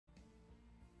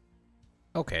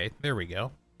Okay, there we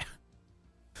go.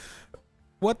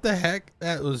 What the heck?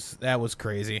 That was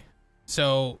crazy.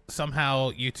 So somehow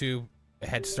YouTube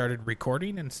had started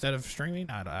recording instead of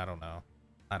streaming. I don't know.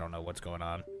 I don't know what's going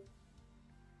on.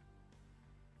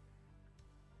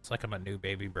 It's like I'm a new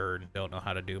baby bird and don't know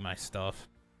how to do my stuff.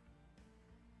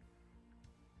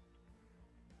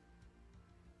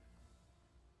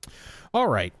 All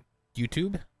right,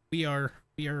 YouTube. We are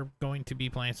going to be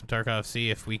playing some Tarkov.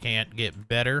 See if we can't get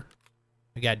better.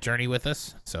 We got Journey with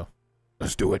us, so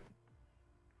let's do it.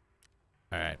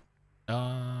 All right.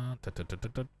 I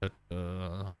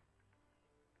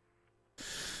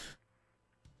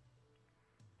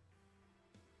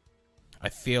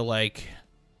feel like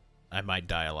I might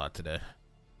die a lot today.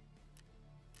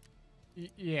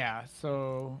 Yeah,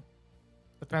 so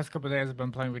the past couple of days I've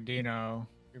been playing with Dino.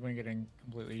 We've been getting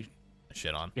completely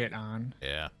Shit on.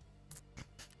 Yeah. It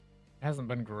hasn't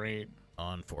been great.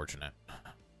 Unfortunate.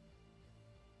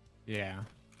 Yeah.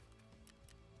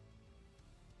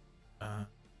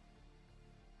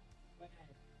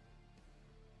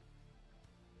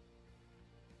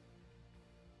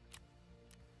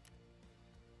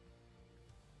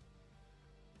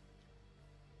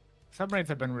 Some raids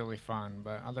have been really fun,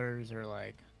 but others are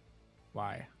like,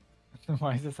 why?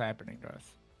 Why is this happening to us?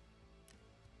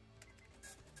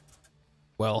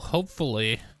 Well,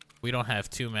 hopefully we don't have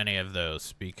too many of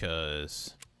those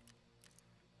because,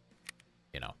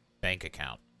 you know, bank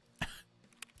account.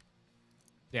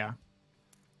 Yeah.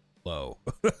 Low.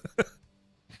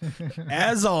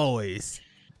 As always.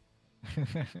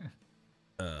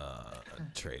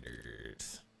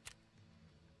 Traders.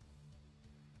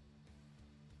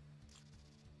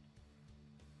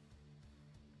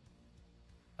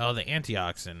 Oh, the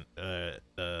antioxidant,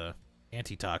 the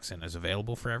antitoxin is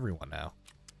available for everyone now.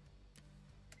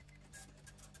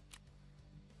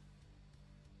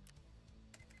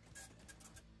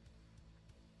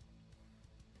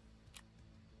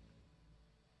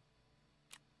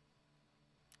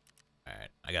 All right,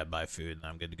 I gotta buy food and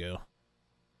I'm good to go.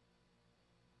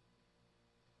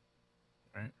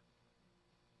 Right.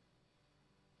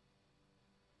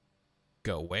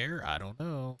 Go where? I don't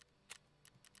know.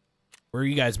 Where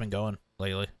you guys been going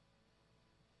lately?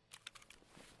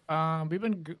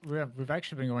 We've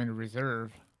actually been going to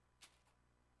reserve.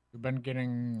 We've been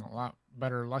getting a lot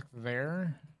better luck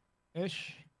there,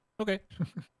 ish. Okay.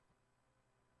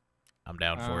 I'm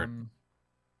down for it.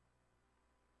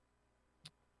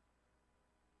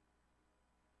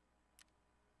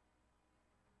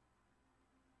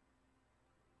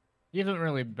 You haven't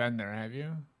really been there, have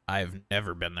you? I've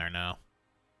never been there now.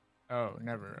 Oh,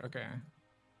 never. Okay.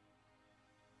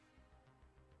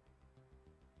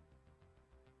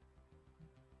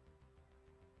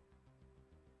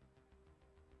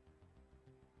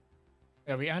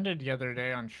 Yeah, we ended the other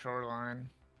day on Shoreline.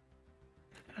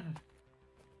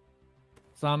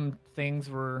 Some things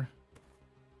were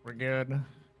good.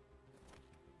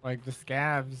 Like the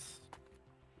scavs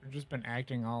have just been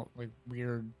acting all like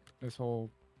weird this whole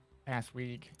past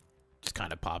week. Just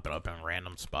kind of popping up in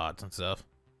random spots and stuff.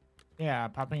 Yeah,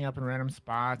 popping up in random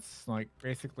spots, like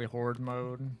basically horde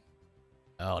mode.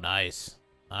 Oh, nice.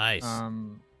 Nice.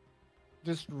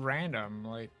 Just random,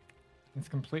 like it's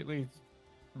completely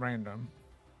random.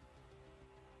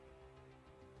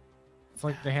 It's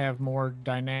like they have more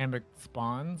dynamic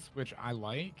spawns, which I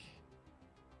like.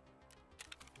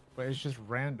 But it's just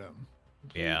random.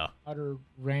 Yeah. Utter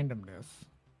randomness.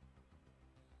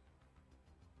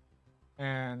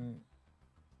 And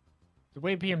the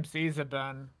way PMCs have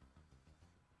been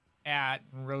at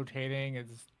and rotating has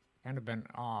kind of been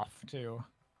off too.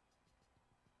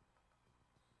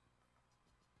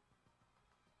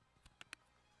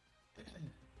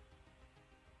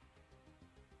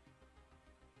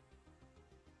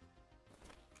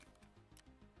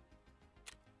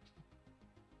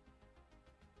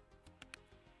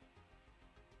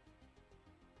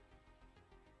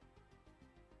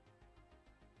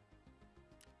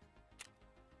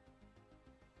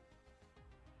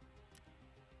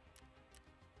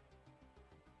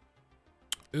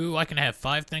 Ooh, I can have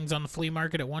 5 things on the flea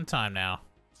market at one time now.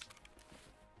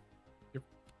 Your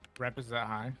rep is that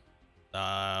high?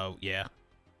 Yeah.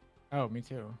 Oh, me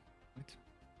too. What?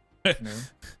 That's new.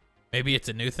 Maybe it's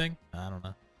a new thing? I don't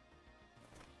know.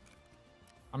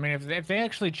 I mean, if they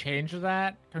actually change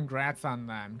that, congrats on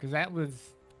them, because that was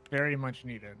very much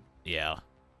needed. Yeah.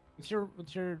 What's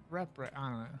your rep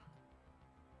on it?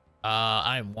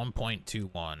 I'm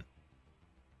 1.21.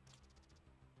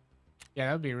 Yeah,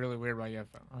 that would be really weird why you have.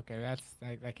 Okay,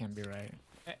 that can't be right.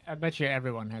 I bet you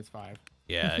everyone has 5.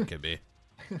 Yeah, it could be.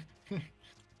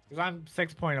 Because I'm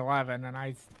 6.11 and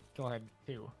I still had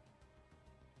 2.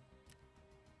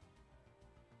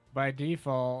 By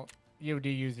default,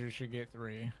 EOD users should get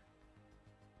 3.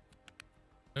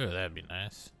 Oh, that'd be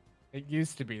nice. It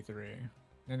used to be 3.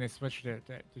 Then they switched it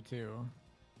to 2.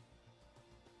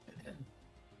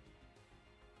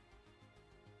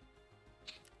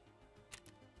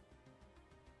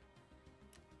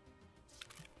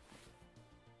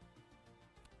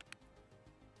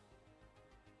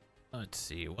 Let's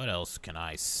see, what else can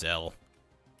I sell?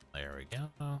 There we go.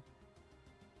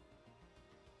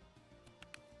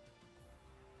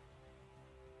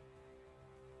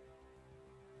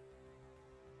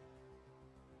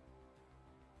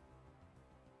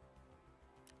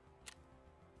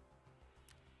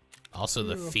 Also,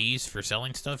 the fees for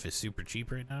selling stuff is super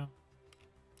cheap right now.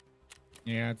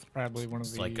 Yeah, it's probably one of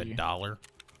It's the... like $1.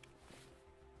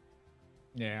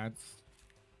 Yeah,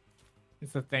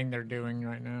 it's the thing they're doing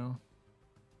right now.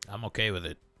 I'm okay with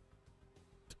it.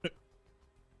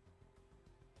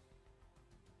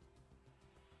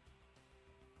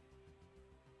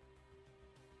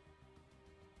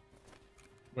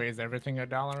 Wait, is everything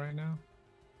 $1 right now?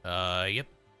 Yep.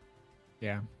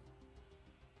 Yeah.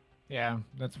 Yeah,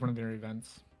 that's one of their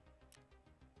events.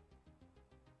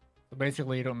 So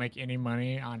basically, you don't make any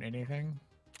money on anything.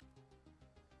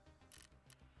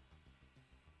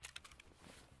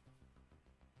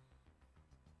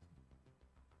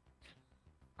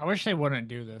 I wish they wouldn't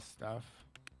do this stuff,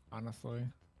 honestly.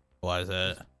 Why is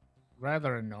that?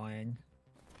 Rather annoying.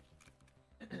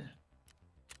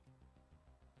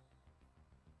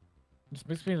 Just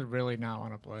makes me really not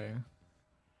want to play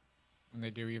when they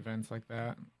do events like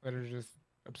that are just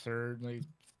absurdly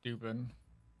stupid.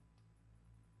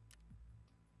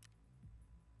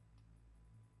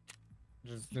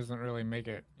 Just doesn't really make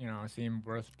it, seem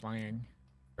worth playing.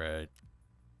 Right.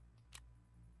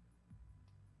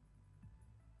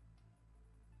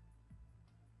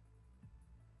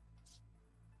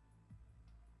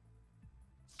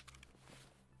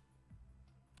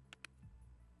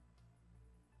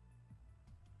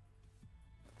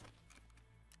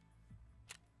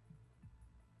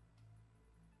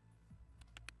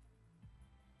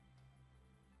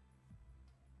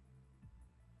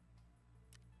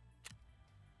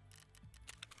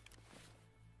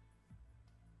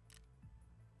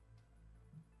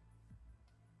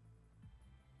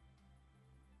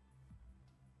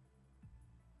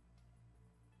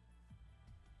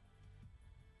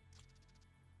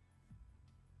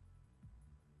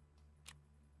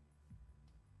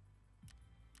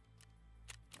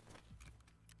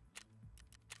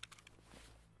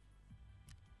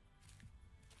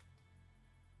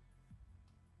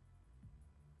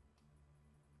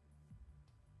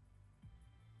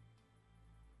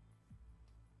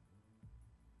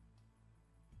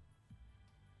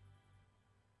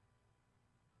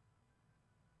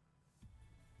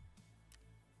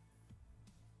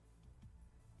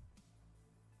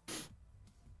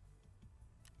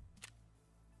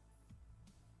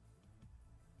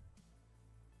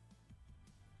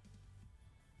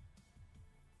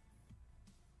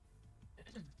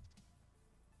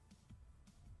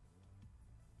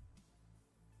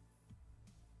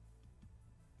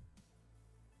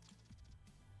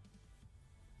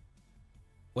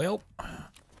 Well,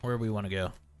 where do we want to go?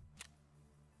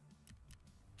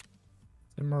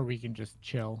 Somewhere we can just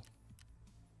chill.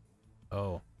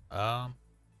 Oh, I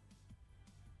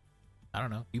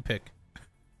don't know. You pick.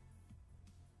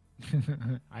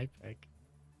 I pick.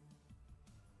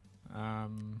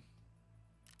 Um.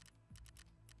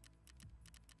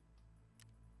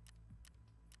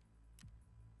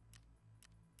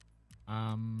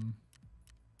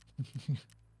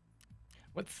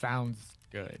 What sounds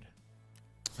good?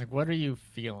 Like, what are you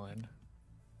feeling?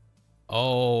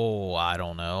 Oh, I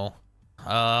don't know.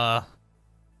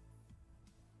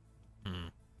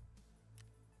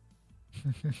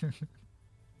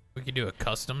 We could do a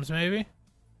customs, maybe?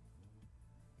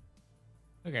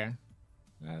 Okay.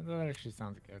 That actually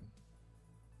sounds good.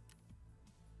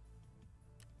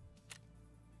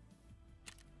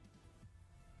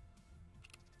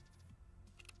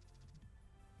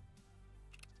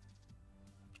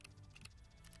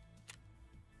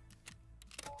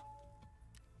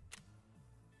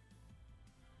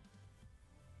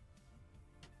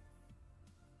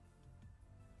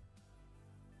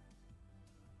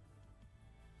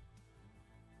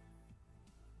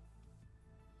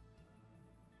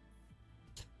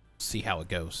 See how it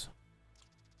goes.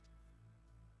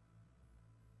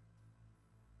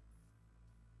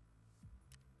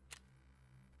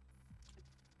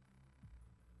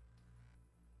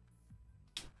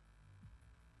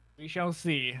 We shall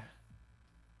see.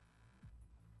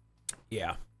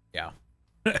 Yeah, yeah.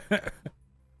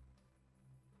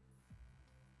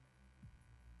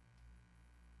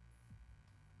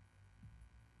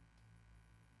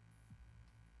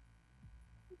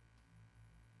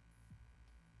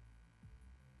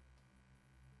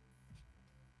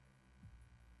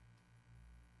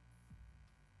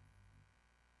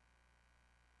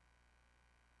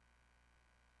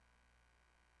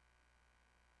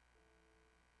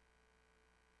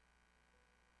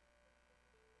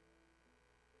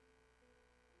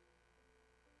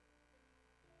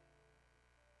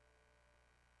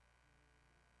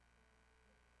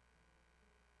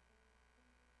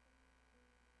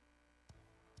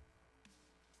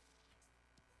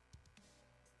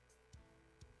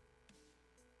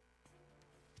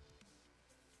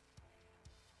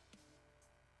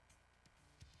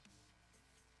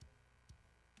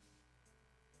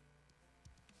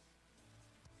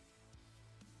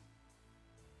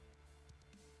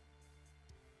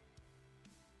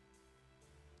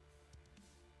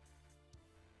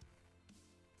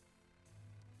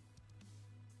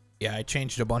 Yeah, I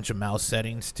changed a bunch of mouse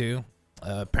settings too.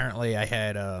 Apparently, I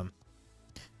had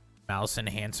mouse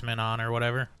enhancement on or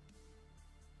whatever.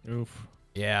 Oof.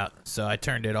 Yeah, so I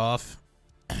turned it off,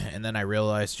 and then I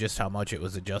realized just how much it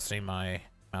was adjusting my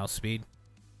mouse speed.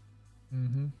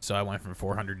 Mm-hmm. So I went from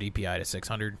 400 DPI to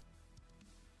 600.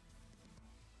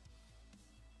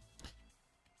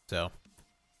 So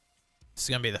this is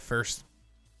gonna be the first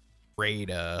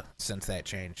raid since that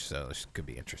change, so this could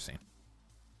be interesting.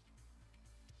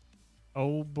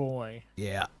 Oh boy.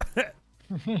 Yeah.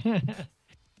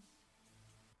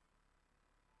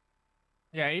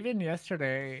 Yeah, even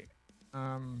yesterday,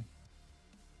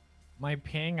 my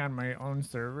ping on my own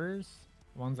servers,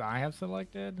 ones I have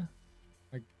selected,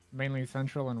 like mainly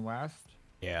Central and West,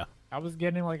 Yeah. I was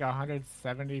getting like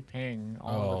 170 ping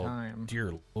all the time.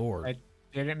 Dear Lord. It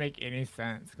didn't make any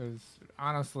sense because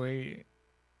honestly,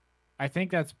 I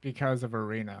think that's because of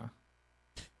Arena.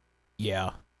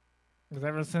 Yeah. Because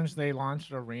ever since they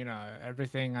launched Arena,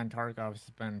 everything on Tarkov's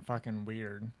been fucking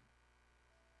weird.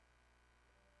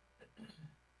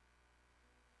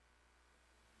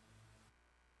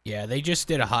 Yeah, they just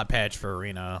did a hot patch for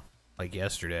Arena like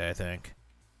yesterday, I think.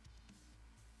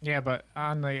 Yeah, but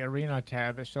on the Arena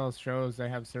tab, it still shows they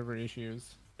have server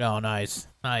issues. Oh, nice.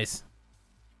 Nice.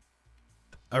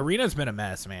 Arena's been a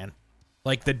mess, man.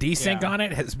 Like, the desync on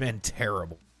it has been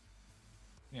terrible.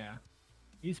 Yeah.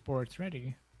 Esports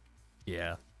ready.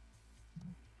 Yeah.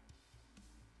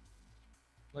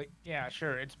 Like, yeah,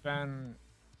 sure, it's been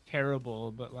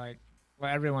terrible, but like,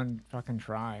 let everyone fucking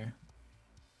try.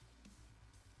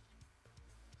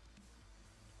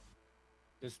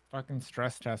 Just fucking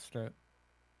stress test it.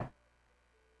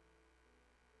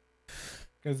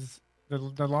 Because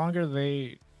the longer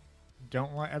they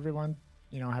don't let everyone,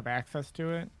 have access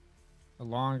to it, the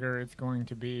longer it's going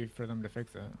to be for them to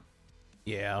fix it.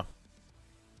 Yeah.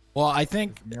 Well, I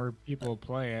think The more people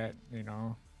play it,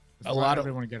 a lot of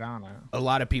everyone get on it. a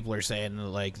lot of people are saying that,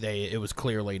 like, it was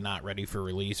clearly not ready for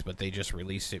release, but they just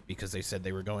released it because they said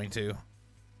they were going to.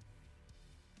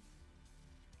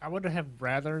 I would have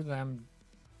rather them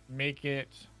make it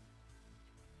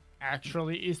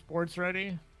actually esports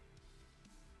ready.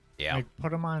 Yeah. Like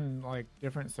put them on like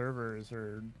different servers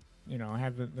or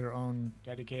have their own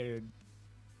dedicated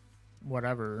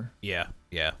whatever. Yeah.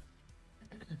 Yeah.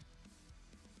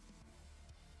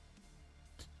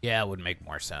 Yeah, it would make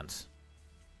more sense.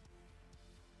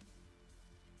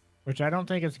 Which I don't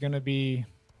think it's going to be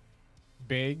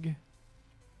big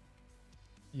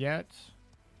yet.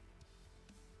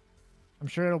 I'm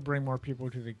sure it'll bring more people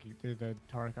to the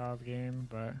Tarkov game,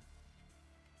 but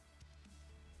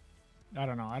I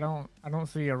don't know. I don't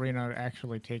see Arena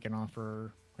actually taking off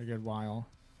for a good while.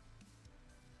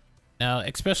 No,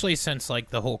 especially since,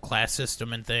 like, the whole class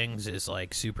system and things is,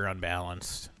 like, super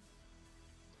unbalanced.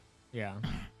 Yeah.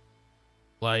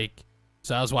 Like,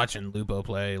 so I was watching Lupo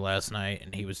play last night,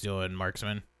 and he was doing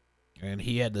marksman, and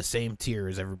he had the same tier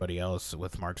as everybody else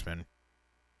with marksman.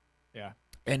 Yeah.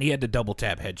 And he had to double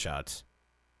tap headshots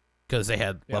because they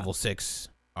had level 6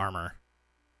 armor.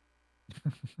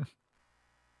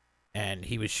 And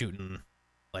he was shooting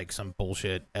like some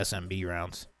bullshit SMB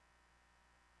rounds.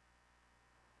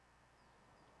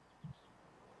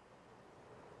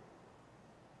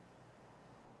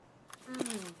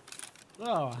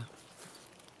 Oh.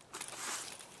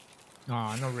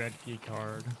 Oh, no red key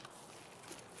card.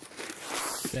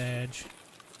 Badge.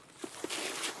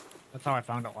 That's how I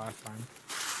found it last time.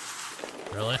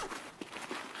 Really?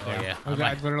 Oh, yeah.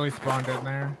 I literally spawned in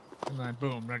there, and then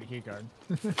boom, red key card.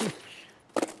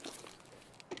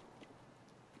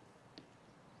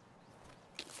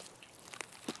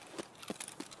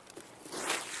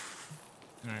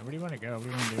 Alright, where do you want to go? What do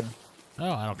you want to do?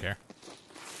 Oh, I don't care.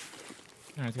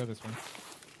 Alright, let's go this one.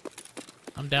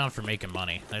 I'm down for making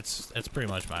money. That's pretty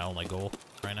much my only goal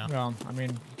right now. Well, I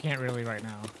mean, you can't really right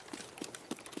now.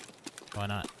 Why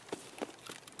not?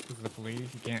 Because of the police,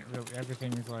 you can't really.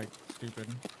 Everything's like stupid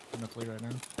in the fleet right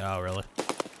now. Oh, really?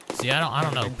 See, I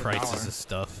don't know Everything's a prices dollar. of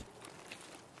stuff.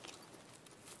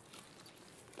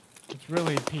 It's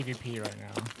really PvP right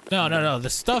No, now. no. The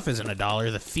stuff isn't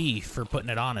 $1. The fee for putting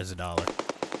it on is $1. I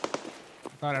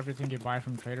thought everything you buy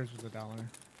from traders was $1.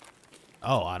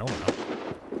 Oh, I don't know.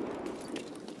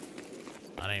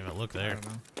 I didn't even look I there. don't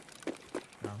know.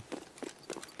 No.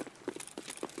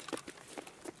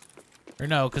 Or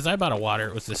no, because I bought a water.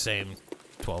 It was the same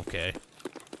 12K.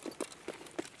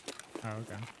 Oh,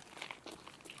 okay.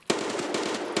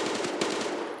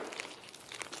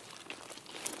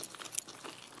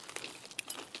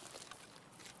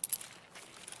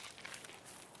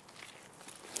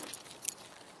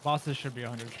 Bosses should be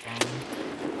 100 spawn.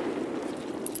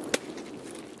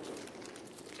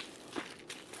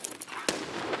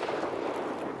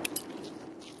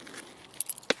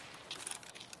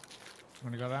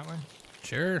 that way?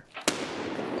 Sure.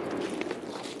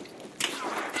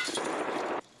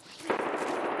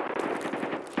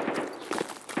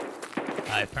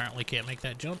 I apparently can't make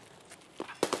that jump.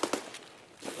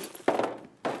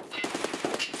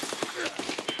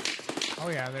 Oh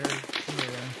yeah, there's somebody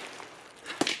there.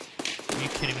 Are you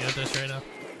kidding me with this right now?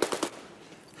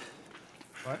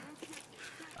 What?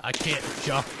 I can't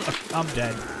jump. I'm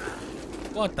dead.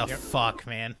 What the fuck,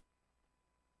 man?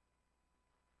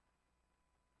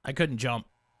 I couldn't jump.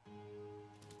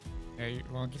 Yeah,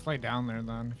 well, just lay down there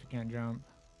then if you can't jump.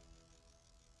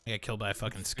 I got killed by a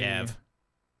fucking scav.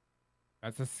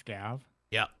 That's a scav?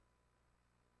 Yep.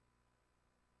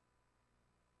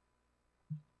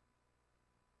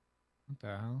 What the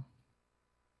hell?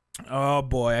 Oh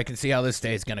boy, I can see how this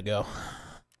day is gonna go.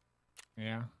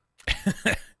 Yeah.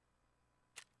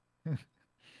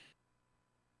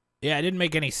 Yeah, it didn't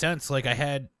make any sense. Like I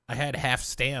had half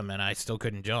stam and I still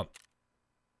couldn't jump.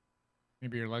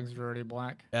 Maybe your legs were already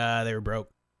black? They were broke.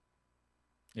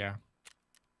 Yeah.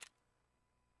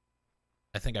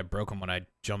 I think I broke them when I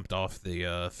jumped off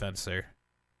the fence there.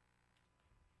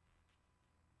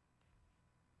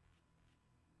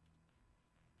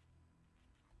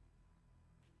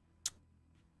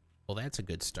 Well, that's a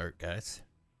good start, guys.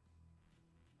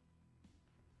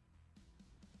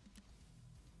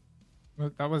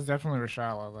 That was definitely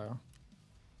Rashala, though.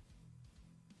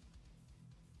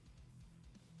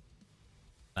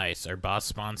 Nice. Our boss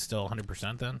spawn's still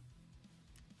 100% then?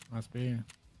 Must be.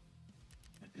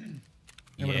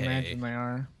 I would imagine they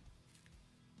are.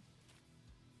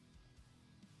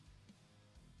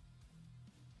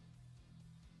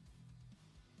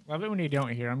 Love it when you don't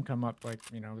hear them come up, like,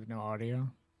 you know, with no audio.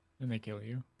 And they kill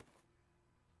you.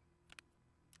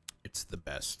 It's the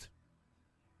best.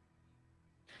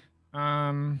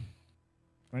 Wendy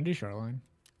Shoreline.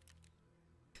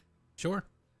 Sure.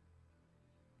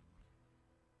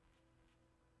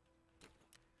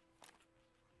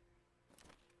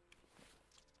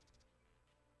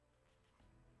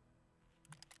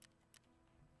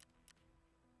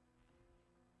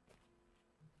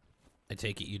 I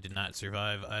take it you did not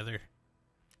survive either?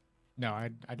 No, I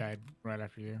died right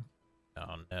after you.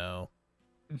 Oh no.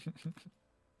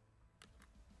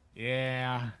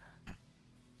 Yeah.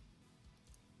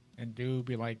 It do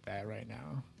be like that right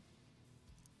now.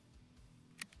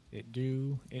 It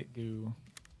do.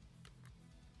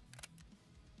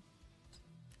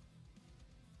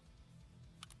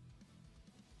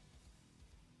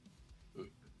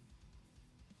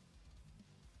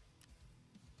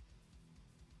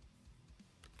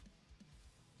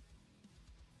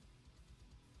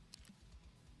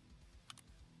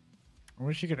 I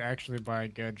wish you could actually buy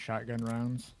good shotgun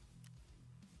rounds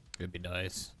Could be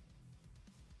nice.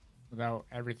 without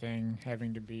everything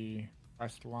having to be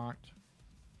quest locked.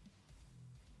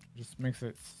 Just makes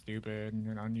it stupid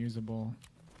and unusable.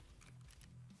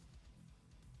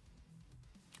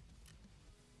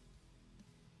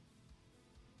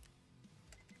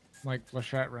 Like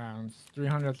flechette rounds,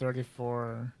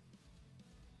 334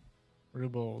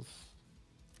 rubles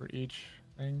for each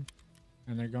thing.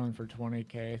 And they're going for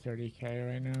 20k,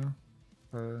 30k right now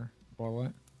per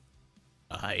bullet.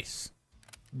 Nice.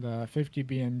 The 50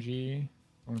 BMG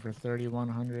going for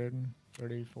 3,100,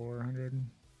 3,400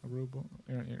 a ruble,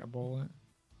 a bullet.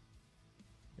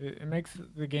 It makes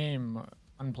the game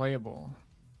unplayable.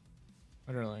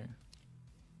 Literally.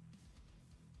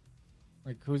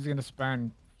 Like, who's gonna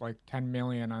spend like 10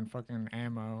 million on fucking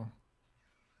ammo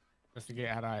just to get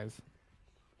head eyes?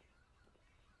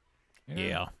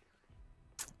 Yeah.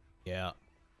 Yeah.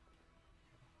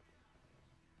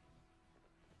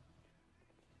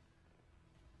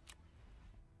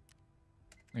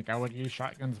 Like, I would use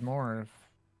shotguns more if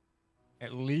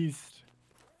at least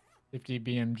 50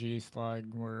 BMG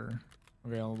slug were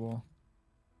available.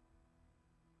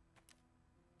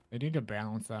 They need to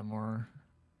balance that more.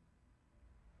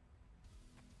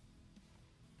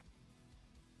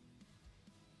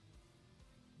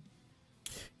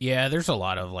 Yeah, there's a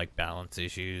lot of like balance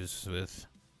issues with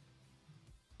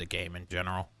the game in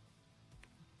general.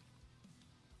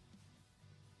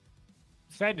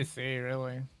 Sad to see,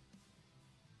 really.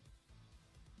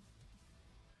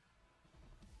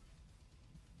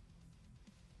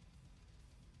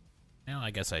 Well, I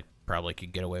guess I probably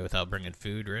could get away without bringing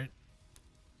food, right?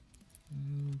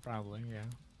 Probably, yeah.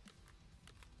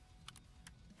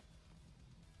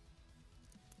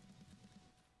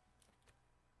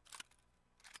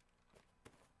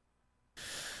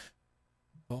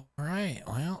 All right,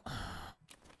 well.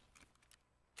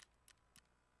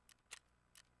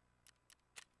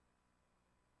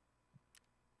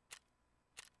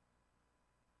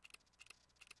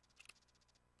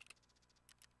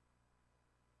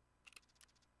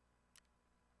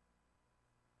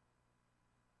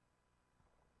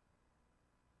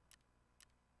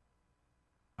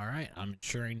 All right, I'm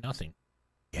insuring nothing.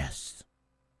 Yes.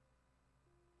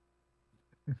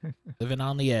 Living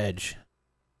on the edge.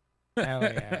 Hell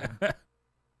yeah.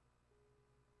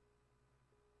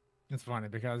 It's funny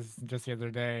because just the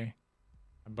other day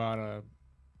I bought a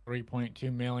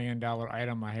 $3.2 million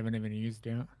item I haven't even used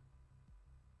yet.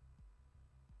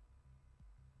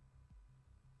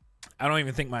 I don't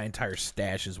even think my entire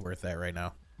stash is worth that right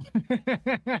now.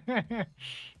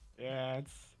 Yeah,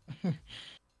 it's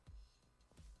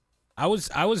I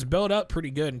was built up pretty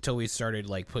good until we started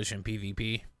like pushing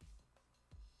PvP,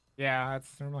 yeah,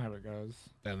 that's normally how it goes.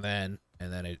 and then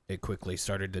it quickly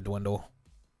started to dwindle.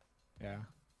 Yeah.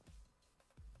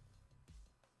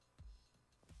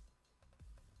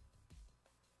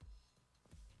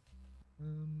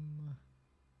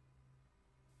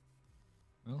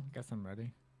 Well, I guess I'm ready.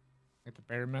 At the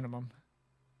bare minimum.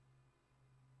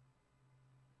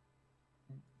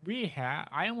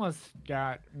 I almost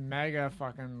got mega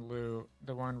fucking loot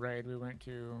the one raid we went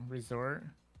to resort.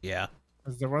 Yeah.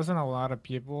 Because there wasn't a lot of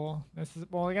people.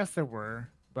 Well, I guess there were,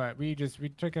 but we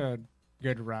took a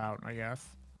good route, I guess.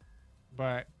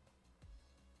 But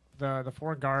the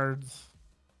four guards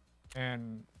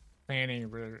and Fanny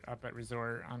were up at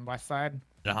resort on west side.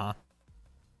 Uh-huh.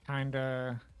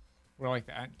 Kinda were like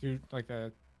that, dude, like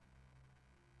the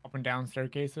up and down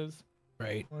staircases.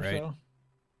 Right, Or right. so.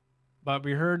 But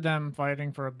we heard them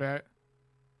fighting for a bit,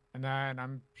 and then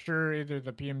I'm sure either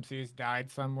the PMCs died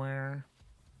somewhere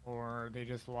or they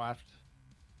just left.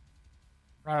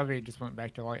 Probably just went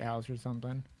back to Lighthouse or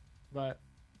something. But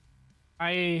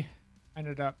I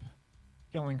ended up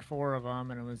killing 4 of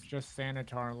them, and it was just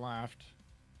Sanitar left.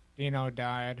 Dino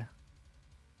died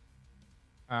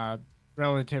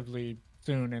relatively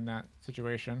soon in that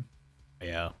situation.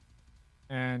 Yeah.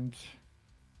 And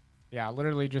yeah,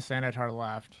 literally just Sanitar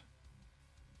left.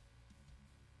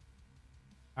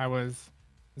 I was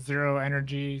 0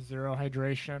 energy, 0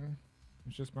 hydration.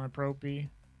 It's just my propy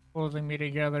holding me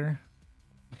together.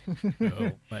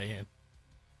 Oh man.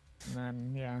 And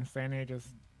then yeah, Sani just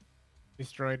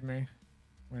destroyed me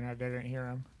when I didn't hear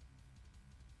him.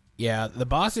 Yeah, the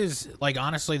bosses, like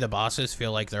honestly, the bosses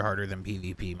feel like they're harder than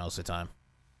PvP most of the time.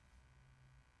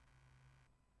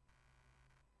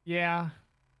 Yeah.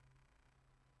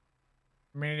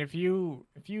 I mean, if you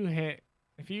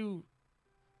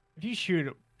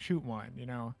shoot one, you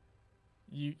know,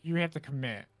 you have to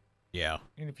commit. Yeah.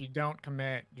 And if you don't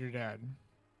commit, you're dead.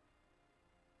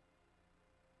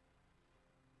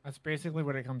 That's basically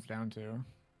what it comes down to.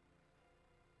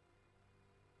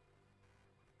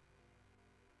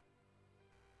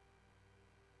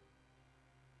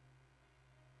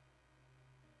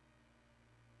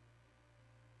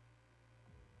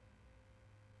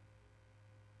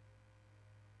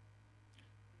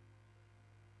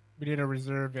 We did a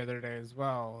reserve the other day as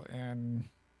well, and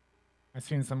I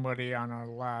seen somebody on our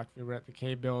left. We were at the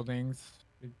K buildings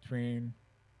between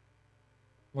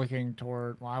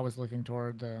I was looking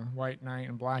toward the White Knight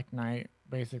and Black Knight,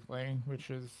 basically,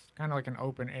 which is kind of like an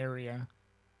open area.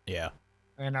 Yeah.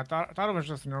 And I thought it was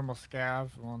just a normal scav.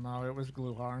 Well, no, it was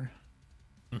Gluhar.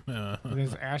 It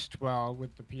is Ash 12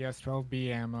 with the PS12B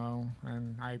ammo,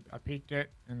 and I peeked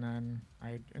it, and then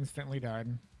I instantly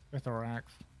died with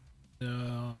thorax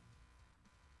No.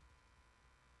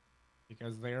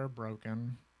 because they are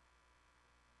broken.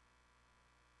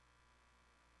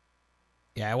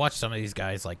 Yeah, I watch some of these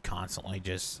guys like constantly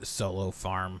just solo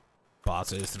farm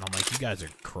bosses, and I'm like, you guys are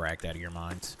cracked out of your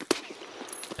minds.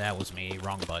 That was me,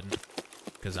 wrong button,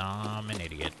 because I'm an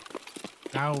idiot.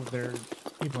 Now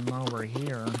people know we're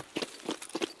here.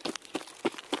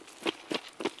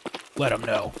 Let them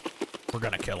know. We're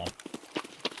gonna kill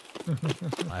them.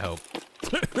 I hope.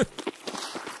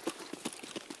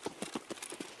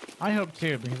 I hope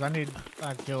too, because I need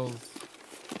 5 kills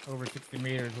over 60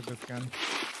 meters with this gun.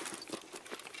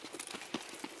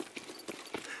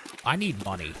 I need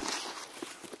money.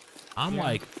 I'm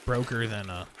like broker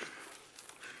than a...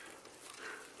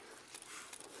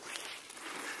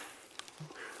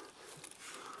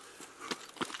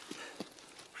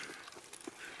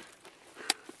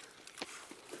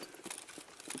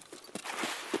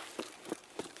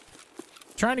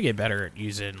 Trying to get better at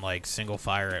using like single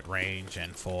fire at range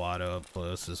and full auto up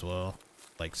close as well.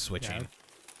 Like switching. Yeah.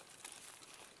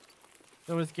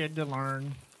 It was good to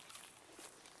learn.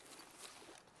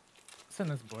 Sit in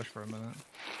this bush for a minute.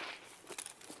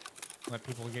 Let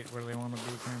people get where they want to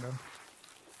be, kind of.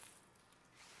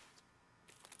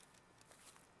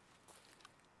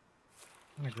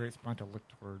 Not a great spot to look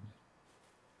toward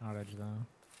cottage, though.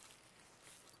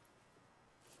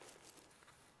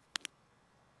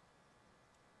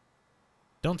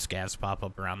 Don't scavs pop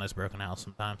up around this broken house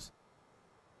sometimes?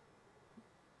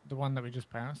 The one that we just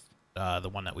passed? The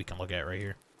one that we can look at right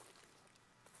here.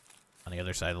 On the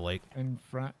other side of the lake. In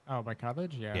front? Oh, by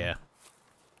Cottage? Yeah. Yeah.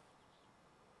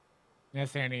 Yeah,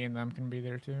 Sandy and them can be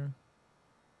there too.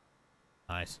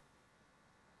 Nice.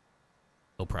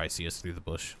 They'll probably see us through the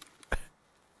bush.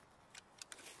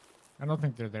 I don't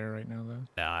think they're there right now, though.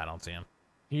 No, I don't see him.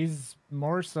 He's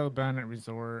more so been at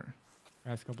resort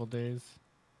past couple days.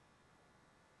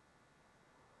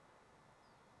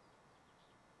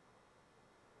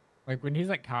 Like when he's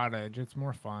at Cottage, it's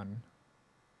more fun.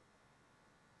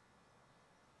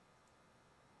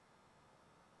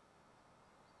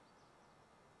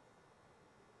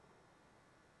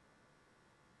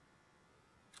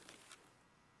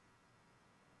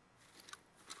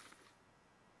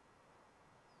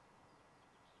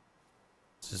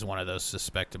 This is one of those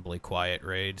suspectably quiet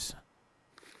raids.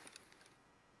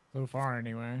 So far,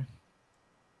 anyway.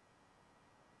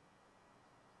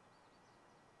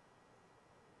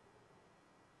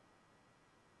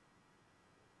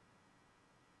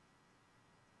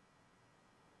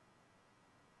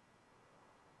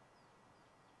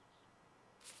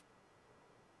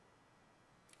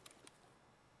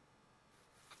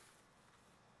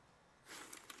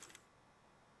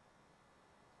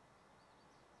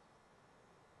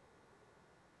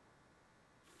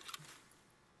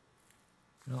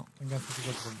 No, I guess we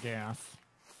look for gas.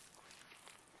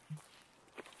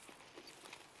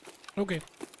 Okay.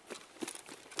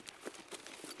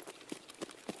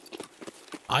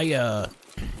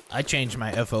 I changed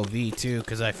my FOV too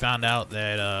because I found out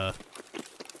that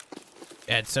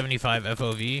at 75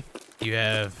 FOV you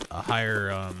have a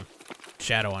higher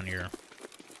shadow on your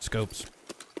scopes.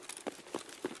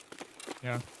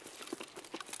 Yeah.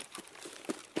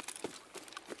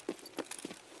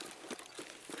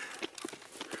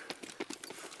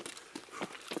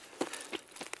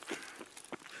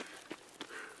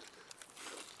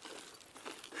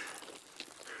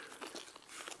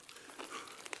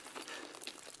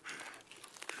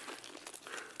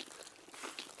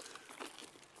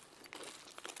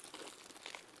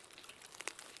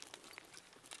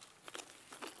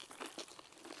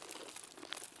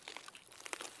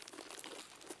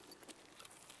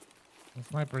 The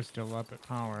sniper's still up at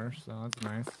power, so that's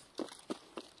nice.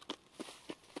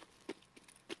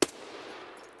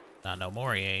 Not no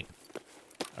more, he ain't.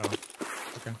 Oh,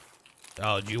 okay.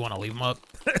 Oh, do you want to leave him up?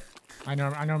 I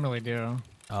normally do.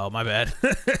 Oh, my bad.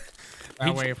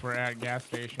 That way, if we're at gas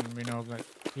station, we know that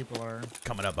people are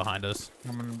Coming up behind us.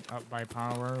 coming up by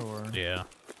power, or Yeah.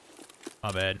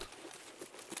 My bad.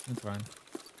 it's fine.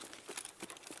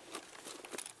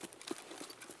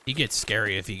 He gets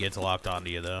scary if he gets locked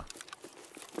onto you, though.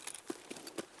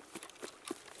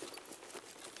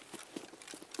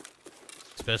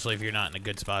 Especially if you're not in a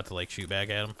good spot to, like, shoot back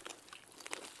at him.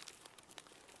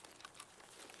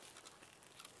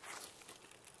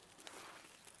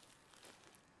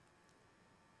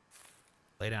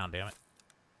 Lay down, damn it.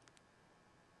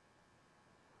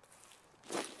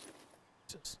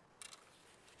 Jesus.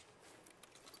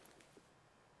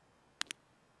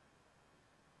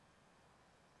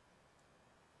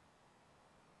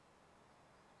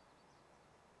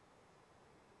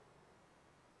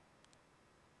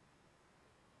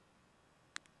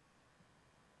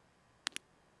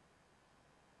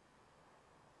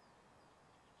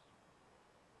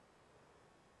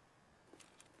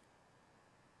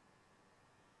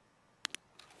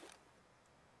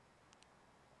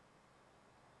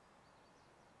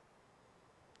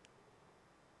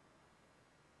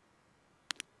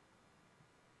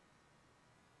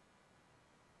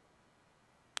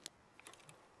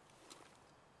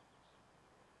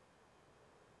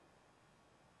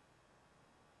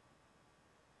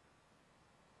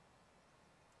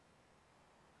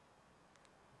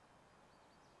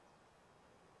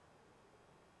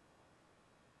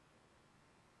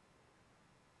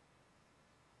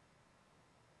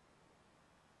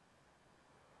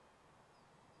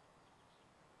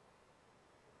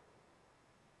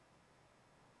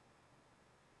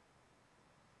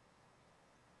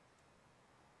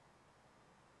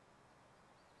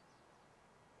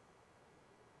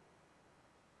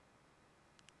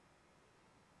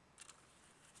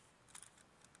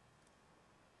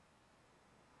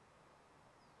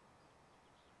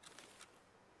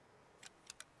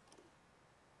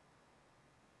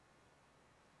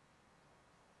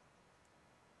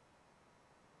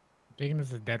 Taking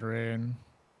this is dead rain.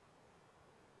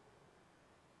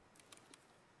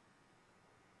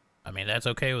 I mean, that's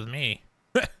okay with me.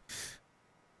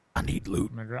 I need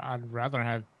loot. I'd rather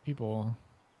have people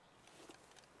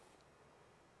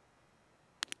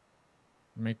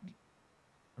make.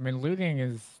 I mean, looting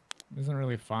is isn't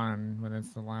really fun when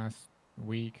it's the last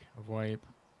week of wipe.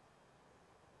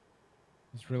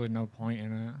 There's really no point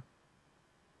in it.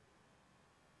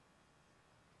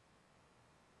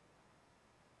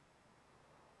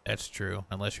 That's true,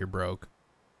 unless you're broke.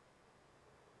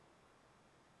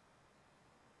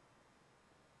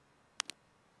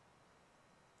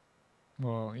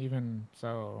 Well, even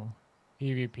so,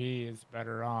 PvP is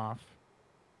better off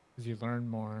because you learn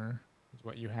more with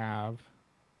what you have,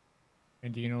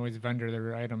 and you can always vendor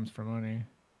their items for money.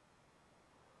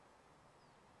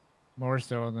 More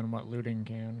so than what looting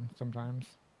can sometimes.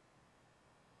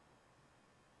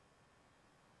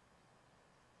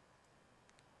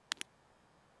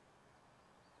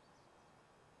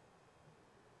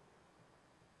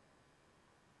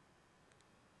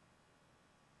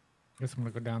 Guess I'm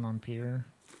gonna go down on pier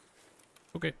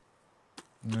Okay.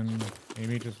 and then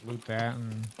maybe just loot that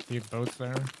and see if boat's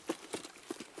there.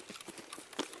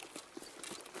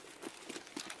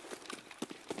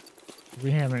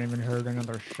 We haven't even heard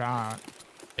another shot.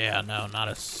 Yeah, no, not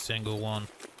a single one.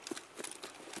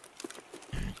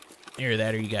 Either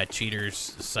that or you got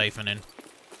cheaters siphoning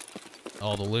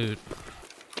all the loot.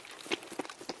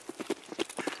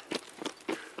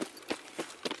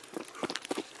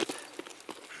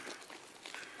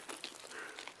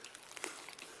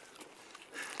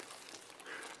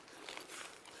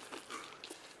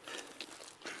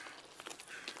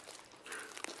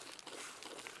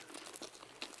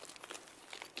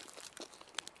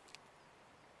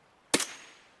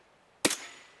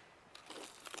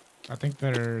 I think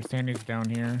their Sandy's down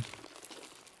here.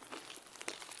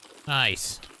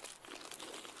 Nice.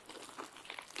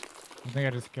 I think I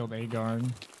just killed a guard.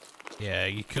 Yeah,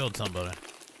 you killed somebody.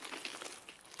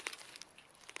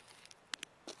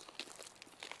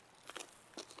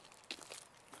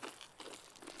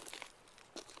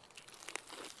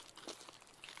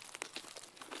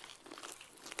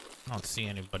 I don't see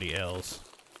anybody else.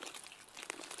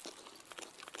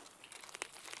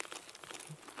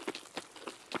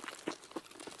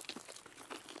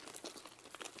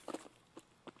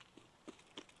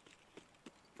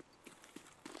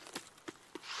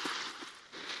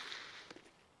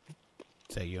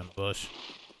 Is that you in the bush?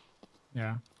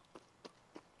 Yeah.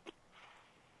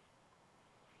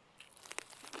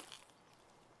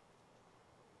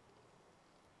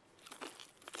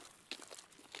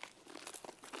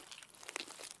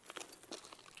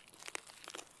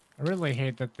 I really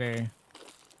hate that they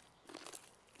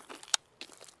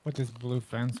put this blue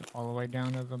fence all the way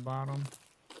down to the bottom.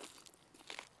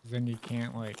 'Cause then you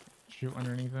can't, like, shoot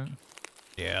underneath it.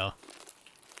 Yeah.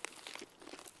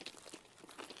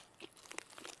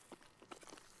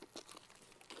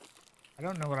 I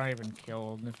don't know what I even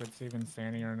killed, if it's even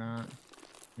Sandy or not.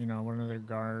 You know, one of their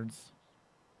guards.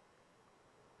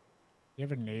 You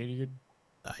have a nade you could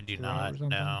I do throw or not, something?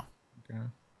 no. Okay.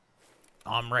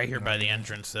 I'm right here No by the idea.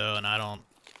 entrance, though, and I don't...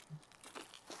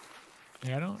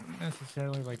 Yeah, I don't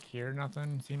necessarily, like, hear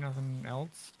nothing, see nothing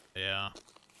else. Yeah.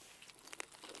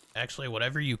 Actually,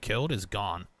 whatever you killed is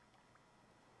gone.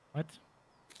 What?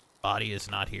 Body is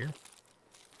not here.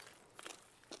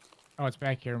 Oh, it's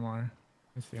back here more.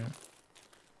 I see it.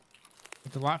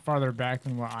 It's a lot farther back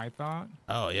than what I thought.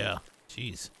 Oh, yeah.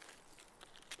 Jeez.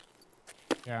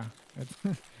 Yeah, it's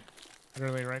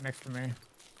literally right next to me.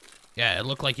 Yeah, it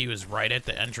looked like he was right at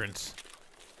the entrance.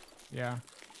 Yeah.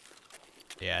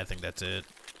 Yeah, I think that's it.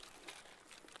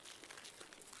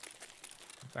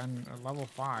 Then a level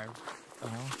 5. What the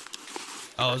hell?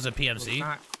 Oh, it was a Well, it's PMC?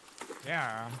 not.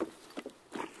 Yeah.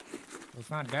 Well, it's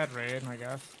not dead, Raid, I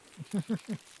guess.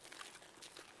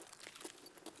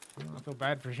 I feel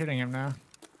bad for shooting him now.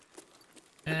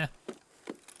 Eh.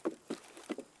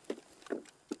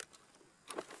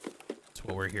 That's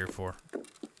what we're here for.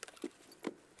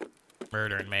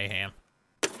 Murder and mayhem.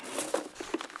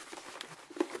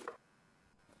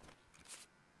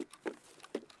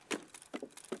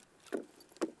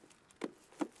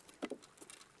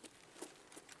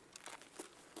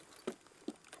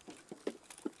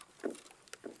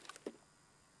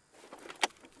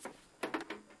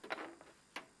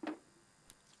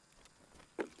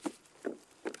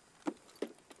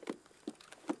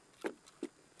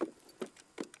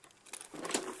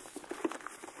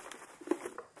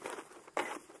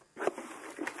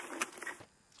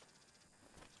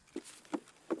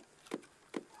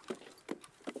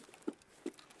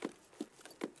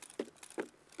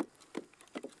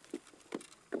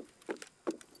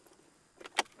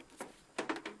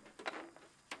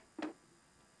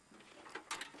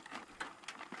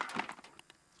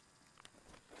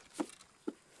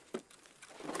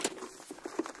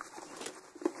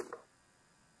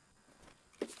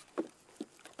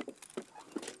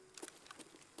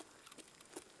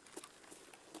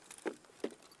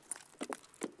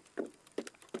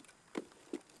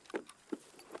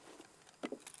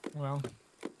 well,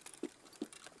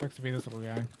 looks to be this little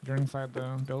guy. You're inside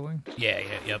the building? Yeah,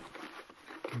 yep.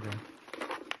 Okay.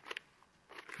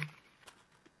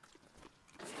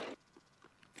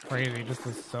 Crazy, just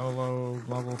a solo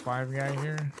level 5 guy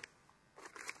here.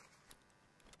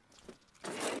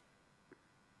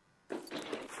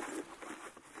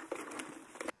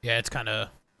 Yeah, it's kind of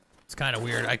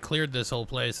weird. I cleared this whole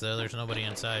place though. There's nobody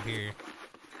inside here.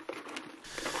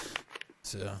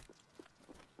 So.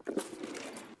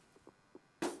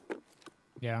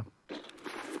 Yeah.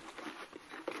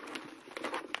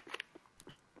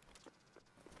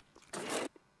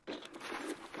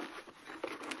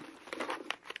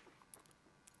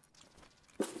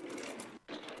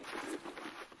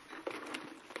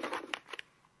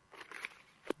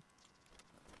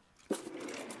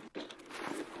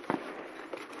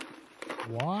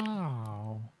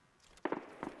 Wow.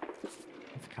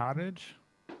 It's cottage.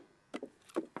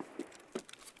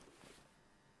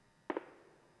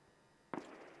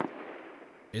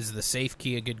 Is the safe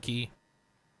key a good key?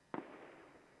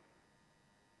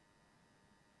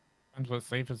 That's what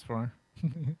safe is for.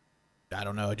 I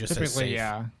don't know. It just says Typically, safe.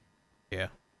 yeah. Yeah.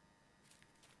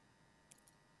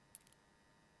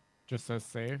 Just says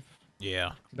safe.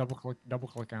 Yeah. Double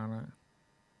click on it.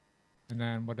 And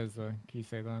then what does the key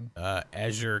say then?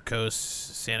 Azure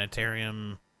Coast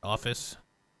Sanitarium Office.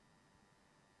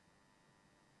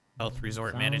 Health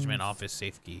Resort Management Office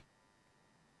safe key.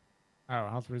 Oh,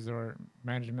 Health Resort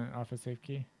Management Office safe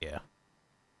key? Yeah.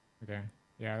 Okay.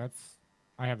 Yeah,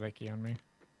 I have that key on me.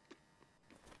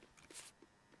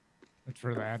 It's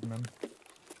for the admin.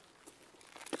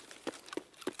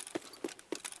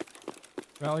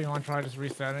 Well, you want to try just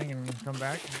resetting and come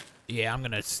back? Yeah, I'm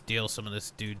gonna steal some of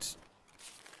this dude's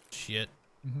shit.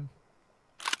 Mm-hmm.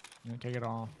 Yeah, take it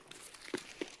all.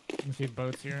 Let me see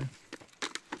boats here.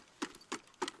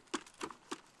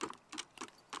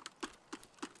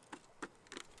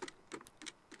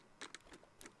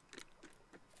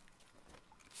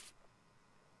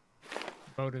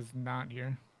 Boat is not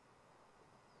here.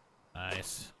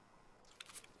 Nice.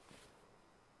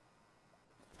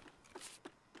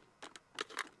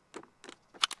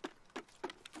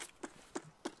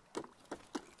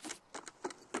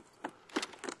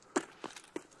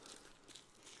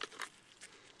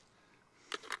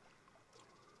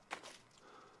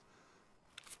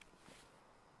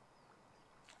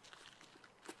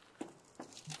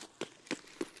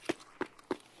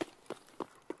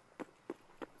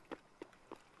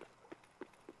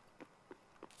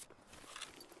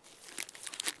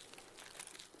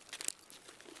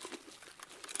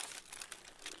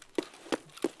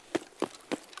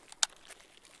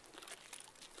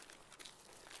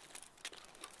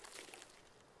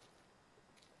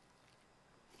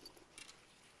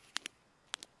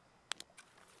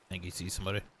 Think you see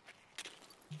somebody?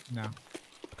 No.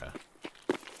 Okay.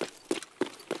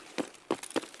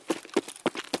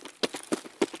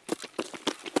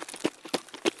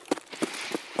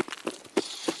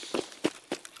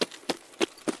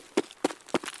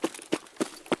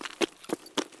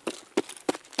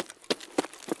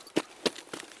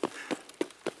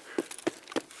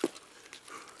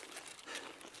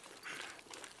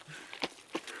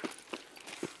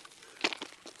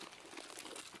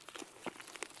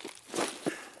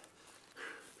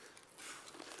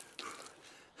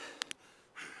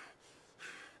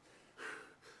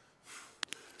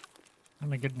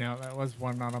 On a good note, that was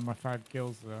one out of my 5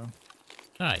 kills, though.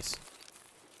 Nice.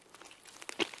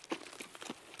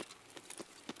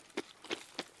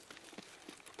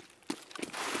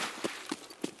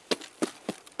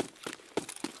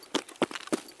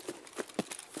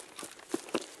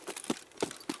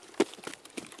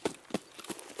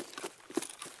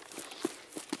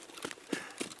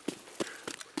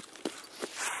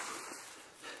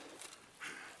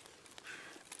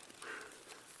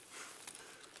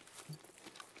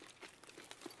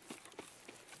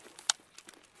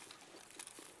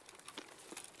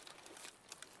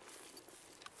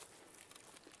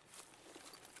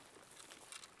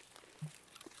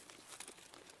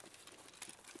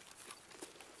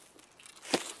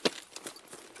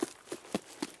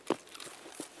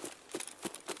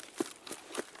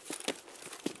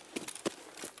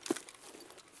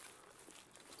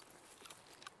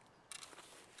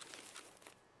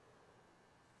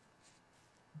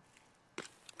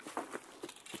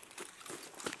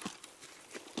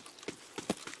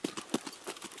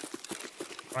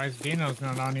 Surprised Dino's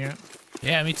not on yet.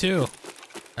 Yeah, me too.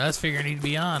 I was figuring he'd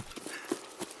be on.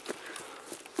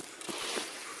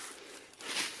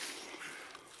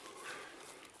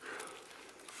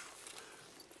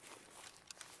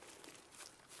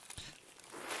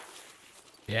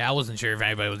 Yeah, I wasn't sure if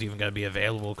anybody was even gonna be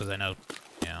available because I know,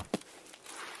 you know,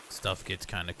 stuff gets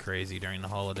kind of crazy during the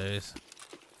holidays.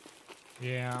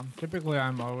 Yeah, typically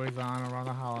I'm always on around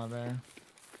the holiday.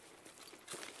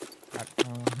 There's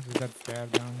that stab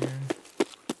down here.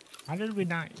 How did we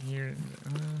not hear?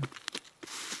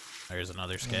 There's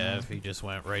another Yeah. scav. He just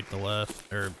went right to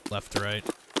left, or left to right.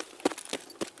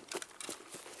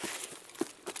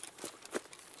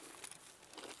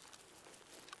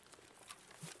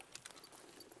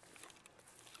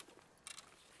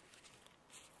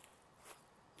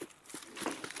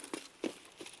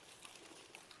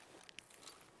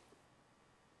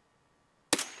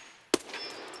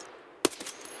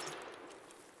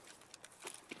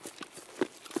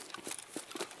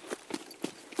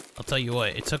 I'll tell you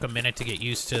what, it took a minute to get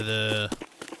used to the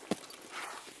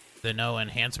no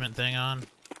enhancement thing on.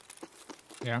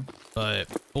 Yeah. But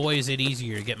boy, is it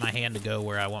easier to get my hand to go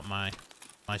where I want my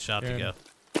shot to go.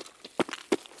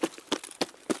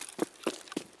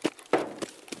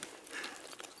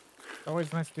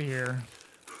 Always nice to hear.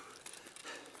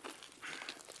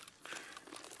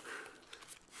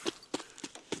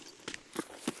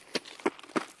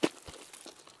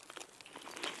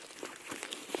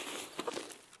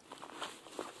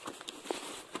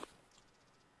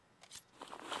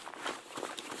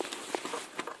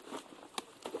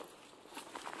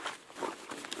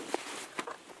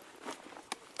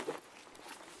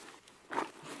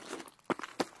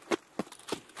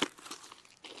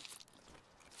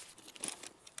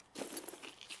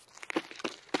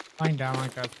 Lying down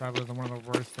like that's probably one of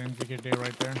the worst things you could do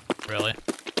right there. Really?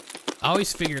 I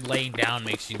always figured laying down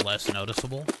makes you less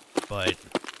noticeable, but...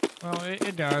 Well,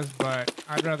 it does, but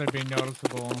I'd rather be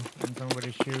noticeable than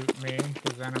somebody shoot me,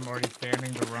 because then I'm already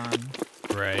standing to run.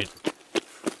 Right.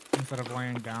 Instead of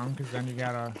laying down, because then you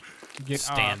gotta get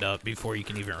Stand up before you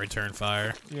can even return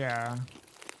fire. Yeah.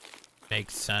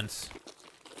 Makes sense.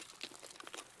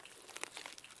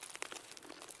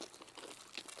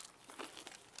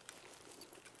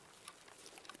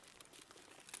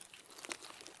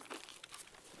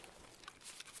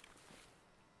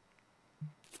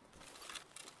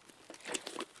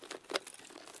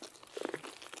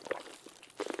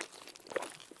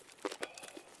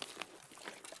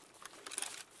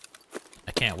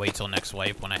 I can't wait till next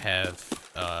wipe when I have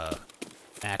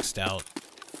maxed out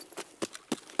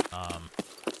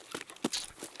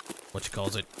what you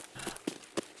calls it.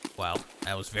 Wow,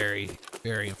 that was very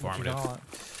informative. I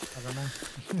don't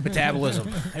know.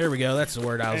 Metabolism. There we go. That's the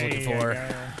word I was looking for.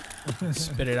 Yeah.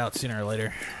 Spit it out sooner or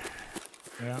later.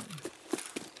 Yeah.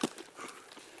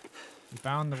 You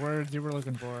found the words you were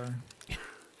looking for.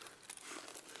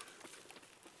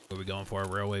 Are we going for a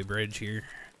railway bridge here?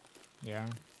 Yeah.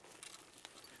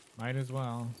 Might as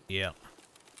well. Yeah.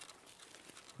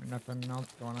 Nothing else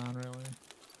going on really.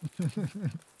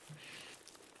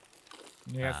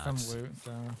 You got some loot,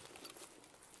 so.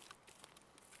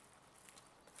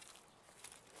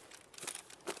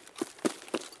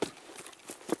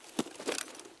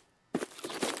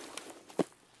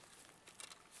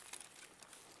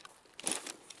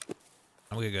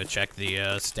 I'm gonna go check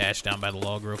the stash down by the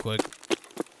log real quick.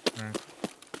 Alright.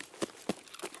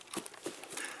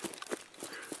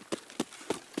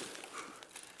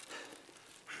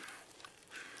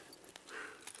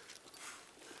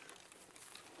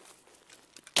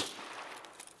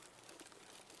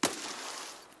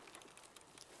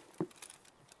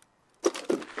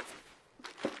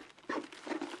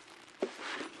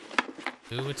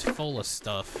 Ooh, it's full of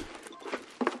stuff.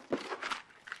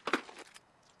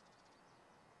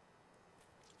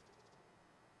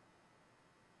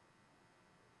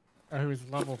 He was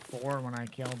level 4 when I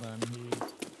killed him. He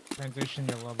transitioned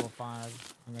to level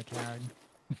 5 on the tag.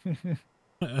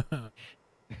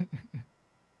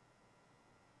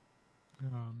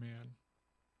 Oh man.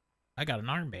 I got an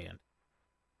armband.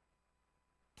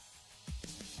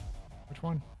 Which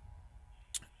one?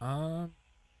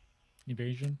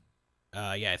 Evasion?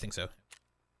 Yeah, I think so.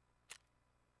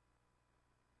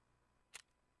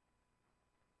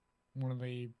 One of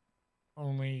the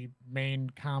only main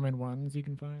common ones you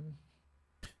can find.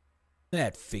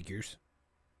 That figures.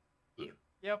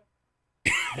 Yep.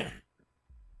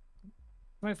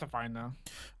 Nice to find though.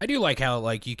 I do like how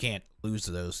you can't lose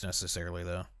those necessarily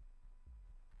though,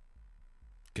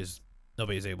 because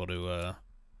nobody's able to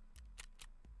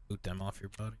boot them off your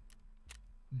body.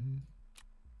 Mm-hmm.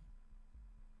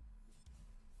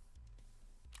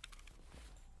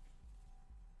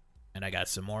 And I got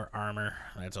some more armor.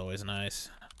 That's always nice.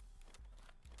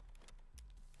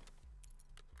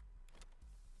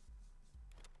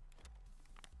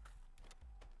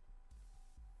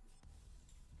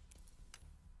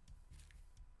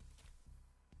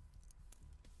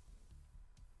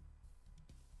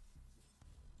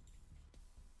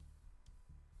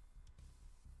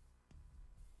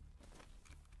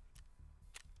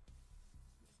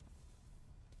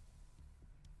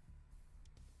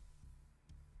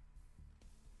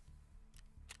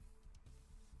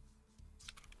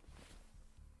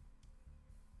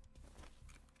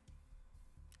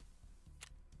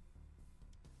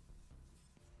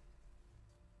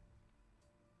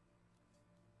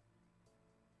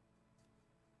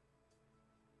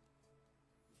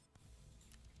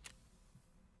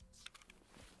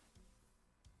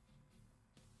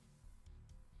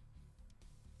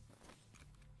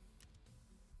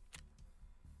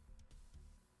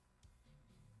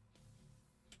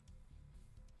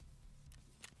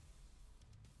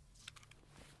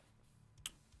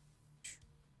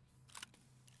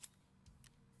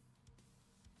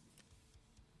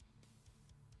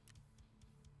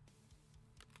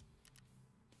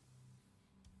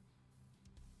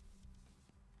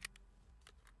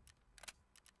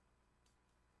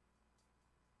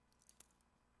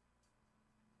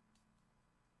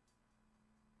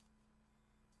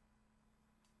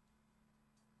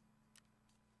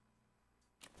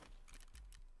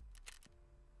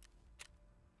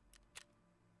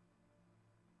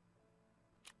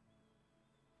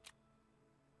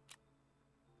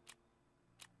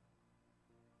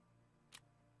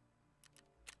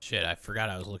 Shit, I forgot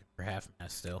I was looking for half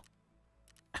mast still.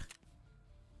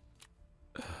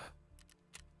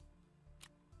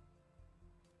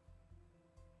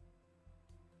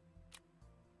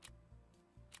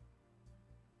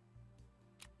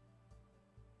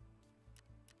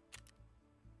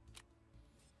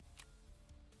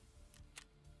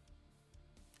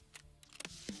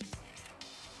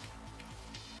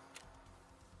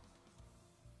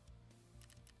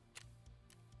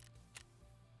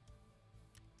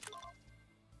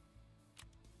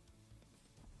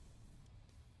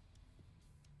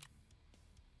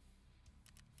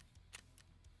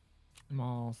 I'm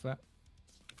all set.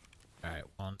 All right,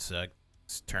 one sec.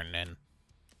 Just turning in a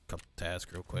couple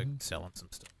tasks real quick, selling some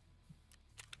stuff.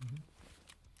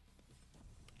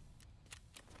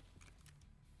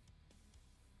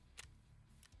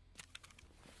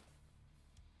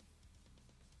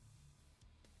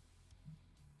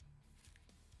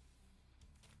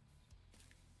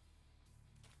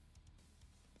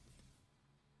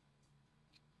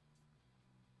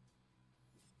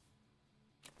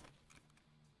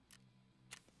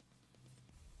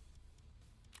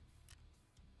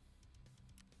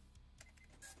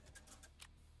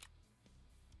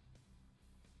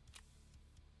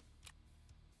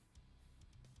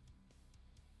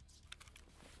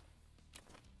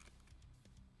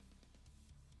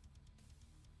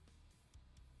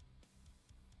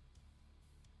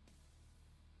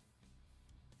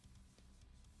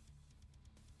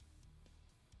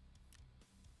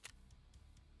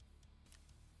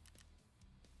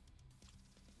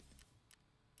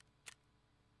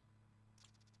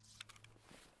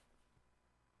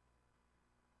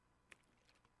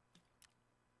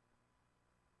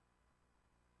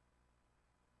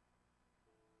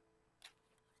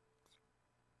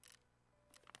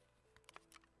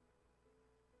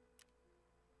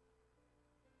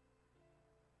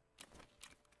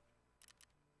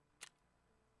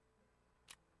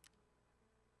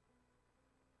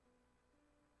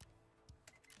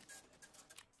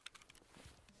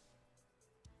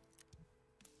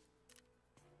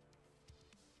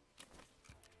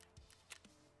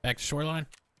 Back to shoreline?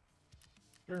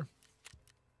 Sure.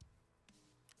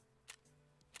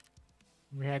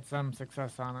 We had some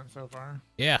success on it so far.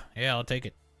 Yeah, I'll take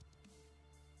it.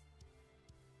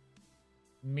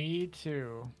 Me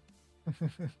too.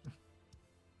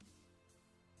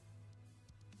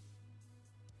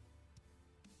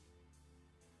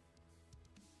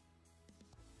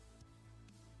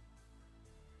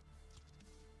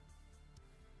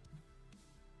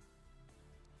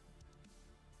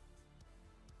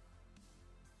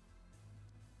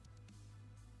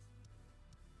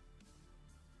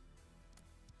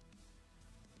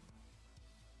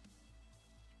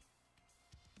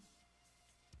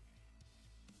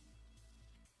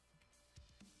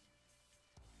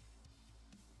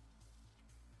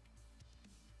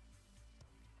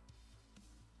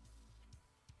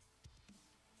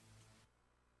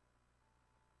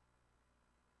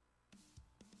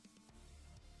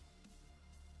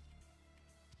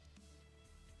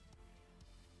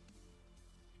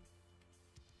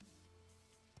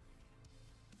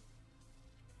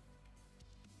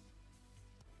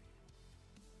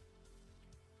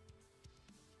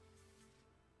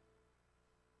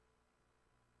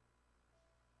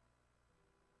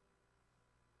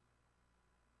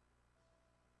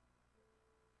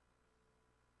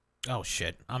 Oh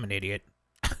shit, I'm an idiot.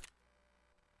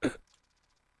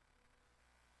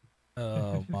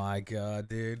 Oh my god,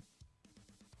 dude.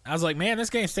 I was like, man, this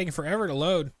game's taking forever to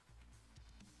load.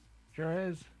 Sure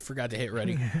is. Forgot to hit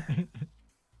ready.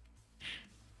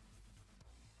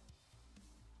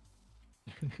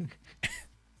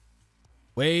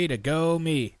 Way to go,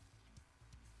 me.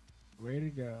 Way to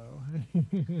go.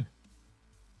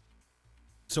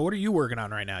 So what are you working on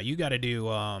right now? You got to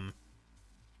do,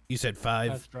 you said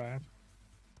 5. Test drive.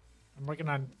 I'm working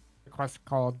on a quest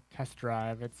called Test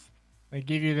Drive. They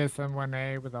give you this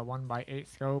M1A with a 1x8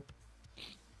 scope,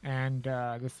 and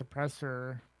the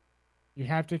suppressor. You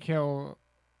have to kill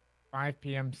 5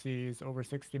 PMCs over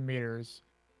 60 meters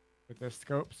with the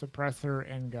scope, suppressor,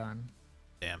 and gun.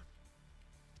 Damn.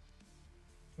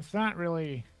 It's not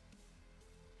really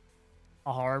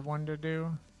a hard one to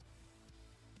do.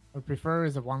 I would prefer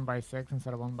is a 1x6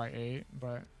 instead of 1x8,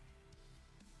 but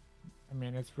I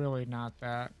mean, it's really not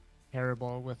that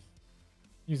terrible with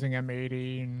using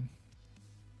M80 and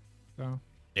so.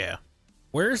 Yeah.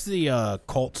 Where's the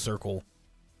cult circle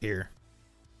here?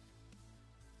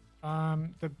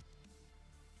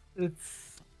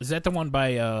 Is that the one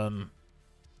by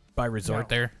resort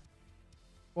No. there?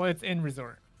 Well, it's in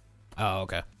resort. Oh,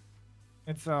 okay.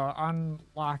 It's a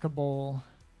unlockable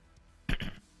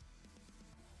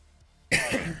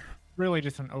really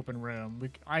just an open room.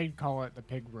 I call it the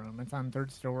pig room. It's on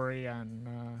third story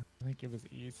on I think it was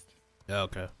east.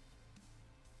 Okay.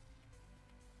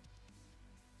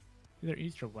 Either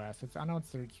east or west. I know it's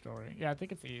third story. Yeah, I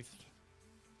think it's east.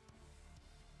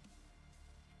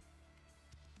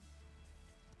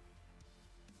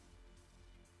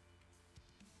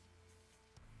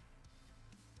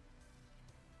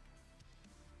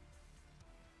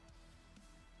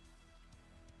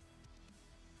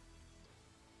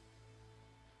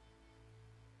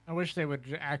 I wish they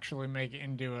would actually make it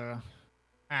into a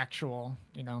actual,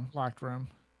 locked room.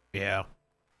 Yeah.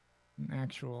 An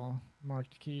actual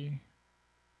marked key.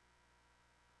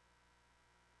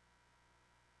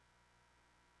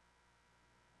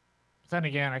 But then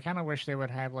again, I kind of wish they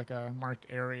would have like a marked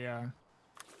area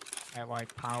at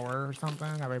like power or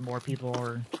something. That way more people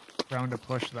are prone to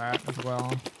push that as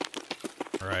well.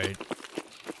 Right.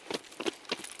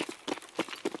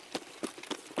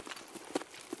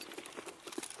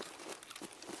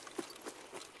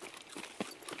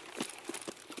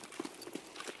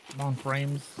 I'm on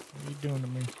frames. What are you doing to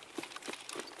me?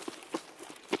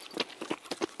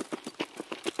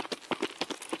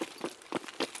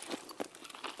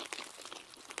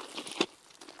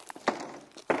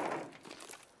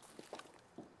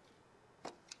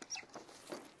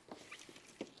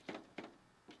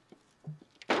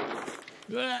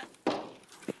 I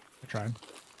tried.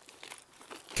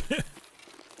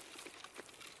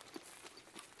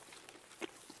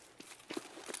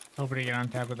 Hoping to get on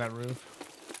top of that roof.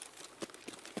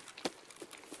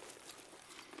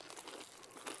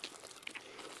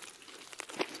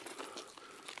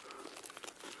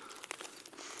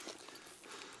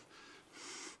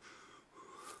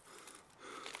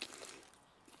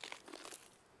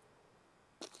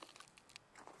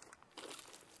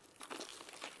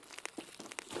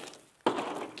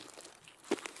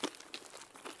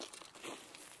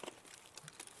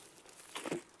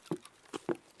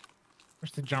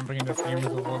 Wish the jumping in this game was a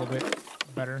little bit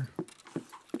better.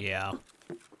 Yeah.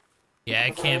 Yeah,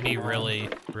 it can be really,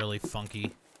 really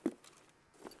funky.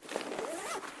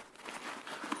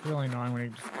 Really annoying when you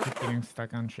just keep getting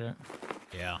stuck on shit.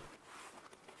 Yeah.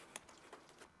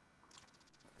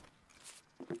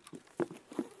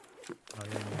 Oh,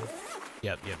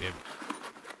 yeah. Yep.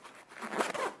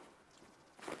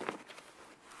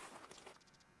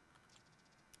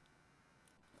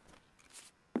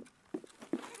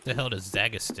 The hell does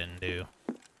Zagistan do?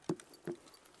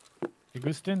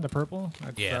 Augustin, the purple?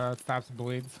 That's, Yeah. stops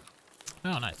bleeds.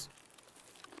 Oh, nice.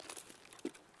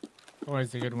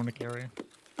 Always a good one to carry.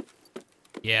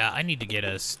 Yeah, I need to get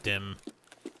a stim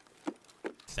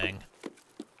thing.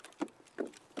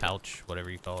 Pouch, whatever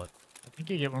you call it. I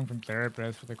think you get one from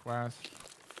therapist for the quest.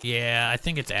 Yeah, I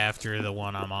think it's after the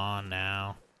one I'm on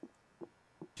now.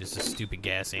 Just the stupid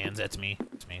gas hands. That's me.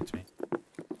 It's me.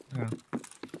 Yeah.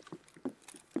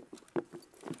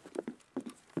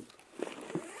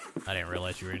 I didn't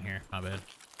realize you were in here. My bad.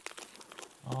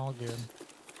 All good.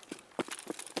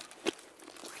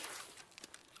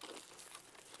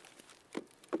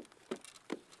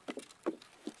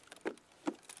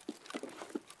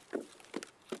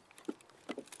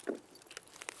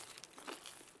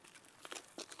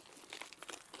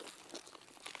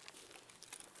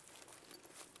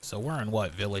 So we're in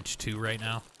what, Village 2 right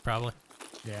now? Probably?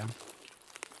 Yeah.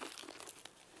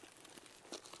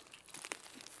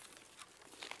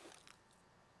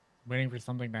 Waiting for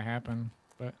something to happen,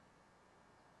 but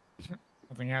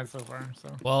nothing has so far, so.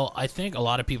 Well, I think a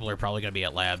lot of people are probably going to be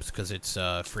at labs because it's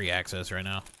free access right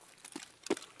now.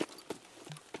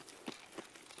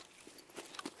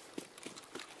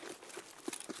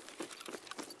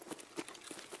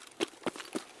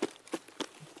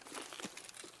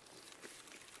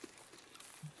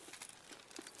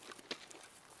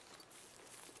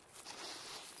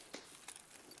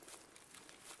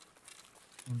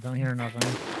 Don't hear nothing.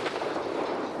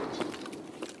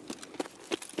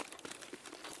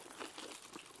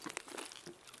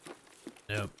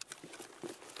 Nope.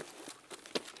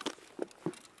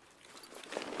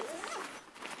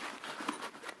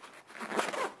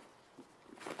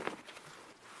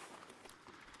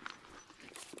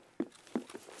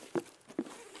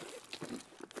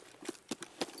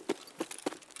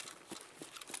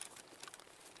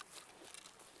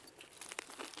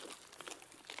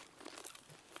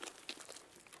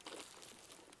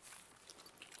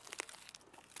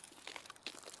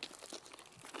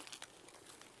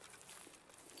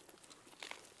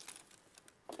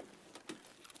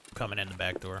 Coming in the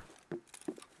back door.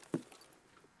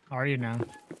 Are you now?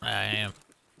 I am.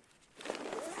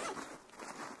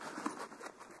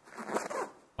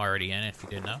 Already in, if you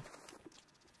didn't know.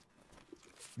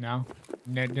 No,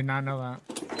 did not know that.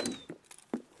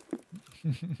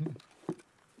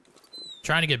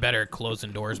 Trying to get better at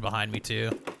closing doors behind me, too.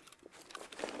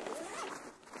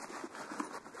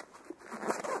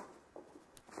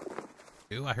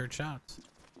 Ooh, I heard shots.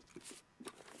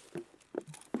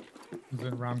 Is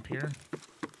it around pier?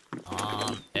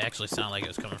 It actually sounded like it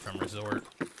was coming from resort.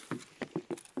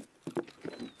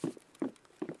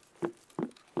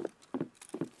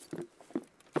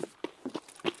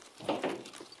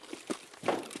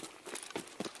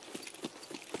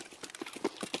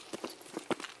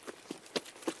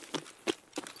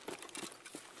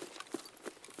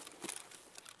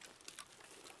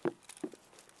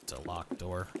 It's a locked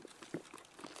door.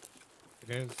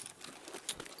 It is.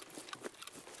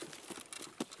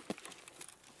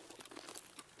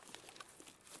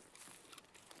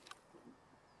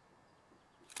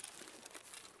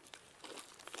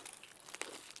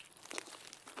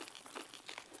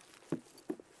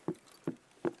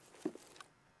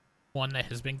 One that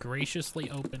has been graciously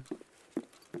opened.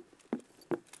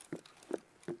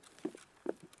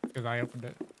 Because I opened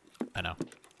it. I know.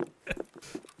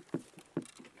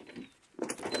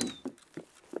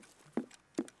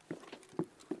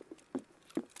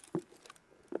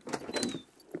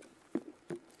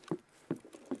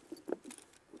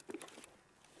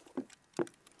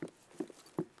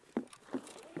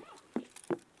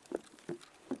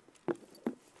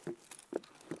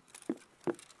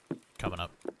 Coming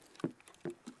up.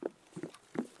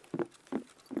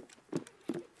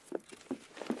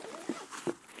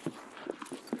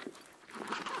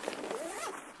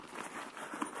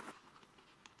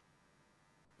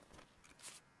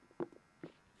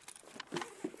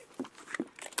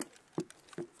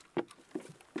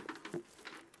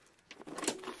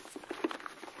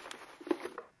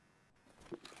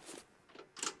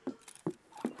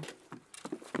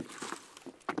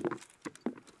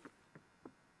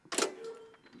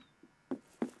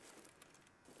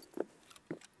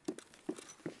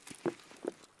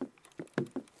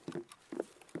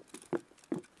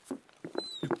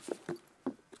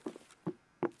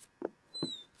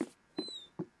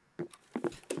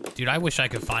 Dude, I wish I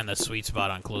could find the sweet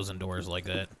spot on closing doors like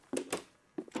that.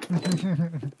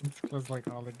 It's closed like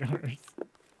all the doors.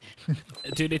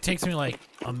 Dude, it takes me like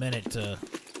a minute to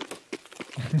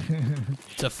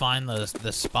find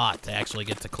the spot to actually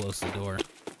get to close the door.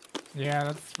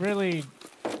 Yeah, it's really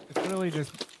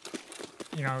just,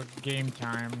 you know, game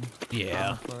time.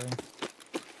 Yeah. Honestly.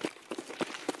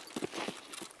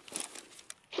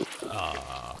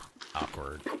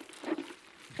 Awkward.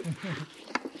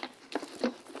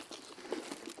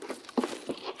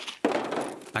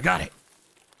 I got it.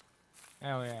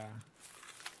 Hell yeah.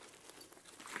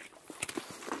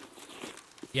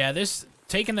 Yeah, this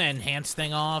taking the enhanced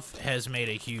thing off has made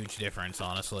a huge difference,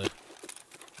 honestly.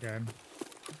 Good.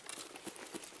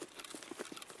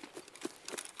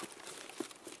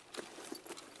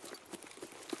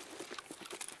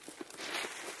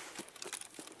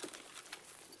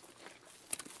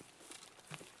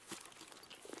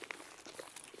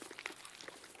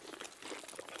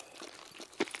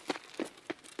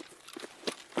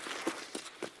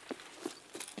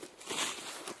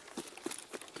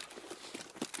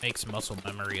 Makes muscle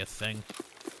memory a thing.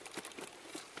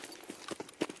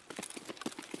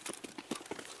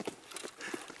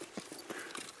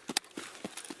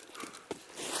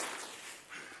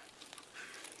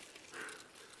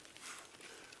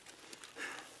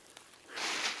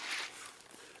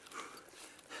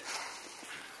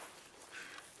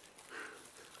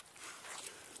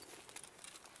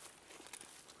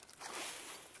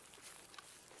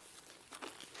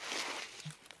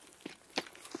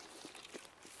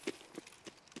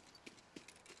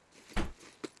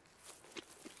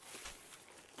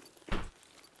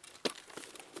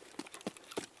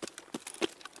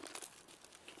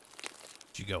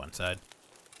 Did you go inside?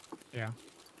 Yeah.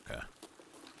 Okay.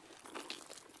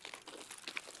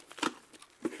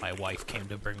 My wife came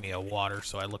to bring me a water,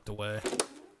 so I looked away.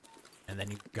 And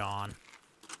then you're gone.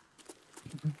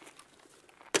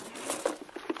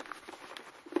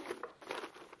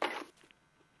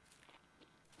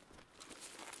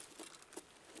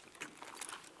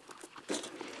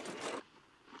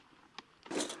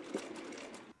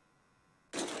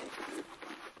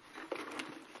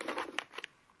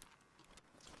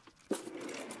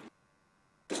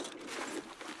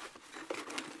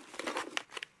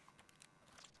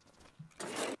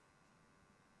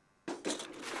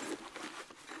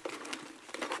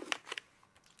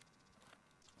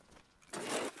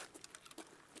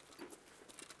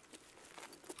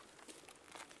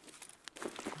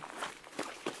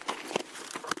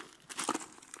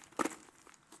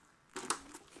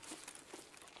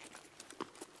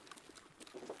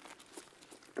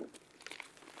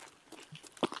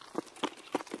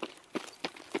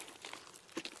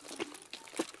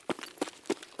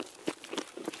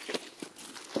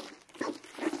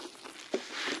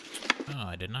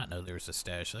 I did not know there was a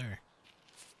stash there.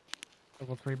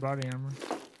 Level 3 body armor.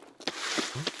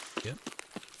 Ooh, yep.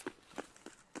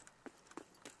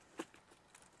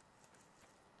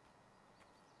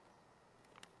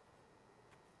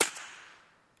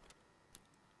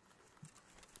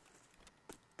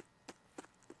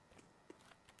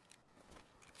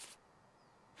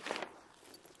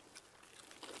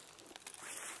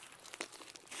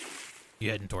 You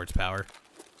heading towards power?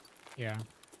 Yeah.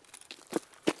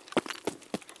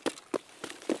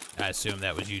 I assume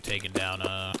that was you taking down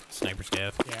sniper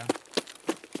scav. Yeah.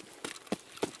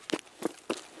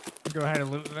 Go ahead and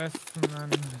loot this and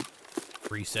then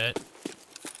Reset.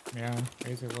 yeah,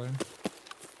 basically.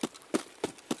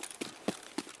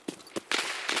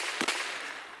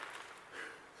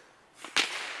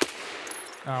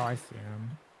 Oh, I see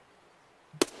him.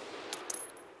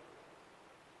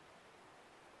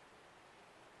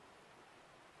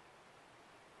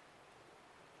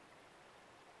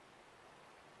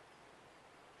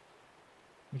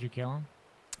 Did you kill him?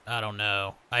 I don't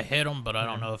know. I hit him, but I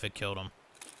don't Okay. know if it killed him.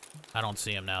 I don't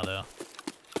see him now though.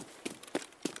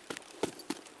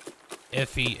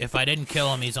 If I didn't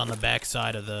kill him, he's on the back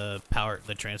side of the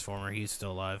transformer. He's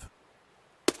still alive.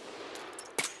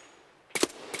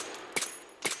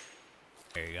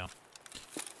 There you go.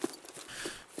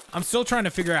 I'm still trying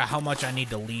to figure out how much I need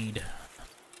to lead.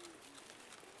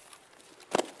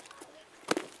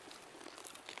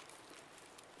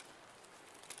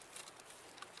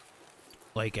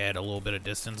 Like at a little bit of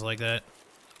distance like that.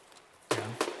 Yeah.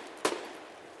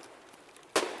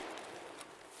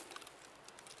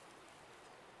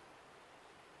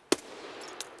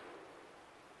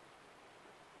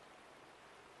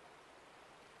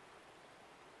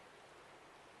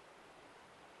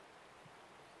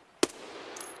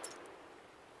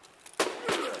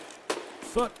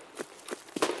 Fuck.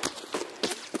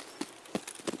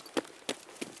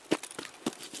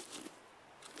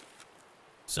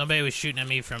 Somebody was shooting at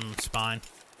me from spine.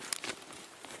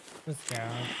 This guy.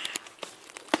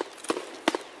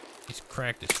 He's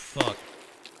cracked as fuck.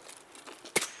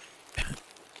 He's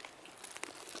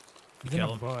You in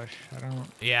kill a him? bush. I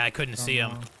don't. Yeah, I couldn't see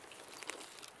him. know.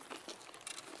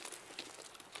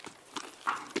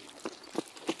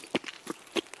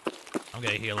 I'm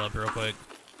gonna heal up real quick.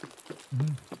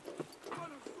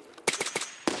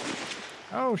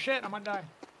 Oh shit! I'm gonna die.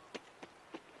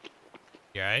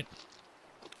 You alright?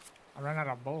 I ran out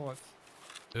of bullets.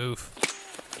 Oof.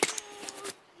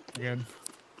 Good.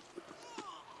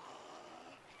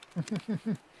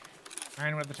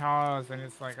 Ran with the tawes, and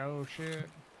it's like, oh shit.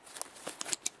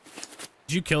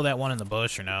 Did you kill that one in the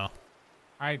bush or no?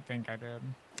 I think I did.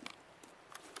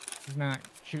 He's not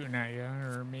shooting at you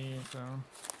or me, so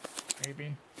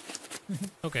maybe.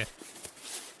 Okay.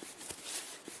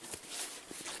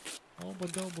 Double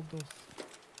dose.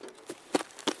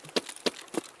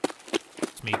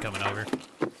 It's me coming over.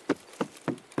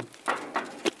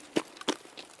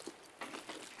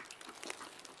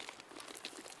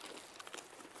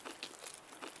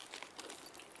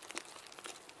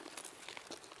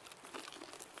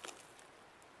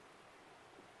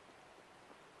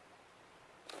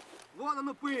 Вон он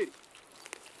упырь!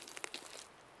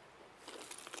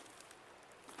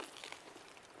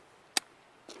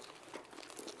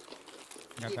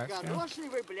 Got that still? Нехороший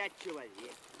вы, блядь,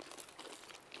 человек.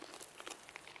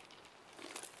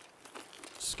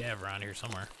 Scav around here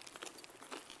somewhere.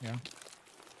 Yeah.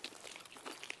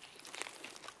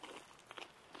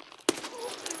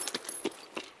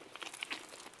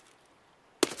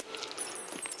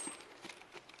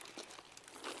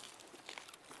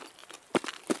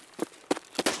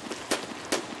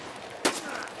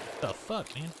 The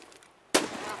fuck, man?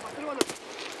 Патронов!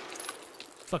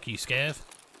 Fuck you, Scav.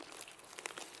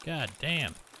 God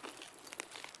damn.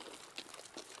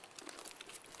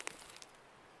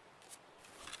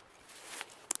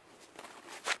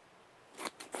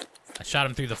 I shot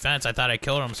him through the fence. I thought I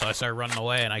killed him, so I started running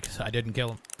away, and I didn't kill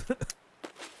him.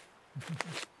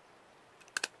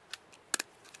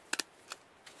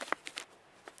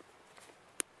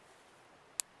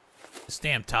 This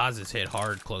damn Taz's hit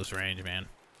hard close range, man.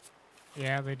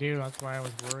 Yeah, they do. That's why I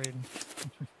was worried.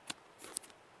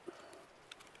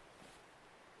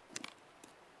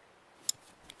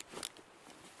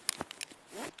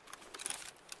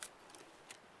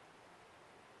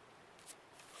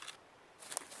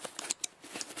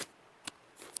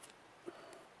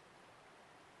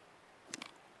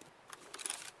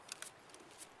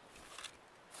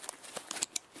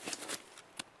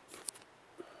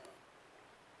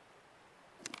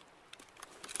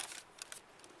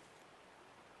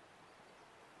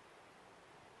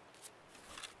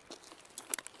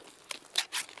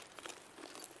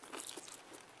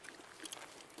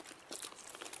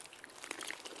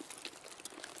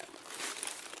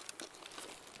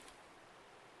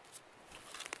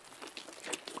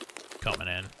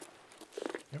 coming in.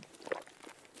 Yep.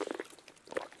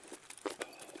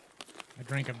 I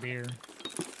drank a beer.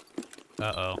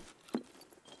 Uh-oh.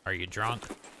 Are you drunk?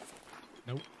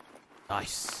 Nope.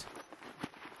 Nice.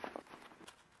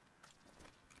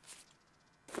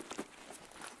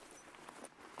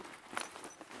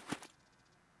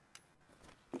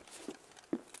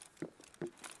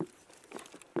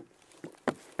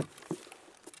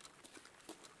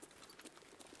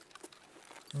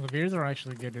 Well, the beers are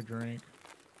actually good to drink.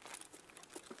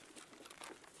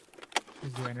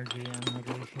 Gives you energy and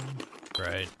hydration.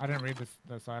 Right. I didn't read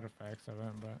the side effects of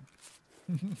it, but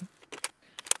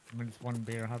I mean, it's one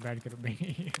beer. How bad could it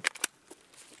be?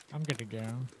 I'm good to go.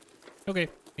 Okay,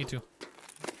 me too.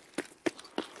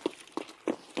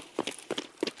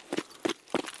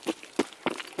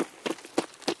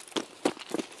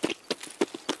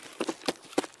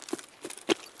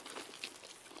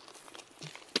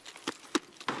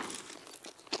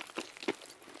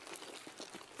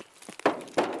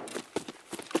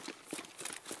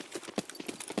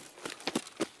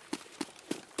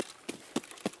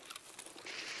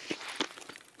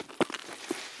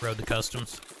 Rode the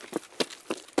customs.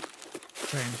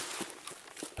 Train.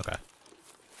 Okay.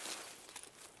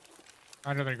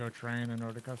 I'd rather go train than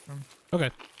order custom,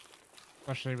 Okay.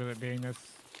 especially with it being this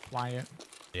quiet.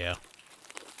 Yeah.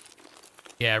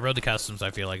 Yeah, Road to Customs,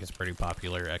 I feel like it's pretty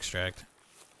popular extract.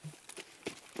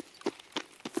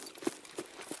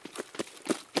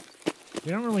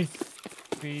 You don't really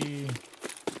see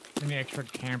any extra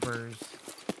campers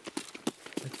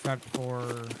except for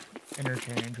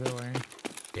interchange, really,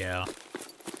 Yeah.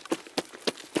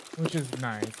 which is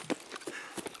nice.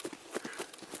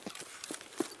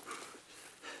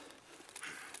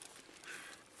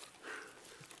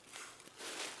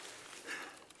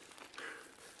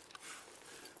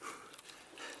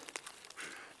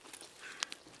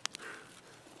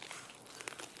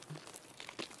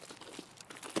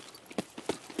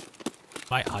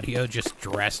 My audio just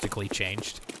drastically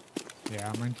changed.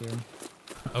 Yeah, mine too.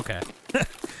 Okay.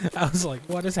 I was like,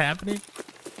 what is happening?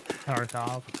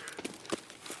 Tarkov.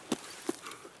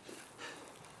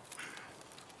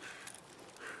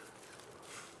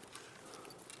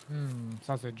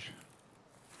 Sausage.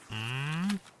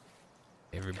 Mm.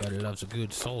 Everybody loves a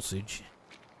good sausage.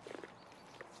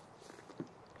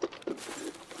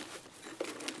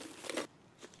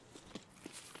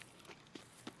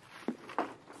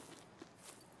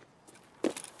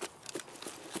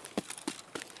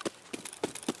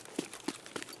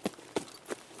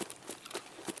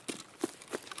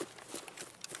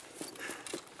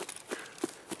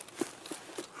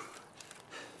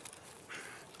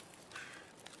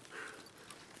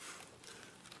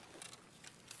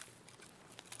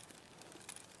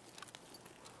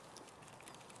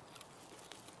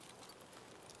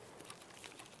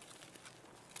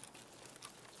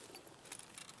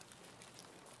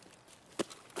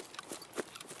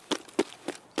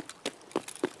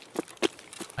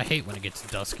 I hate when it gets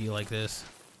dusky like this.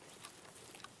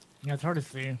 Yeah, it's hard to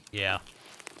see. Yeah.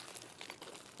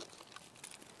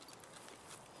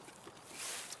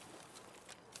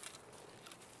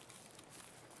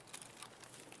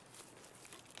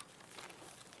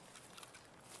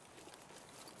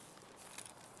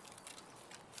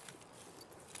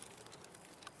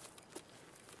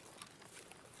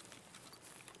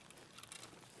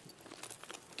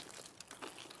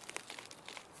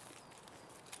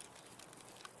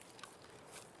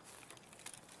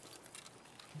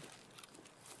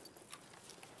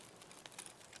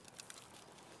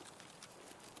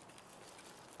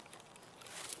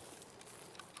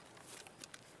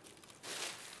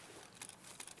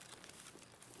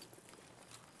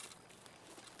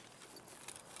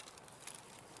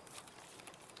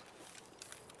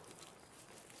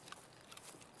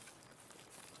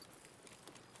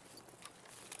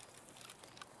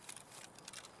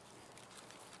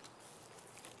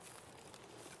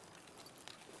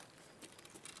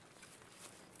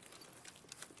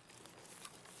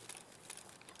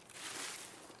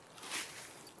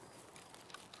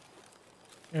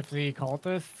 If the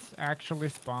cultists actually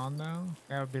spawn, though,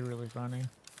 that would be really funny.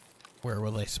 Where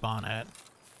will they spawn at?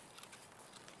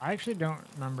 I actually don't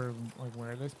remember like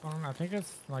where they spawn. I think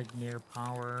it's like near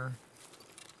power.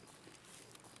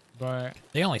 But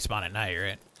They only spawn at night,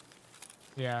 right?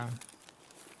 yeah.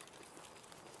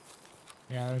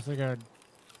 Yeah, there's like a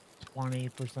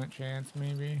 20% chance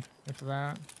maybe, if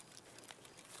that.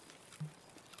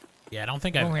 Yeah, I don't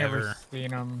think I've I've only ever... ever seen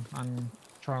them on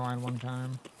Shoreline one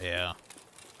time. Yeah.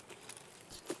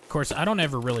 Of course, I don't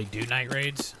ever really do night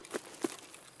raids.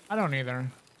 I don't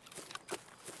either.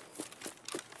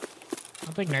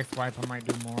 I think next wipe I might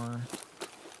do more.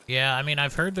 Yeah, I mean,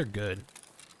 I've heard they're good,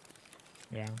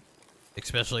 Yeah.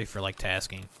 especially for like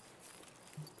tasking.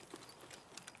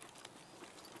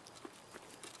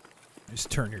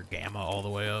 Just turn your gamma all the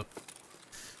way up.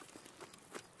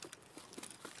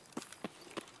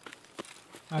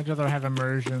 I'd rather have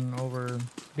immersion over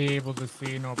be able to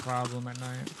see no problem at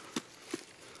night.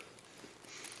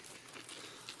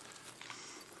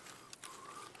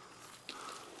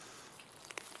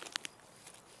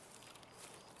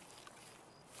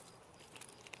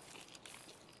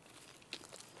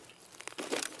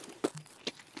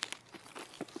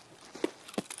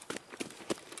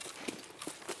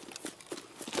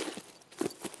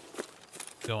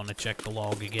 Going to check the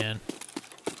log again.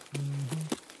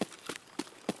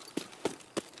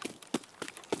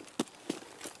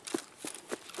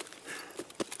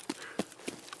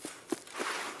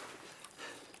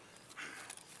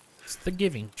 It's the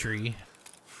giving tree.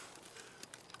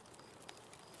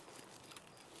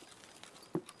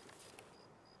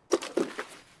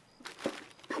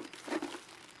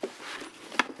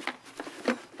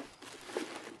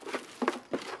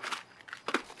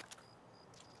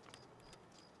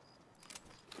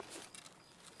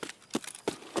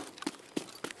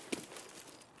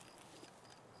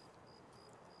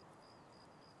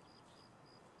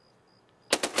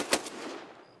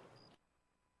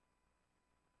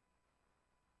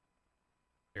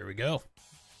 Here we go.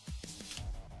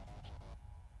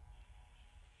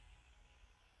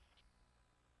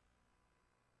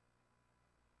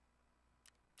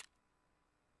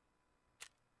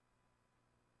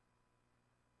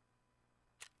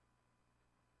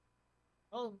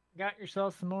 Oh, got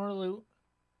yourself some more loot.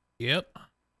 Yep.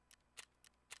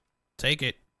 Take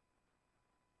it.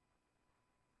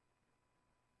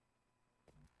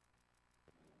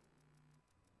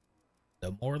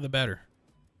 The more the better.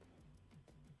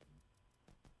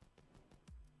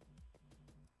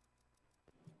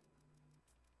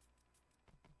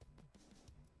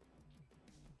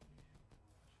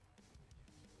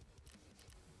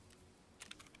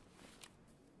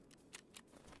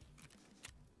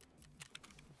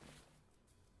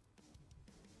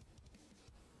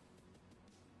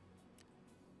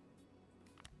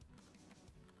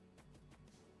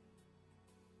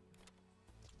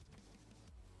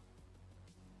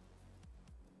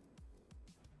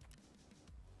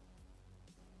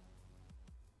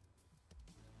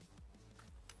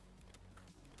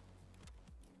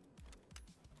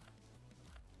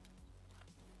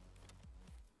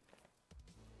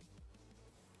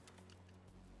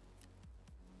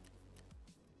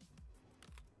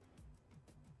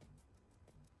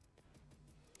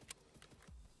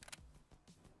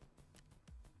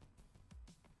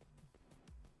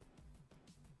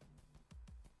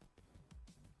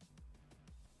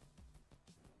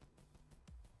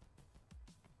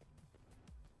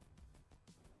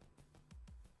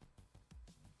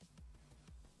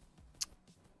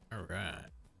 All right.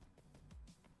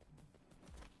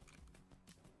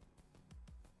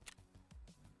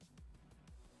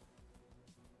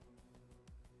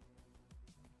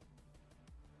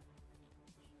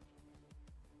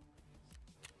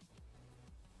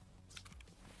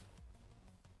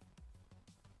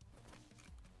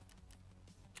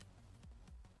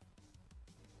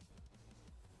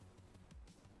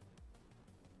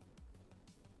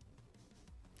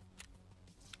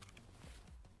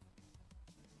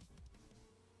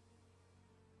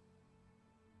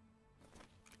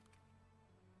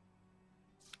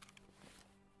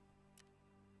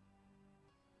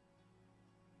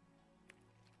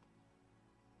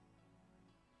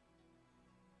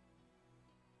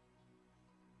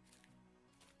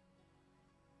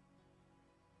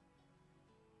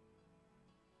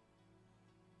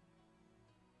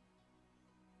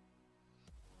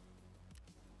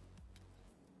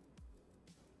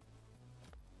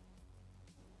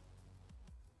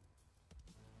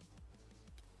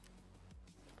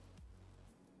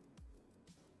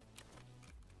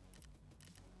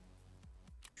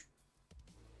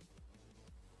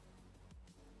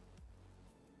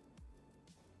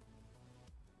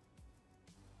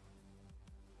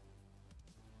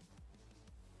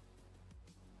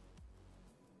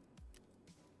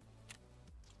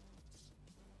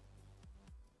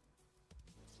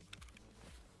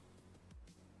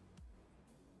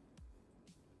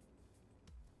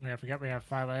 Yeah, I forgot we have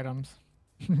 5 items.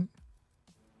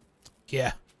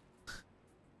 Yeah.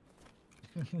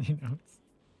 You know,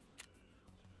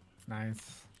 it's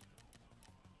nice.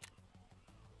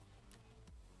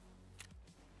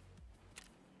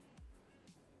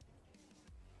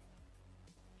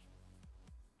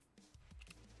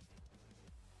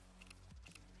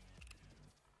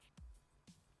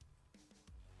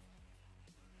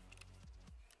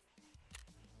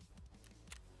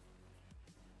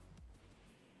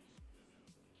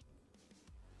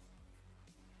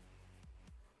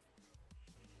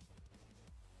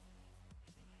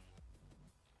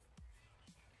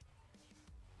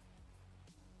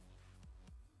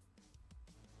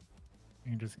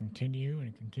 And just continue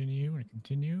and continue and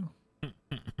continue.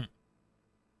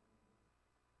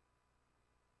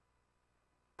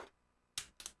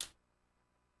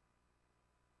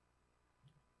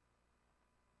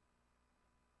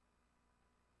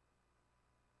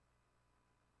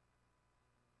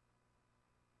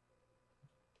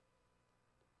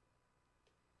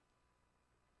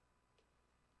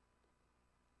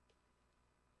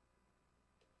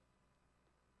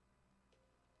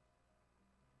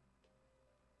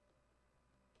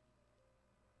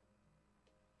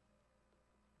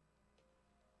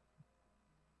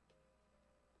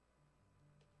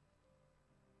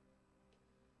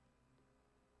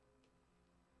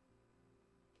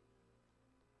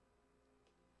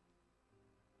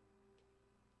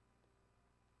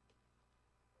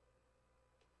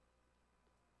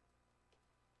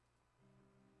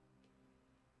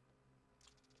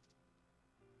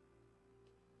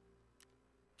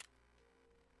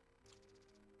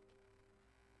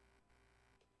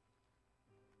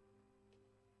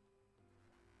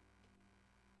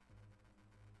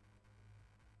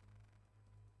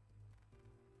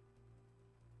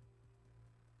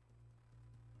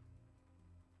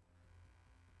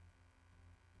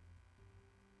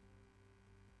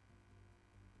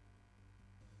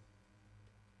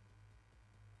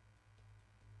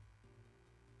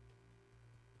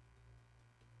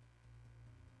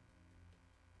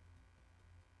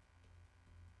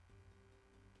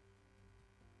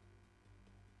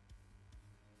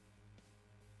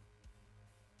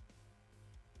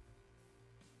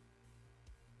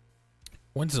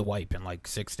 When's the wipe? In like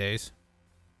 6 days?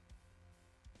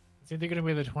 It's either going to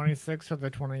be the 26th or the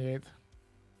 28th.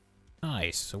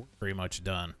 Nice. So we're pretty much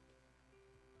done.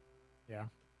 Yeah.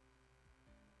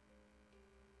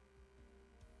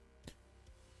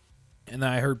 And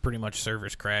I heard pretty much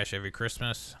servers crash every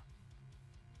Christmas.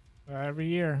 Every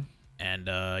year. And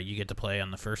you get to play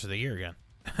on the first of the year again.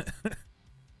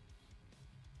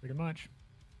 Pretty much.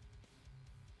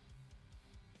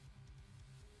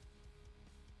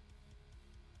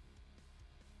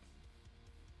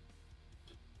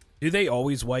 Do they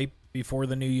always wipe before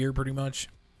the new year, pretty much?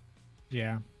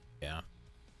 Yeah. Yeah.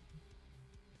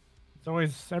 It's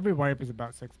always, every wipe is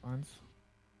about 6 months.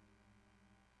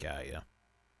 Got ya.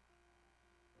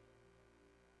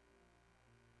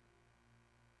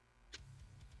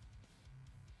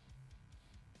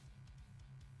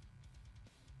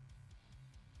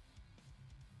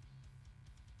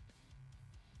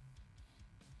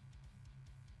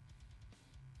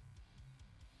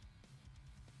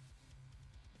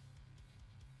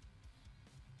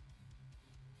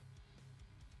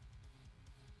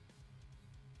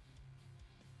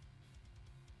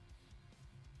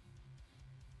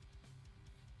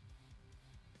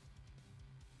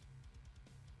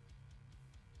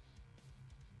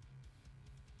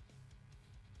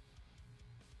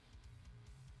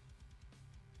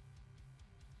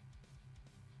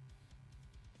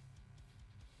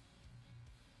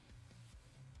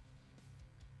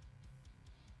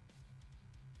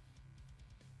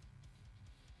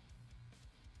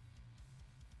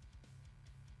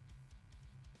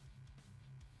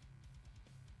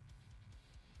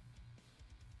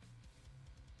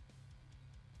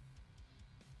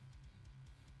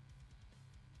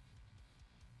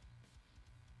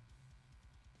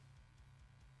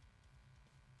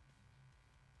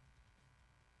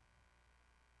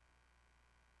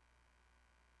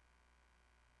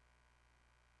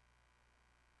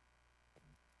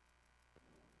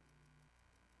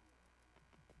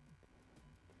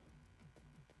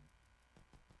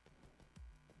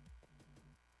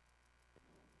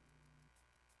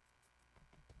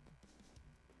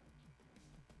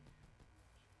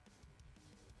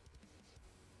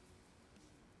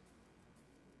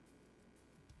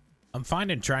 I'm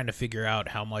finding trying to figure out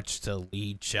how much to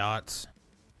lead shots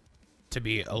to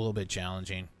be a little bit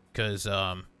challenging. Because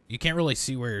you can't really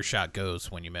see where your shot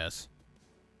goes when you miss.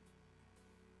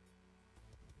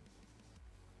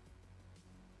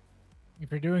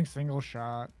 If you're doing single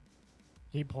shot,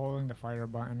 keep holding the fire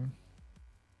button.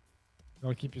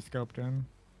 It'll keep you scoped in.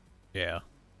 Yeah.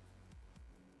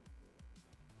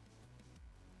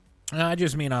 I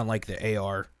just mean on, like, the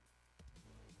AR.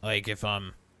 Like, if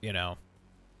I'm, you know...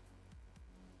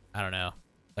 I don't know.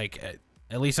 Like,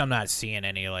 at least I'm not seeing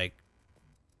any, like...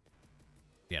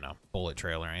 You know, bullet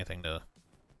trail or anything to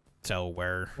tell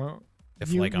where... Well,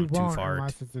 if, like, I'm too far...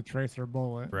 unless it's a tracer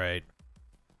bullet. Right.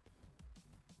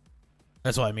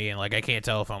 That's what I mean. Like, I can't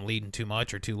tell if I'm leading too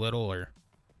much or too little, or...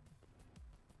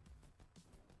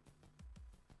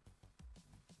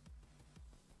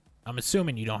 I'm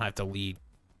assuming you don't have to lead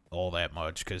all that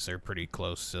much, because they're pretty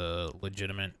close,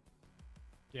 legitimate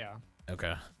Yeah.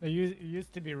 Okay. It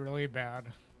used to be really bad.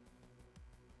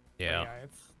 But Yeah. yeah,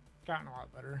 it's gotten a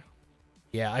lot better.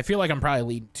 Yeah, I feel like I'm probably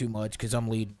leading too much because I'm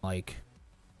leading, like,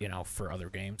 you know, for other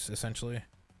games, essentially.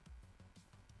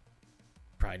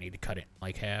 Probably need to cut it in,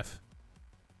 like, half.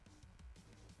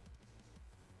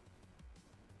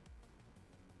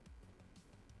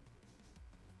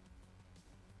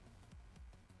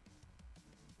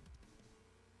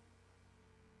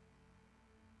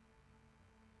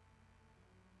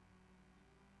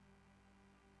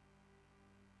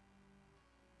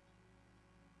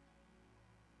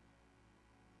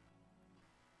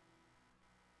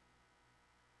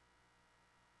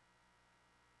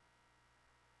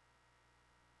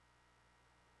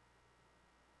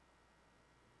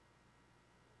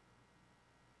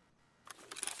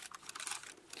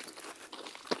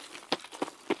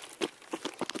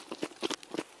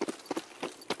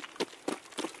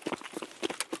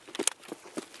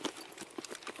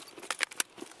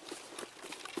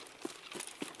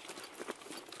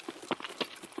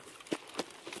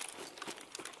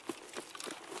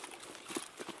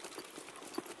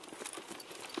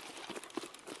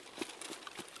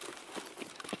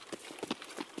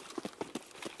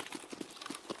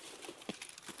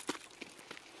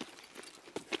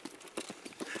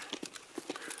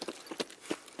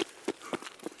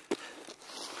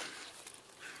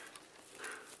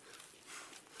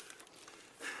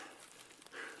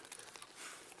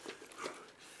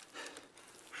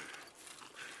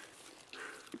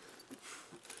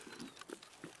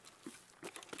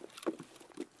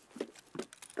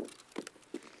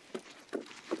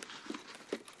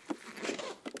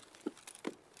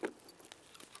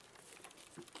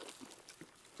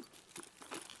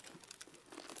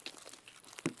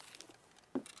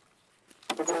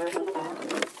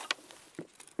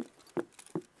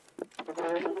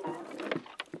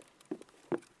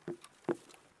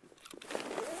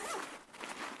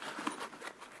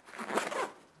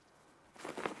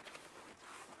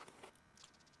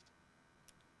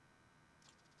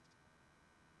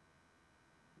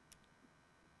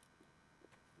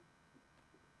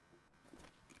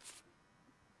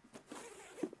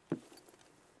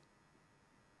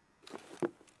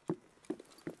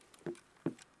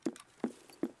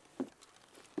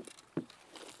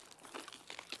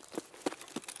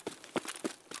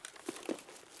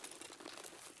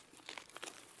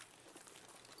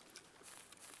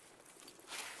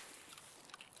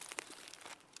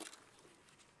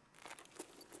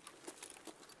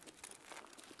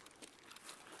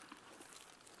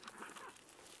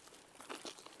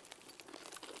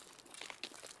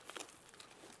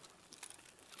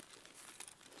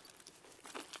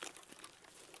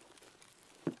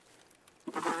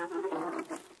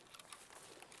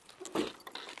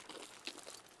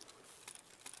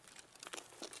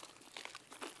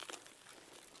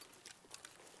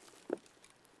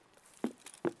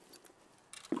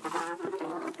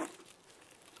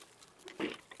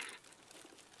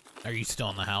 Are you still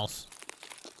in the house?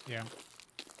 Yeah.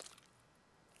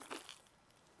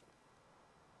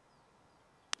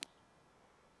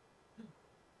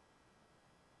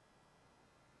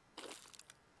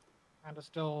 Kind of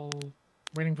still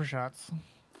waiting for shots.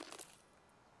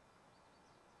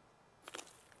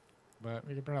 But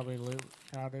we could probably loot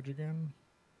cottage again.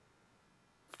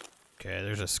 Okay,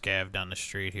 there's a scav down the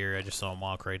street here. I just saw him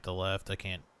walk right to left. I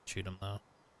can't shoot him, though.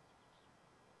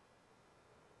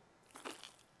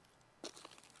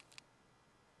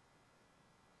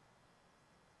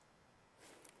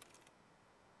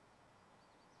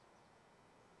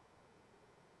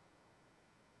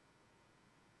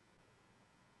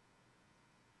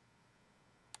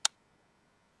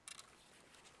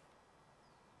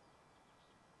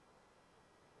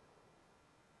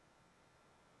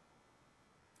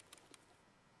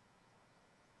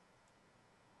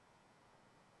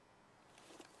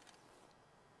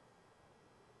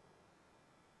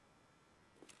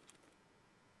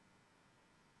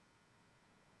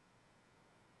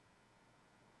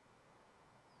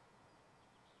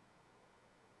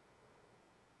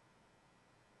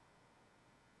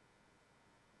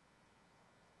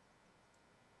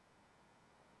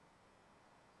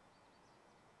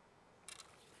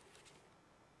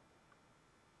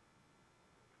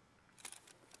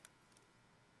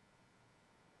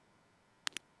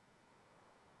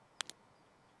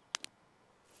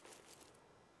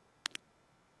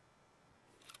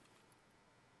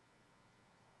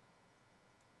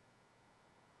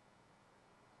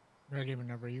 Ready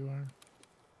whenever you are.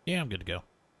 Yeah, I'm good to go.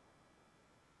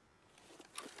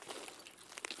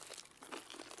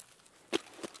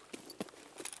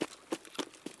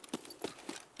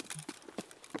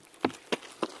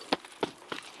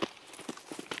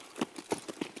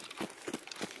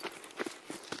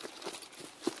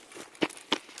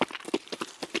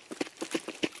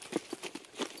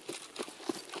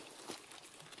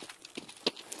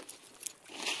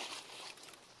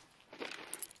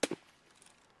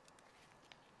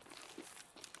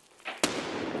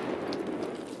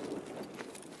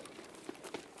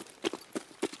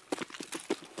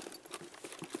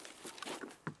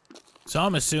 So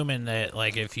I'm assuming that,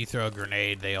 like, if you throw a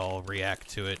grenade, they all react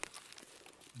to it.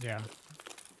 Yeah.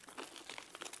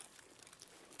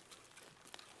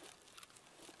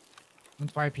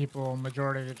 That's why people,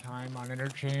 majority of the time on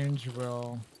interchange,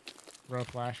 will throw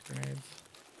flash grenades.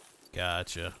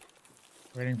 Gotcha.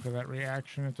 Waiting for that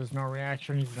reaction. If there's no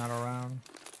reaction, he's not around.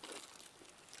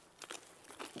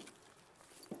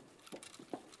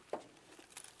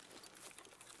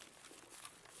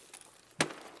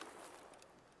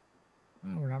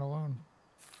 Oh, we're not alone.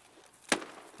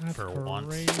 That's For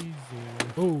crazy.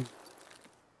 once. Ooh.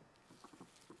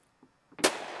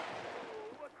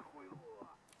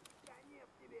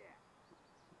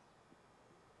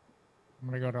 I'm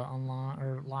gonna go to unlock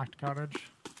or locked cottage.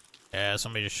 Yeah,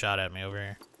 somebody just shot at me over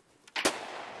here.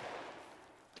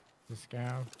 The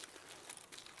scav.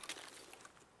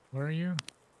 Where are you?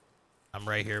 I'm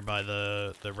right here by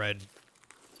the red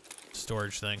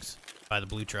storage things, by the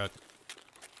blue truck.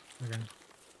 Okay.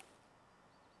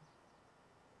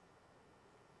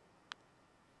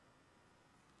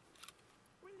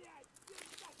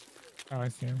 Oh, I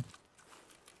see him.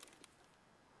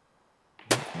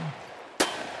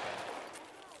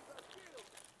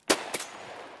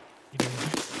 He didn't.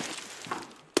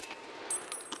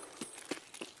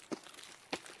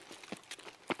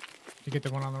 You get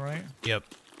the one on the right? Yep.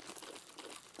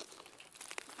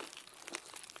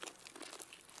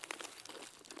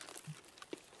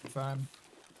 Inside.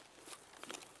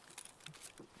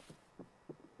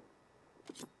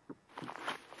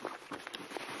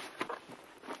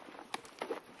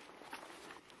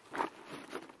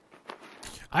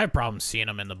 I have problems seeing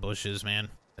them in the bushes, man.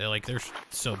 They're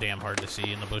so damn hard to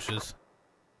see in the bushes.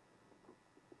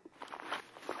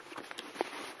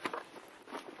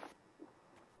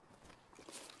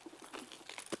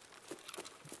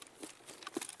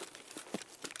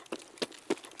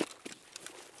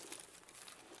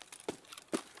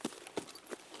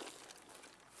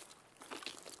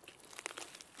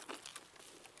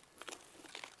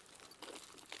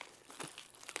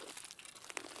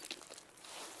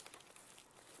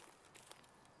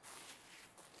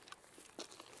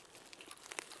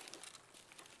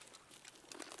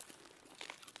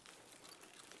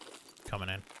 Coming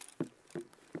in.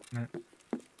 Right.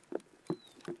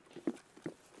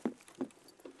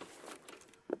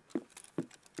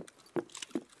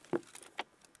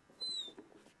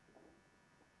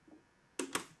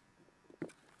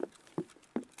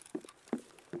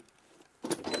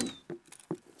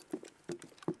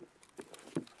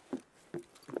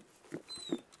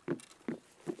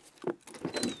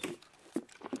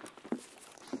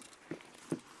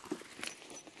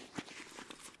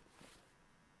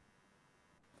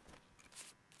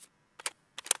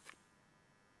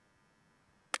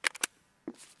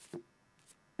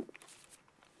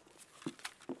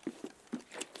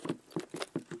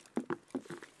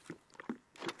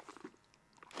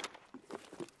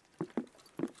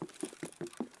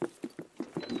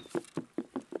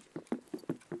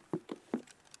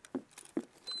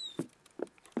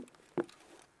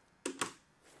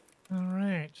 All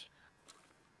right.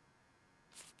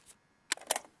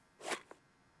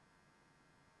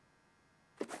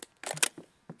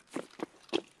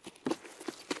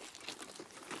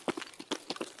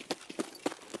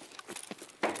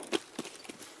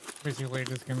 Basically,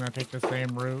 just gonna take the same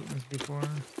route as before.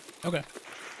 Okay.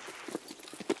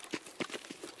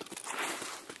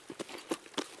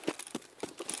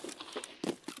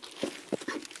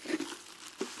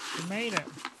 You made it.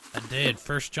 I did.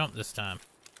 First jump this time.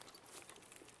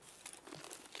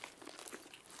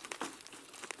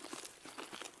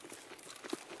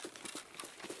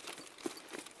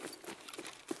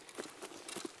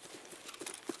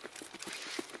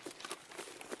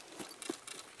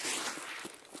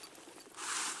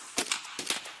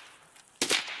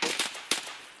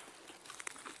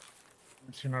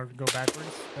 Just gonna go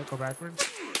backwards. Go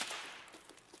backwards.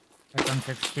 That's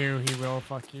unfixed too. He will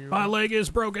fuck you. My leg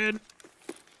is broken.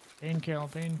 Pain kill.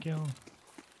 Pain kill.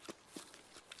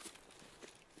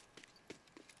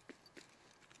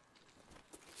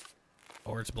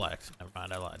 Or it's black. Never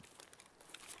mind, I lied.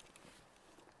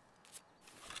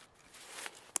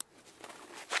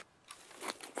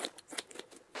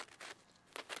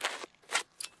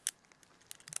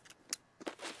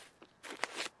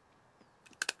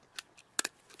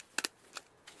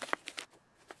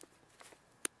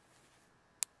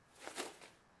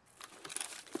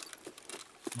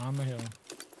 I'm on the hill.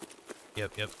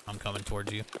 Yep. I'm coming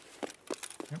towards you.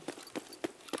 Yep.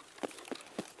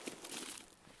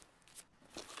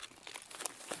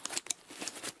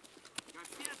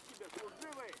 Капец тебе,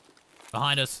 служивый!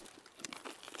 Behind us.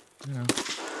 Yeah.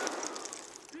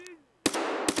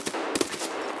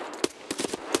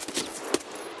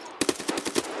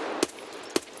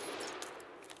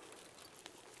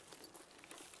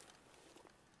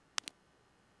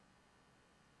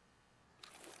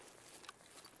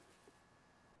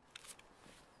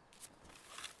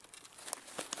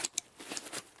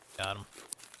 Got him.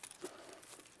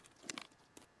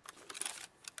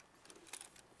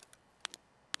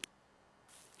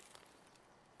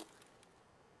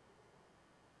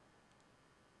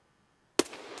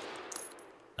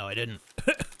 No, I didn't.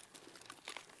 I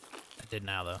did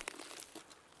now, though.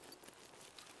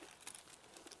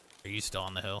 Are you still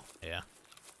on the hill? Yeah.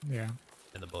 Yeah.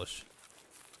 In the bush.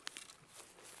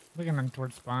 Looking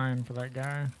towards spine for that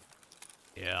guy.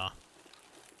 Yeah.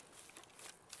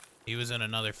 He was in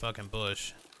another fucking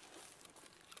bush.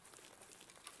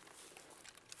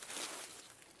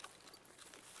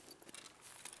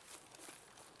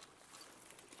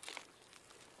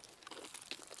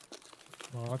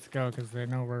 Well, let's go because they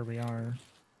know where we are.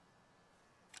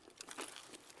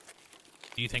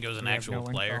 Do you think it was an We have actual no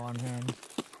info player? on him.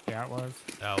 Yeah, it was.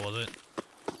 Oh, was it?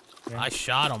 Yeah. I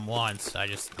shot him once. I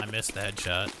missed the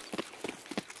headshot.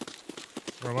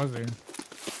 Where was he?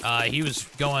 He was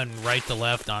going right to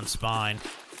left on spine.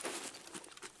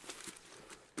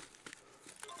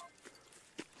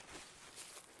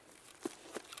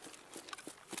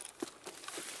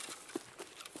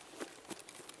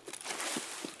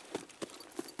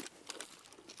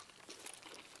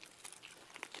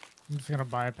 I'm just gonna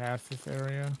bypass this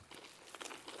area.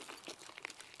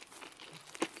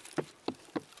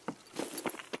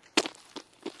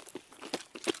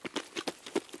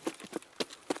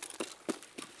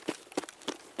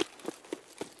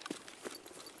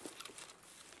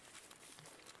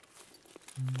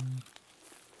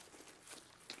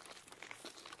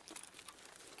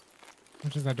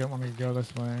 Much as I don't want to go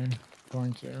this way, I'm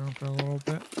going to for a little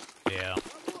bit. Yeah.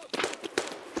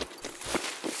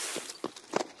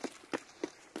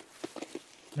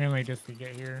 Mainly just to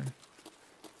get here.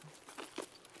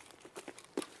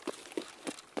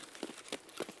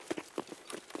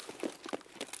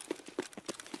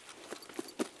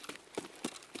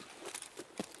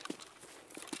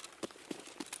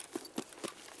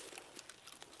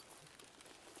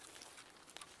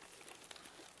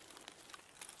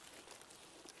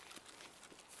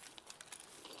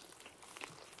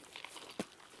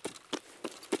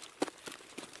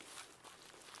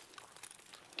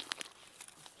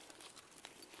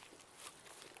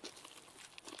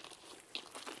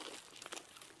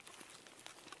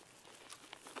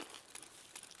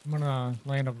 I'm gonna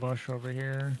land a bush over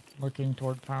here, looking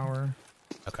toward power.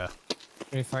 Okay.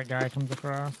 In case that guy comes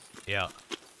across. Yeah.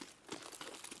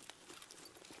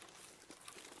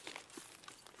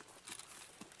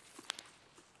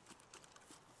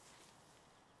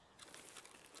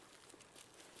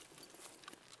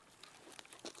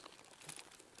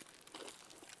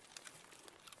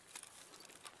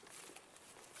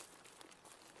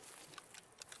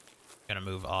 Gonna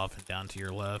move off and down to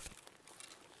your left.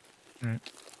 Alright.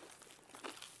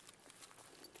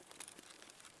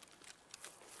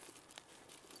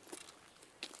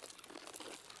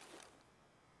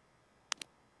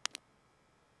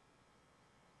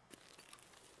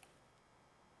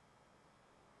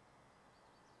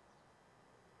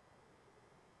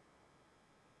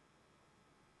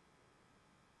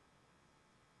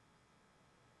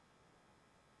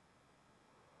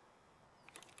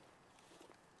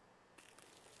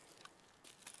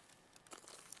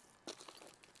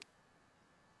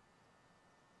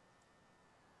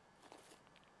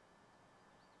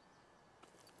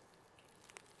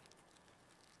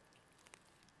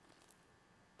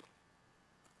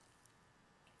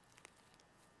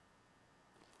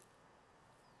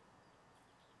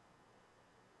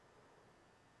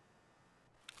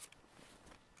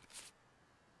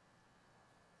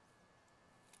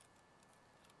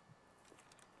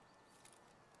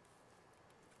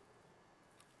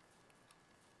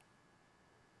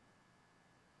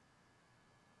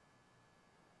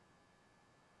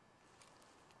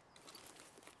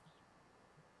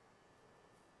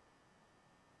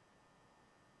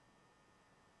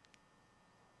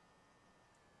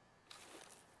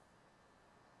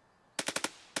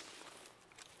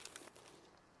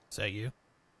 Is that you?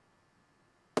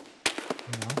 No.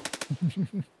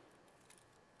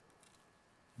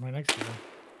 Right next to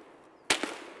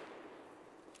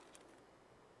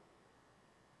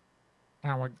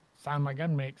you. What sound my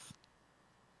gun makes.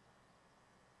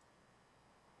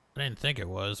 I didn't think it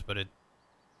was, but it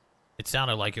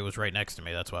sounded like it was right next to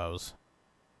me. That's why I was.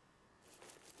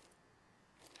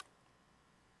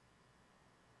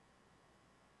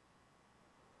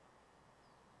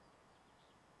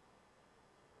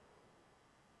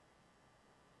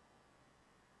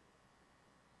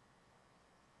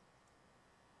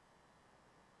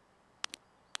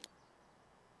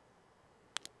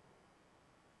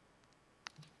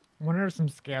 I wonder if some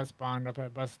scavs spawned up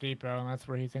at Bus Depot, and that's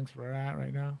where he thinks we're at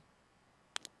right now.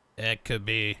 It could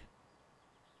be.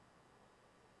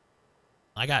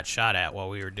 I got shot at while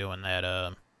we were doing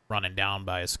that, running down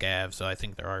by a scav, so I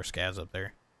think there are scavs up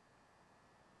there.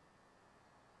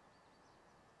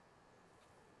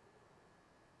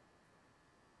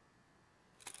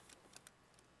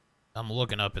 I'm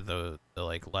looking up at the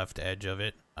like left edge of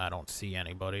it. I don't see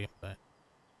anybody, but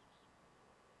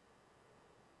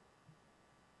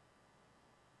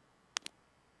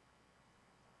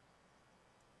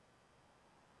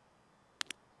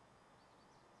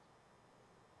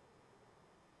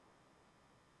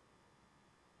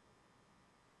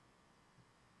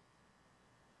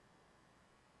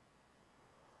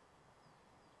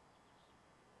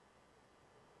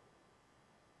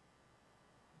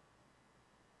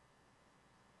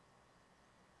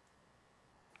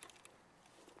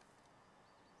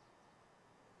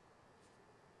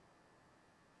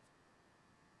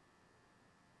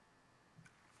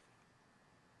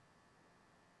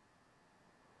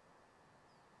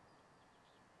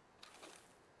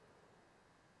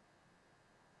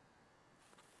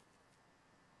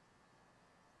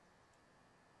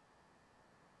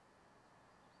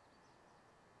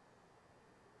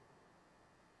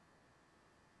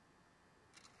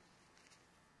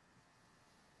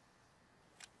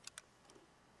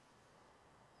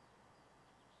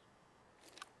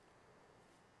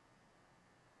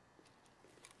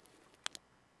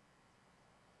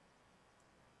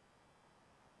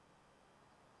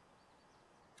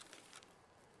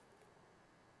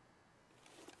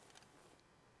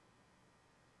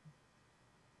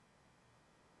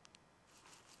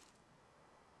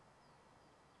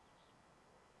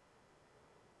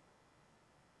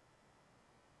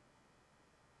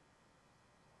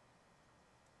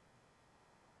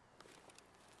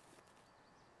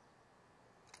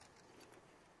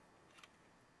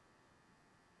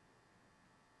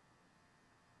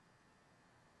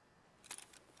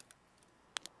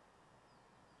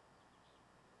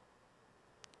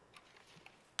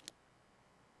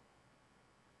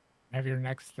Have your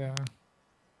next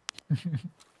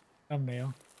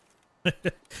thumbnail.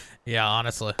 yeah,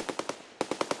 honestly.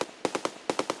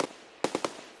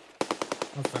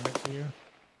 I'll send it to you.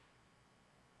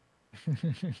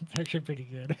 It's actually pretty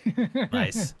good.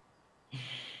 Nice.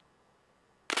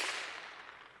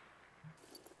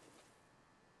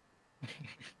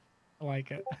 I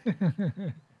like it.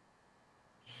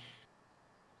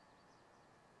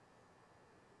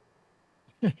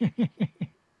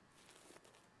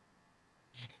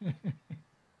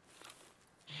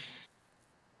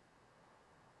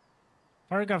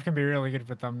 Tarkov can be really good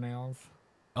for thumbnails.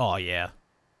 Oh yeah.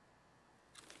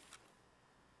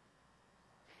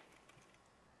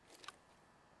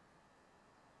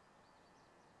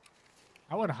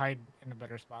 I would hide in a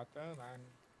better spot though than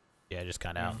Yeah, just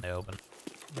kind of out in the open.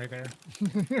 right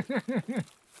there.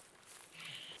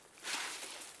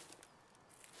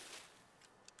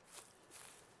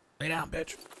 Lay down,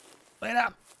 bitch. Lay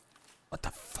down. What the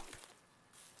fuck?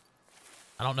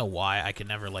 I don't know why I can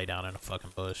never lay down in a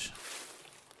fucking bush.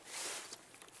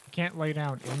 You can't lay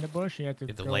down in the bush. You have to, You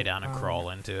have to go, lay down and crawl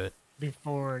into it.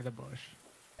 before the bush.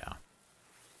 Yeah.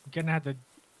 You're gonna have to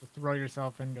throw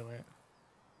yourself into it.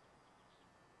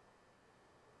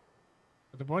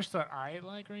 But the bush that I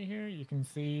like right here, you can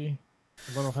see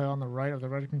a little hill on the right of the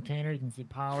red container. You can see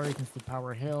power. You can see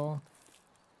power hill.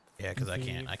 Yeah, because I see,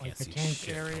 can't like, the see tank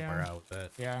shit area. from where I was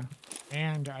at. Yeah,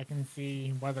 and I can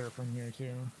see weather from here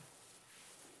too.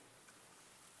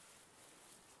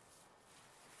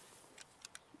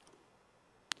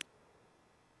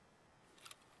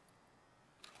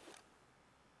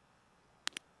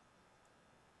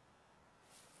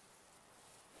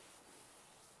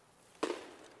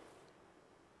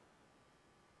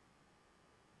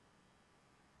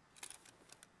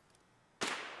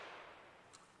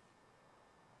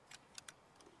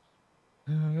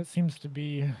 That seems to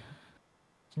be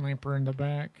sniper in the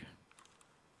back.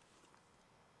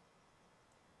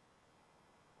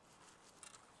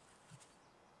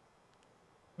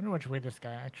 I wonder which way this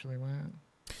guy actually went.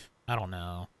 I don't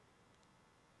know.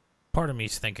 Part of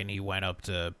me's thinking he went up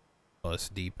to Bus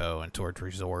Depot and towards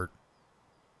Resort.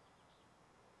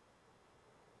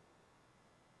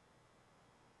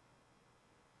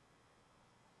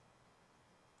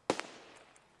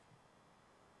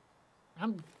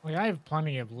 I have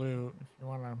plenty of loot. If you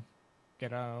want to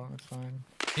get out, that's fine.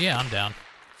 Yeah, I'm down.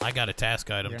 I got a task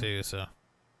item Yeah. too, so.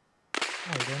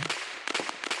 Oh, you good?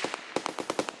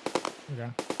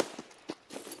 Okay.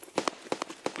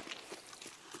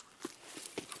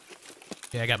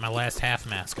 Yeah, I got my last half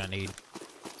mask I need.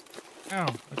 Oh,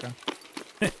 okay.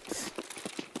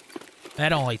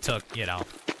 That only took, you know,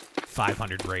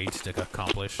 500 raids to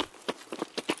accomplish.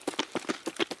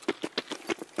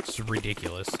 It's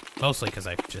ridiculous. Mostly because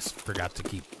I just forgot to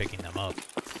keep picking them up.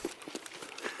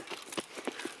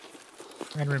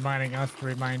 And reminding us to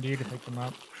remind you to pick them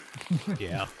up.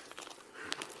 Yeah.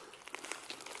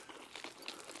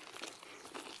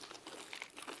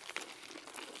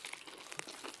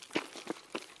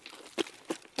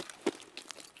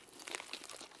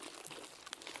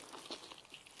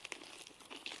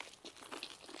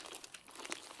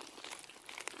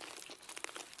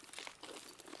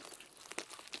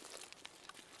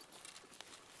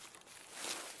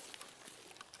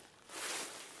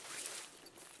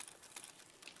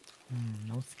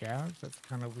 No scavs? That's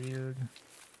kind of weird. I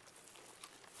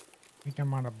think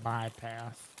I'm on a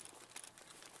bypass.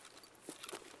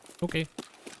 Okay.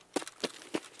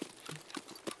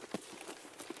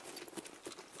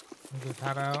 We'll just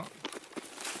head out.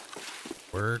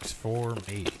 Works for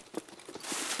me.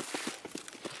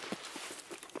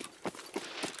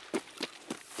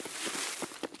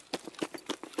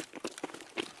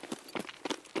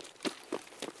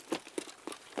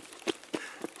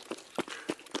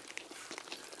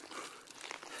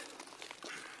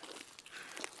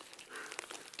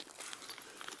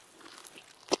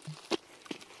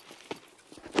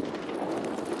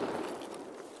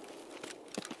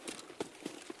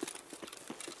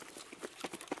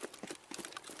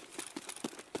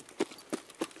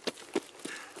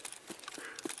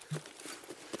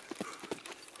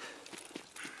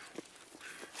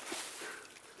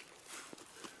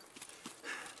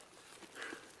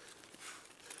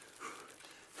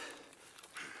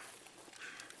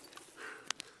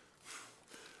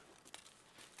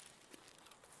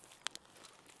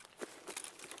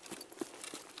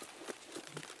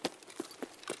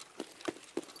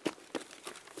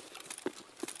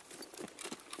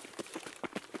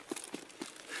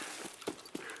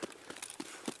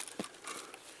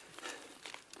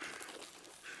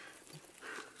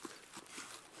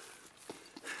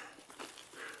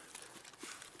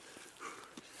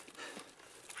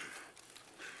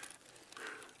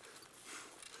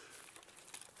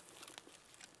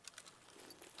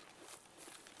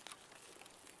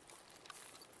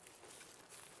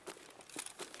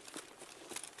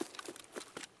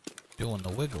 Doing the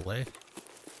wiggle, eh?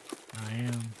 I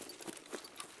am.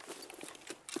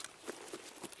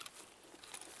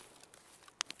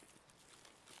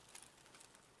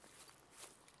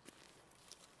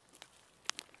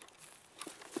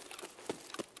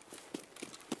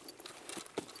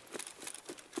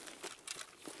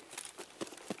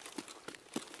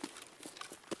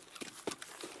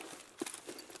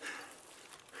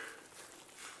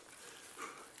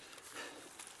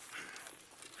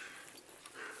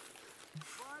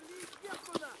 Вали всех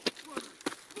туда!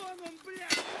 Вон он,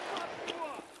 блядь! Вот его!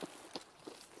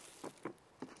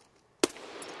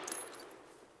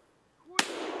 Хуй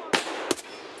его!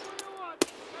 Хуй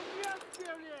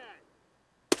конвенция, блядь!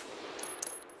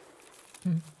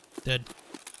 Dead.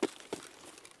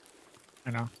 I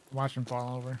know. Watch him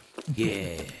fall over.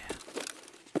 Yeah.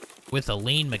 With a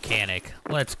lean mechanic.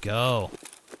 Let's go.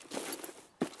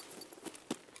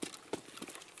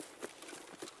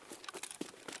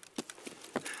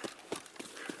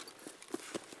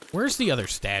 Where's the other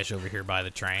stash over here by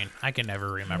the train? I can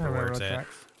never remember where it's at.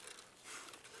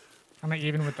 Kind of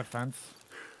even with the fence.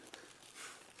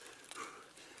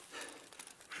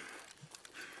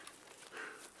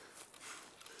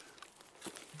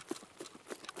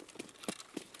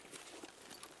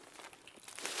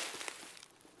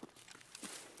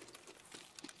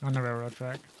 On the railroad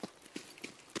track.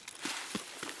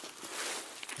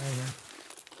 Right here.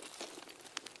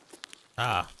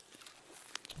 Ah.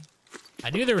 I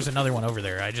knew there was another one over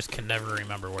there. I just can never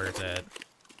remember where it's at.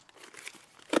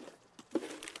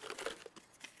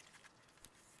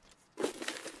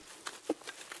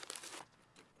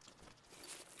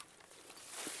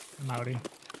 I'm outie. Time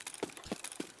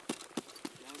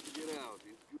to get out.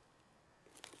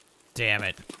 Damn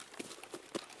it.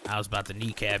 I was about to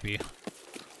kneecap you.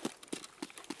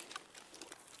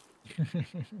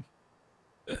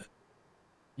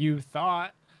 You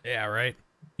thought. Yeah, right?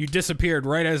 You disappeared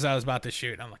right as I was about to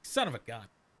shoot. I'm like, son of a gun.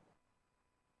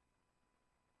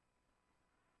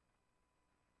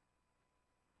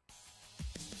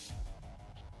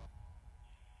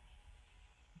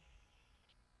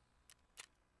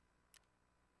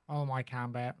 Oh my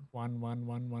combat.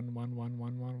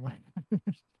 1-1-1-1-1-1-1-1-1.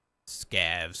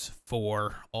 Scavs.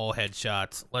 4. All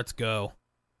headshots. Let's go.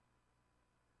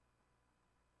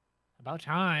 About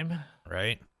time.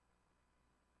 Right?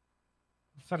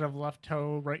 Instead of left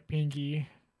toe, right pinky.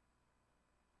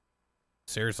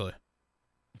 Seriously.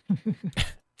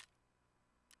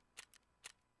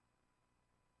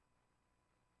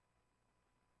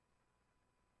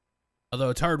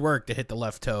 Although it's hard work to hit the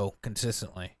left toe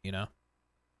consistently, you know?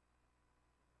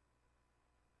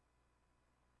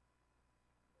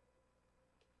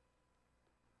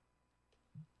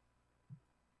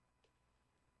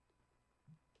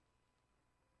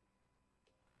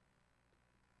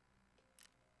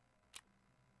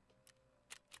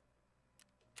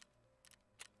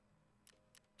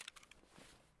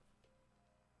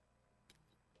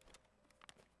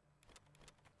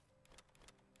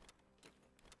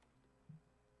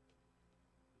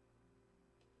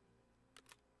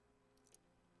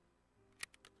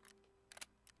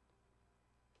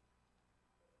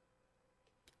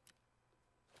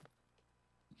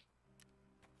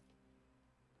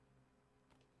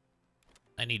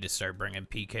 I need to start bringing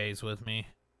PKs with me.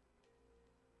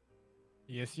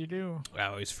 Yes, you do. I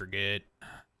always forget.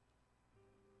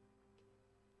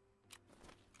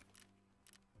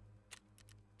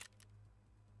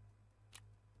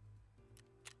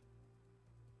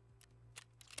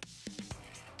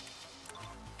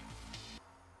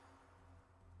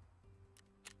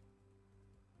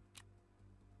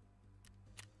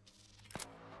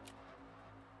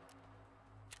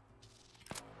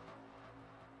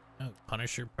 Oh,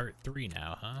 Punisher Part 3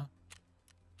 now, huh?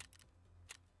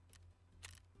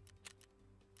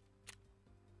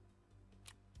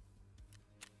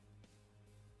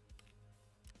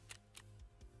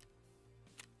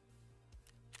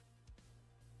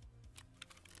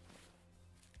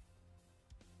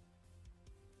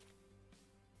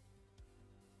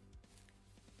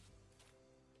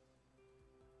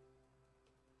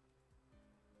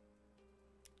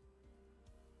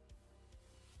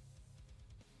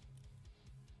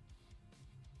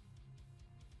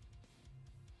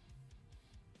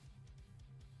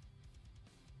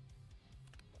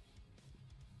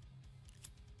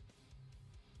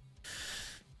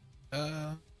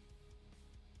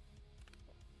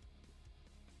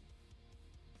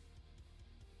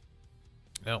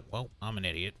 Oh, well, I'm an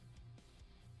idiot.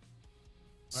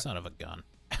 What? Son of a gun.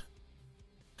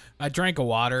 I drank a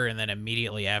water and then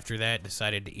immediately after that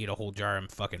decided to eat a whole jar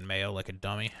of fucking mayo like a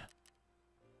dummy.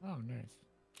 Oh, nice.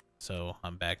 So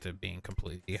I'm back to being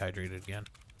completely dehydrated again.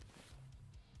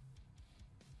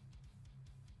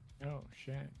 Oh,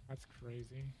 shit. That's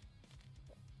crazy.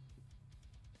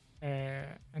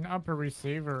 An upper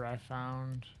receiver I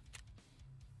found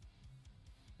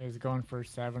is going for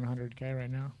 700K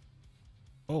right now.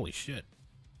 Holy shit.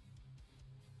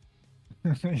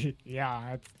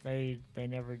 Yeah, they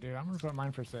never do. I'm gonna put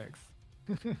mine for 6.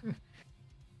 That's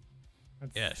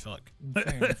Yeah, fuck.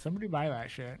 insane. Somebody buy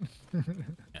that shit.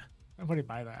 Yeah. Somebody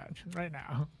buy that right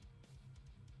now.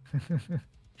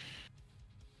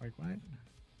 Like what?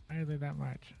 Why are they that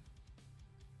much?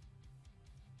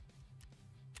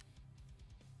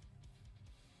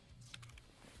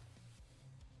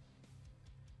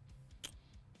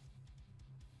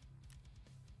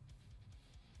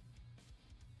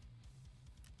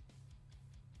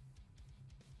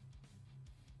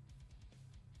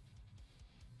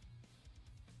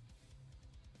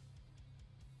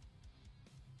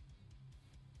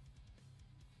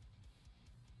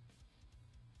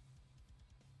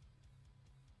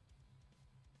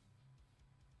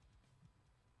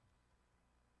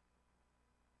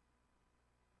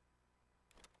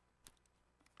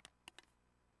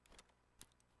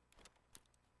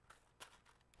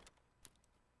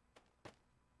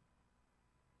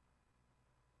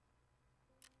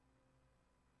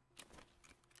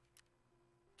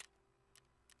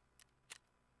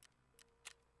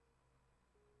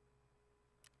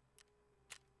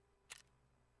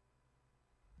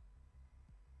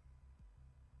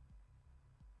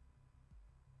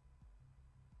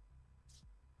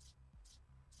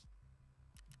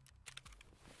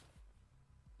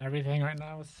 Everything right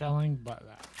now is selling but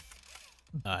that.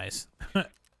 Nice.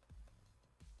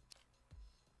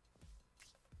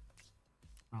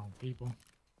 Oh, people.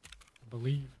 I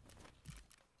believe.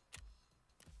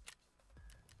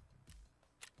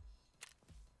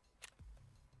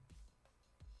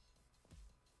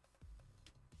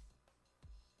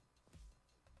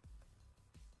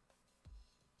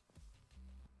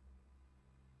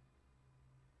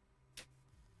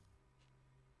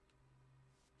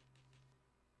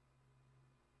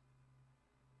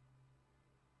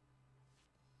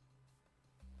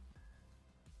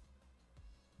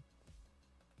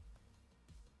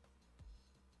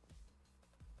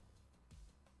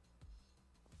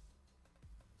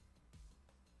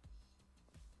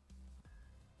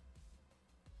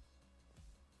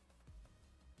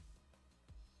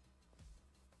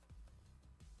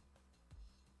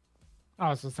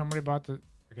 Oh, so somebody bought the.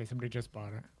 Okay, somebody just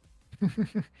bought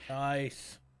it.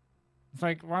 Nice. It's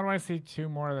like, why do I see two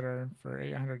more that are for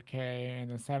 800K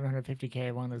and the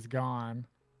 750K one that's gone?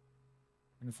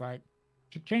 And it's like,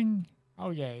 cha-ching.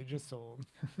 Oh, yeah, it just sold.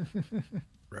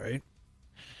 Right.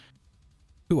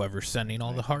 Whoever's sending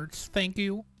all the hearts, thank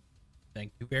you.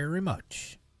 Thank you very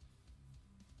much.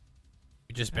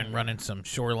 We've just been running some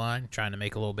shoreline, trying to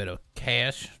make a little bit of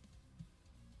cash.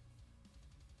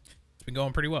 It's been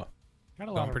going pretty well. Got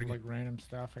a lot of like random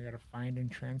stuff I gotta find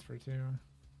and transfer to.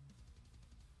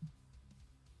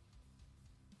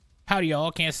 Howdy,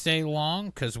 y'all. Can't stay long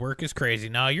because work is crazy.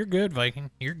 No, you're good, Viking.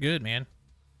 You're good, man.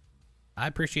 I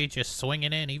appreciate you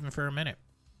swinging in even for a minute.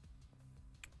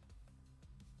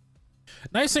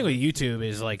 Nice thing with YouTube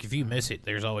is, like, if you miss it,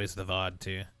 there's always the VOD,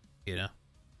 too. You know?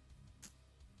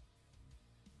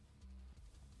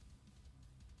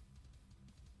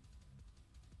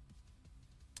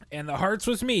 And the hearts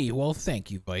was me. Well, thank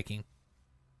you, Viking.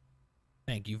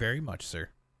 Thank you very much, sir.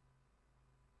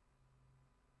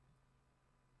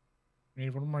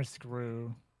 Need one more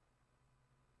screw.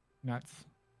 Nuts.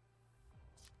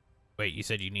 Wait, you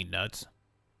said you need nuts?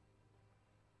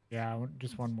 Yeah,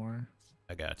 just one more.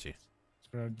 I got you.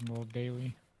 Just for a little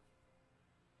daily.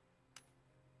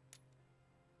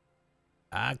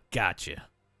 I got you.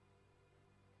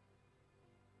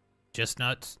 Just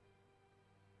nuts?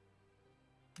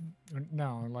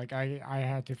 No, like I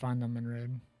had to find them in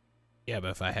raid. Yeah,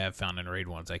 but if I have found in raid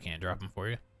ones, I can't drop them for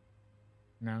you.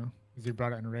 No, because you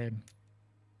brought it in raid.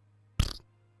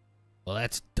 Well,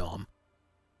 that's dumb.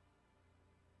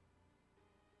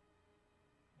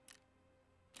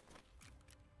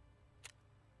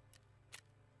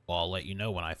 Well, I'll let you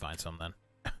know when I find some then.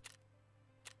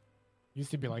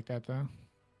 Used to be like that though.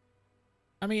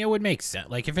 I mean, it would make sense.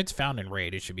 Like, if it's found in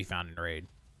raid, it should be found in raid,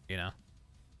 you know?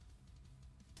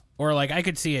 Or, like, I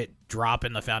could see it drop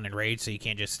in the found in raid, so you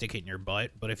can't just stick it in your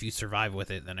butt, but if you survive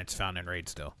with it, then it's found in raid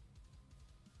still.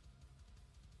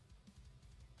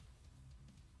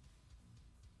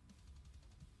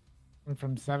 Went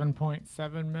from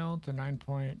 7.7 mil to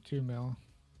 9.2 mil.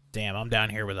 Damn, I'm down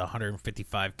here with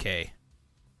 155K.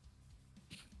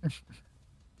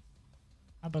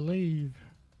 I believe.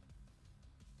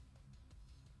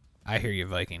 I hear you,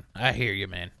 Viking. I hear you,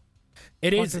 man.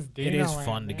 It What's is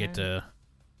fun to get to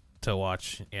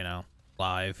watch, you know,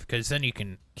 live, because then you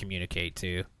can communicate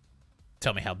too.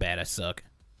 Tell me how bad I suck.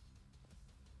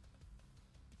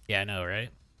 Yeah, I know, right?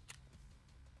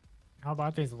 How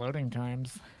about these loading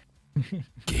times?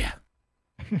 Yeah.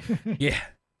 Yeah.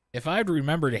 If I'd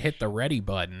remember to hit the ready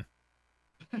button.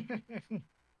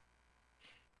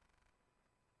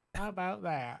 How about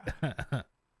that?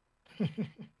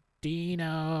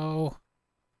 Dino.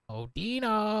 Oh,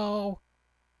 Dino.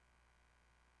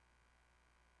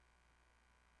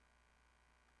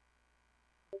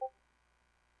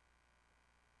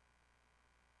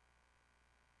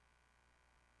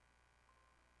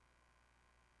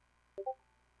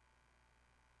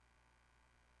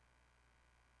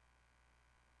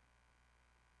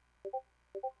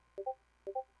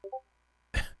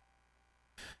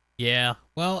 Yeah.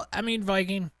 Well, I mean,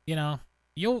 Viking, you know,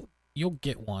 you'll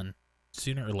get one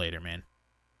sooner or later, man.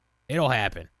 It'll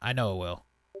happen. I know it will.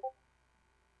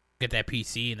 Get that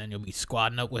PC, and then you'll be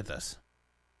squadding up with us.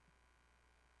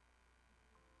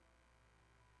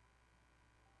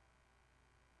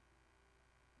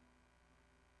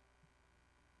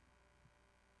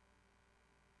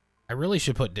 I really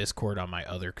should put Discord on my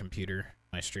other computer,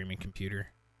 my streaming computer.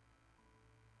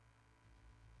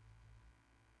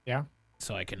 Yeah.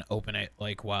 So I can open it,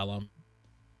 like, while I'm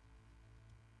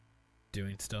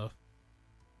doing stuff.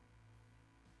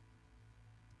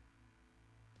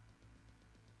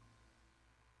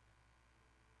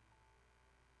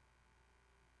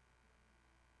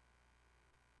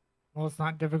 Well, it's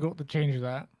not difficult to change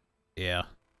that. Yeah.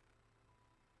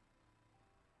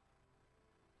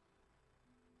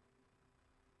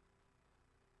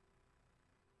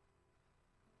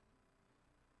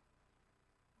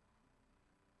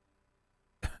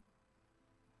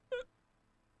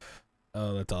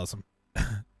 Oh, that's awesome.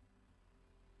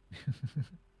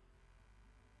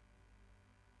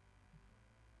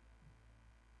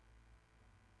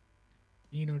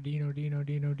 Dino.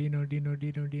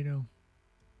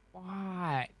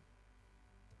 What?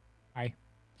 Hi.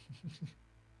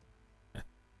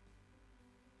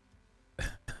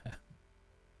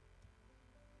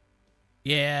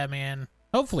 Yeah, man.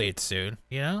 Hopefully it's soon,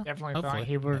 you know? Definitely Hopefully. thought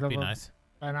he would That'd have be nice.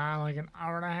 been on like an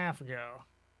hour and a half ago.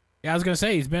 Yeah, I was gonna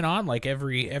say he's been on like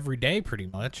every day pretty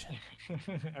much.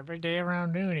 Every day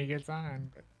around noon he gets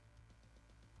on, but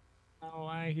I don't know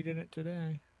why he did it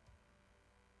today.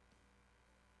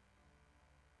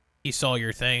 He saw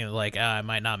your thing and like, I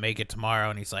might not make it tomorrow,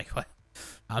 and he's like, what?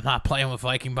 I'm not playing with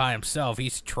Viking by himself.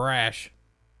 He's trash.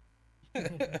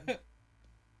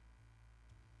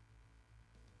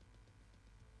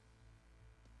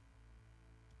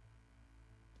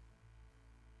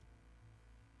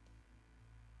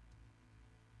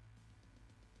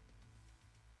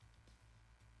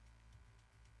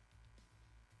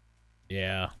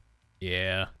 Yeah.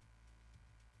 Yeah.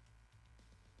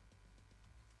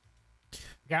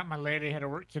 Got my lady had to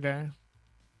work today.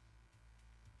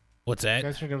 What's that?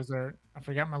 Yesterday was her. I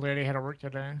forgot my lady had to work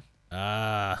today.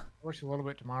 Works a little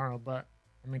bit tomorrow, but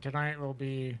I mean tonight will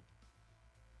be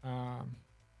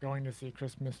going to see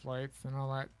Christmas lights and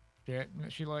all that shit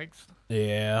that she likes.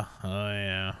 Yeah. Oh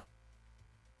yeah.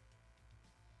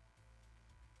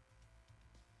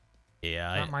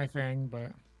 Yeah. Not my thing,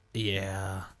 but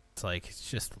yeah. It's like it's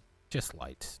just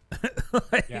lights.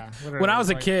 yeah. When I was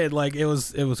a like, kid, like it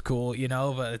was cool, you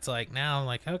know, but it's like now I'm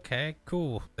like, okay,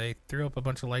 cool. They threw up a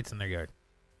bunch of lights in their yard.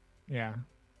 yeah.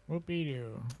 Whoopie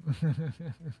doo.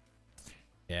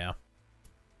 Yeah.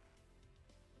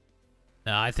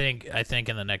 No, I think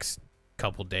in the next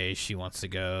couple days she wants to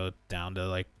go down to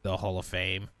like the Hall of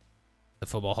Fame, the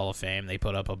Football Hall of Fame. They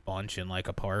put up a bunch in like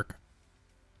a park.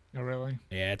 Oh really?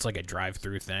 Yeah, it's like a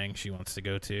drive-through thing she wants to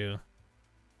go to.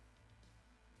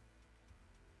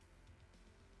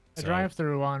 A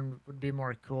drive-through one would be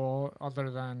more cool, other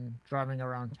than driving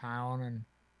around town and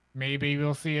maybe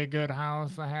we'll see a good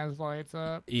house that has lights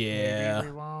up. Yeah.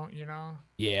 Maybe we won't, you know?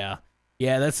 Yeah.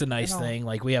 Yeah, that's a nice know. thing.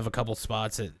 Like we have a couple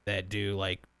spots that do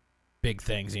like big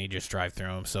things and you just drive through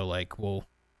them. So like we'll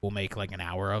make like an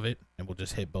hour of it and we'll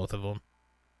just hit both of them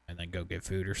and then go get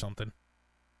food or something.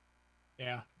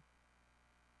 Yeah.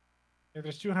 Yeah,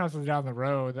 there's two houses down the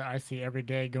road that I see every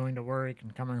day going to work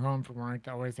and coming home from work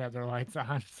that always have their lights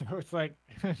on. So it's like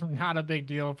not a big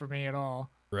deal for me at all.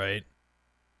 Right.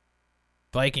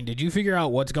 Viking, did you figure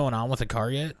out what's going on with the car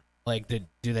yet? Like,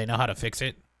 do they know how to fix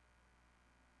it?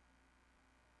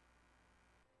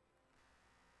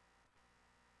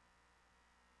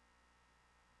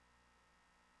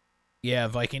 Yeah,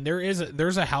 Viking,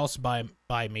 there's a house by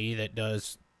me that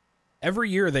does every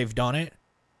year they've done it.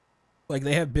 Like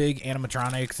they have big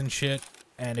animatronics and shit,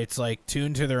 and it's like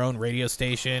tuned to their own radio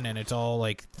station, and it's all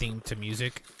like themed to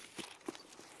music.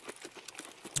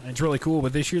 And it's really cool,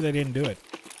 but this year they didn't do it.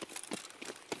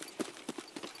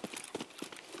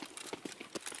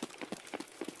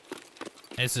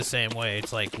 It's the same way.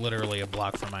 It's like literally a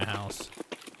block from my house.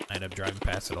 I end up driving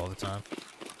past it all the time.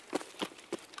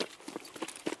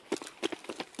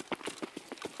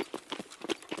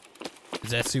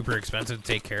 Is that super expensive to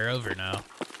take care of or no?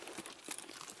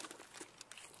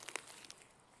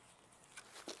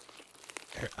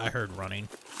 I heard running.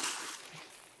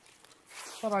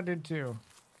 Thought I did too.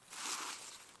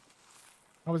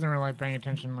 I wasn't really paying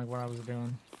attention like what I was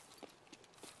doing.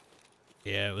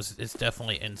 Yeah, it's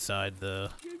definitely inside the...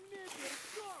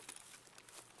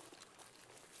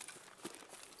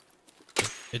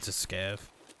 It's a scav.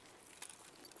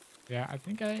 Yeah, I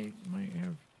think I might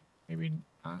have maybe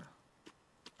I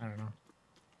don't know.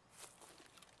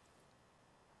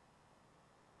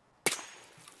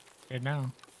 Good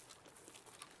now.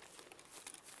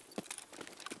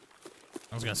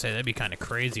 I was gonna say that'd be kind of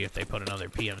crazy if they put another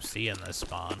PMC in this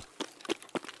spawn.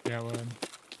 Yeah, it would.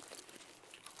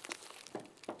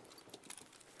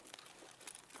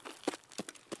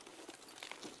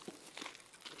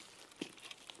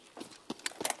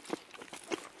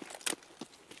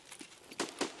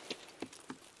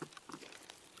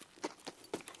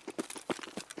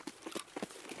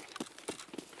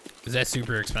 Is that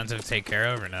super expensive to take care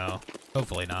of or no?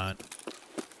 Hopefully not.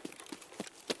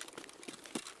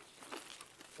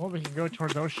 Well, we can go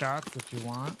toward those shots if you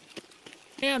want.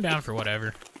 Yeah, I'm down for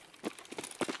whatever.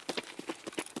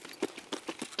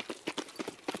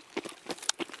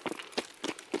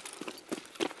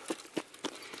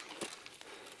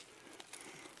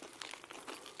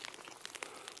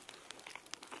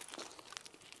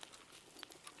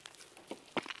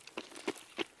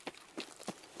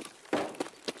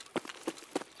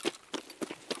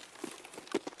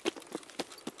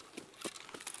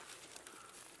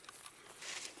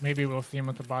 Maybe we'll see him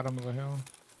at the bottom of the hill.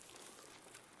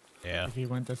 Yeah. If he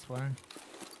went this way.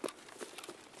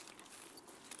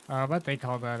 I bet they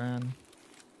called that in.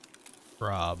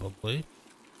 Probably.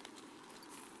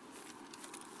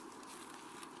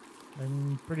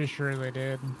 I'm pretty sure they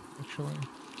did, actually.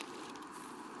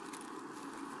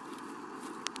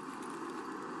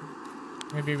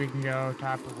 Maybe we can go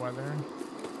top of weather.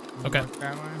 Okay. Look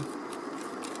that way.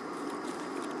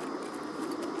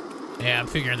 Yeah, I'm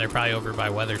figuring they're probably over by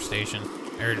weather station.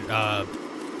 Or,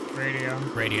 Radio.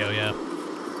 radio, yeah.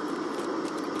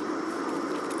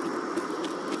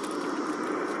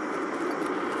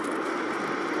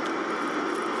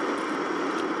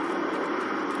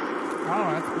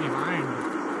 behind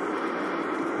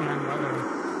weather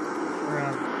or a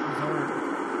resort.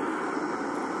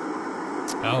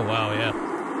 Oh wow, yeah.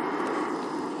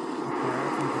 Okay,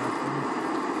 that's interesting.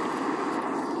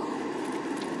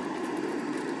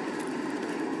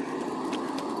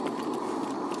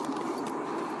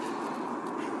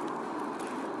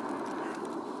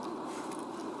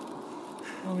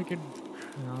 Well, we could,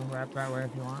 wrap that way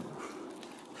if you want.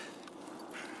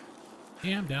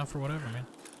 Yeah, I'm down for whatever, man.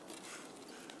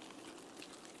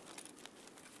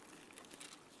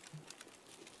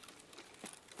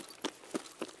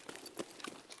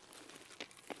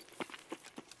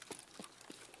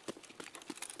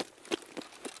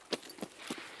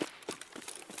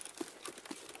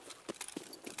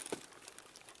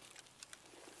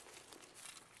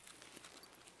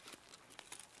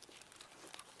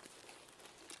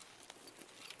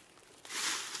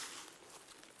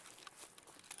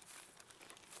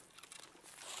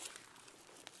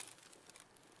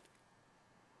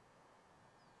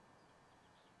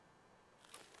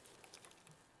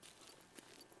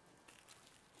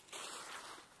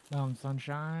 Mountain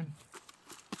sunshine.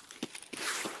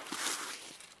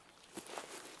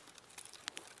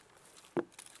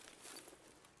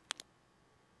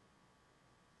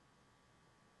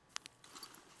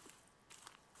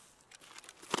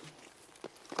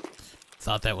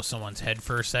 Thought that was someone's head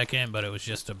for a second, but it was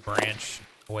just a branch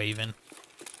waving.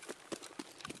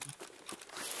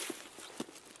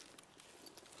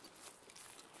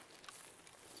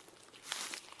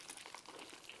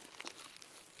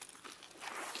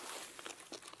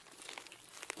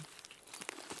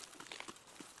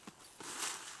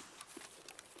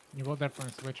 You will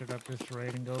definitely switch it up this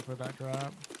raid and go for that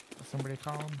drop. Somebody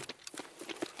call him.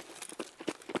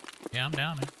 Yeah, I'm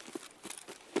down, man.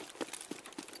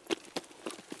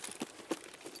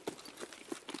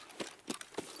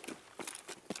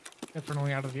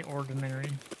 Definitely out of the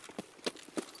ordinary.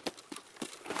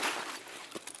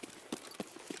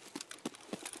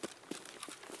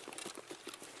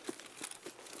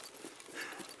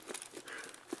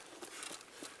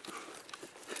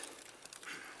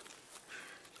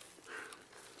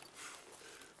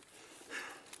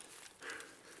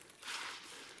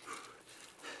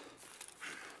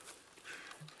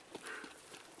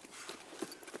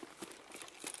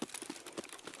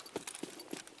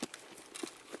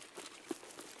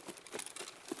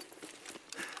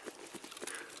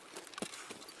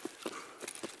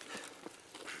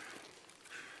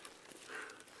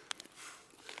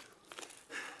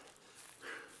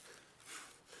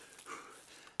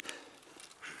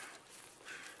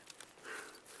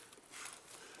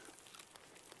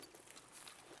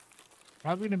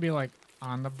 Probably gonna be like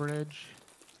on the bridge,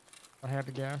 if I had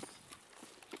to guess.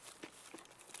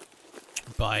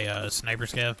 By sniper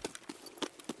scav.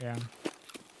 Yeah.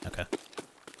 Okay.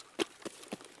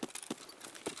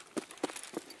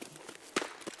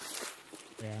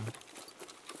 Yeah.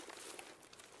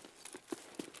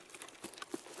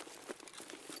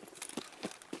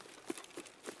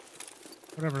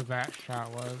 Whatever that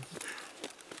shot was.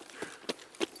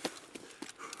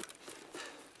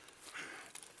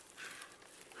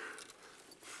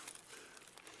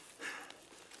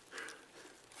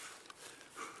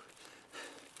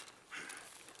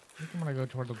 I think I'm gonna go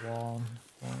toward the wall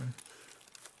more.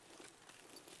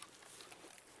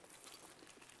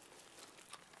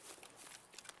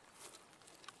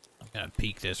 I'm gonna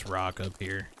peek this rock up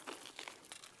here.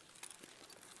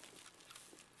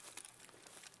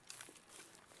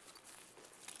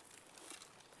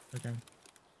 Okay. I'm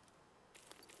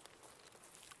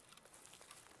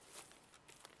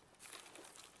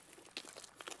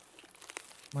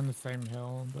on the same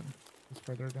hill, but it's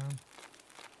further down.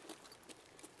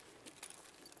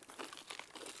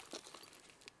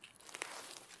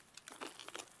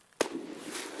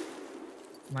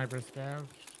 Sniper scav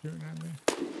shooting at me.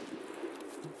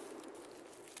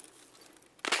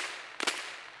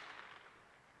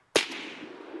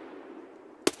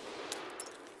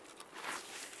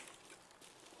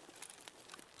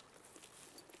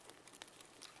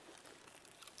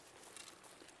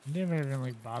 I didn't even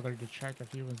like bother to check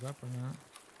if he was up or not.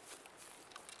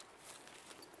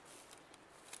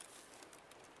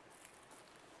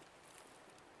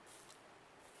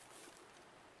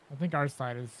 I think our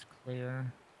side is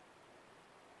clear.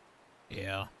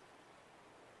 Yeah.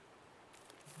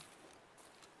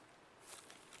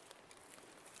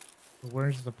 But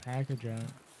where's the package at?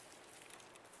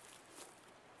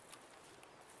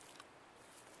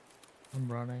 I'm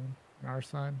running on our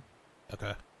side.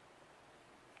 Okay.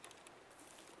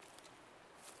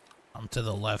 I'm to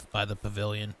the left by the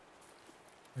pavilion.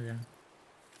 Okay.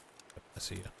 I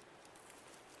see you.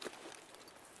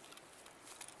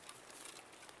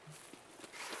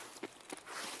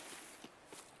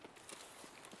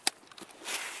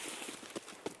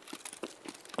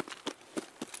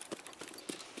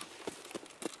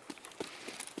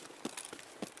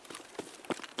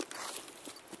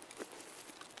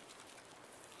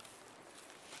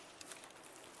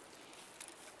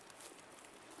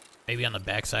 Maybe on the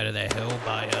backside of that hill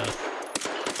by,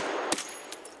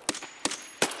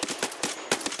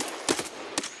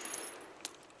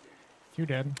 You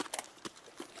dead.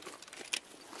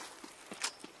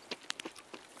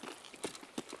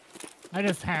 I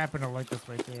just happen to like this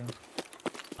way too.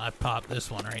 I popped this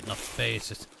one right in the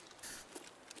face. Is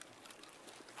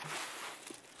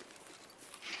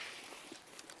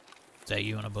that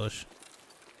you in a bush?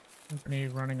 It's me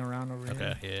running around over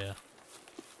here. Okay, yeah.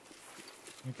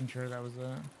 Making sure that was it.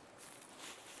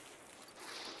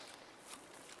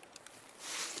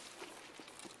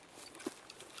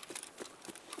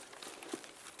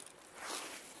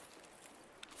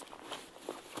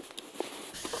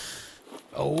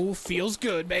 Oh, feels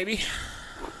good, baby.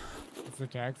 What's the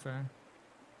tag say?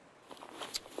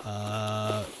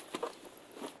 Oh,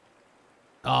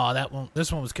 that one.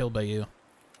 This one was killed by you.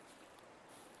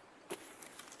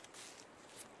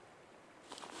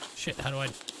 Shit, how do I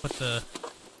put the...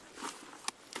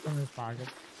 In his pocket.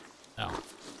 Oh.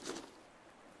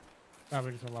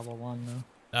 Probably just a level 1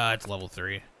 though. It's level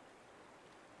 3.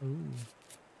 Ooh.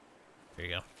 There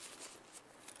you go.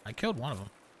 I killed one of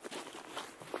them.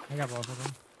 I got both of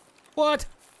them. What?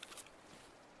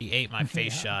 He ate my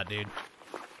face Yeah. shot, dude.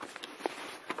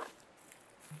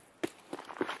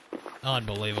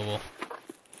 Unbelievable.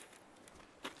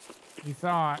 You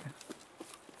saw it.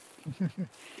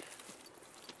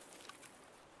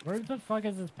 Where the fuck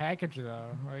is this package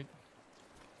though? Like,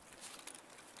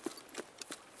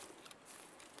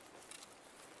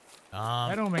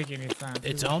 that don't make any sense.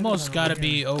 It's It almost should've got been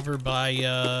to over here. be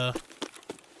over by,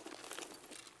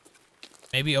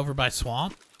 maybe over by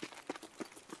swamp?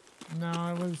 No,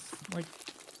 it was like.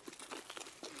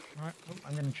 What? Oh,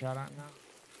 I'm getting shot at now.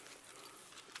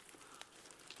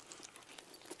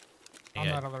 On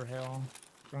Yeah. that other hill.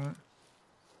 Front.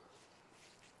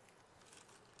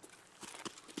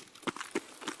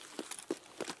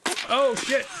 Oh,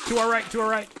 shit! To our right, to our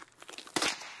right.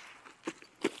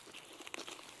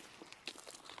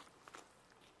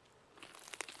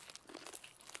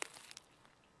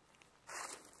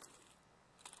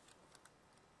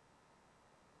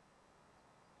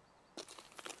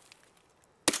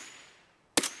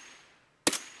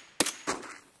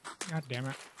 God damn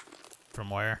it. From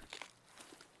where?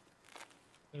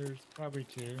 There's probably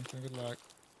 2, so good luck.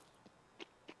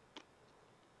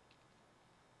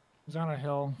 He's on a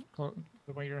hill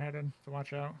the way you're headed, so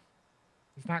watch out.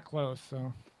 It's not close,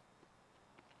 so.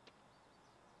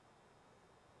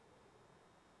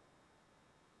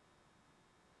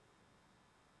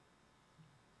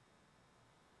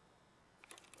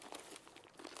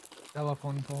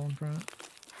 Telephone pole in front.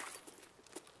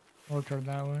 Or turn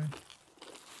that way.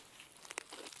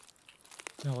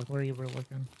 No, look where you were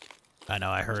looking. I know,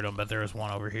 I heard him, but there was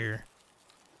one over here.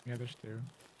 Yeah, there's 2.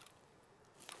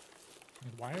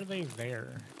 Like, why are they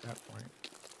there at that point?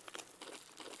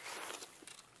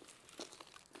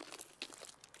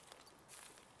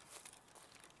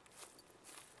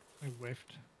 I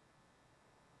whiffed.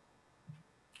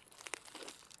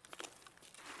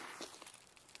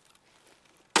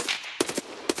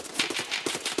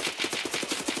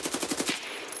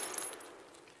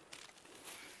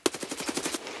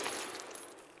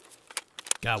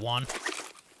 Got one.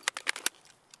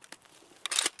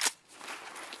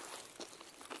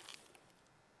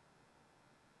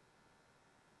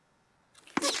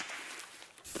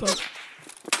 Fuck.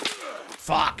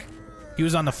 Fuck. He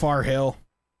was on the far hill.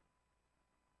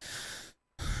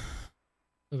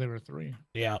 So there were 3.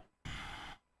 Yeah.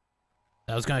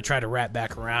 I was gonna try to wrap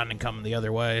back around and come the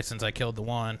other way since I killed the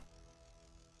one.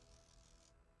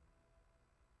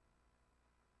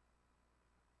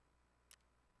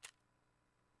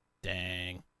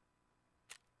 Dang.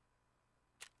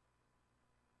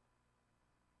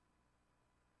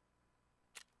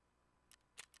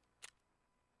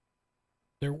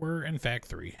 There were, in fact,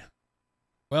 3.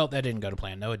 Well, that didn't go to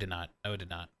plan. No, it did not. No, it did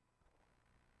not.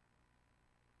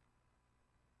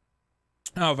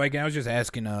 Oh, Viking, I was just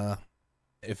asking,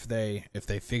 if they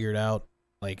figured out,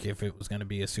 like, if it was gonna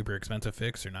be a super expensive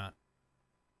fix or not.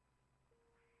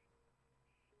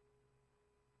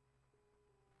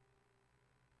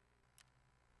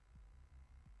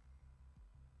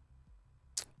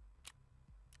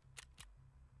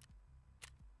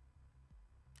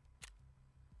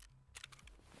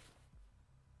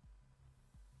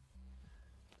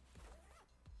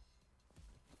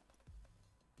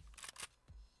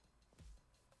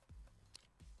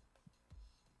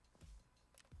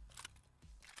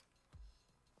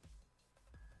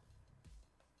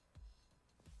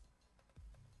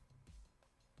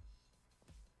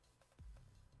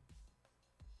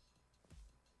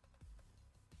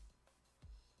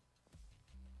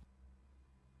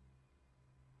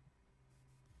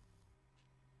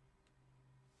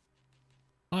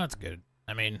 Well, that's good.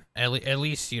 I mean, at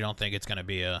least you don't think it's gonna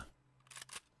be a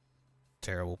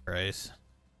terrible price.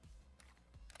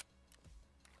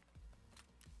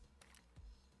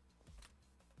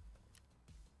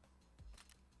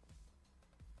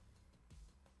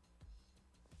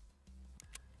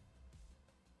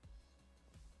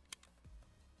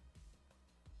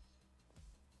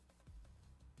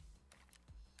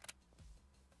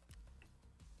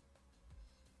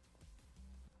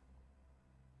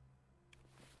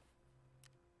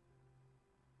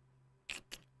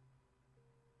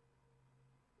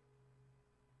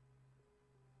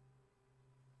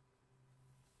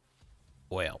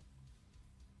 Well,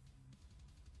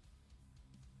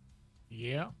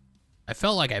 Yeah. I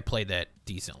felt like I played that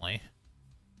decently.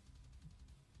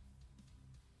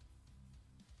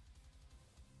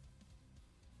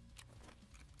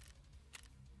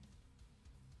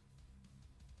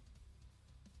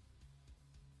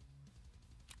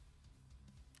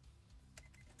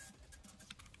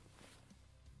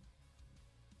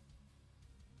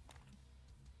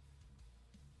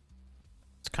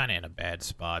 It's kind of in a bad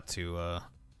spot to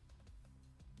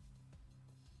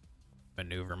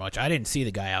maneuver much. I didn't see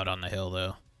the guy out on the hill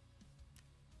though.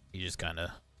 He just kind of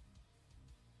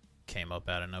came up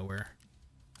out of nowhere.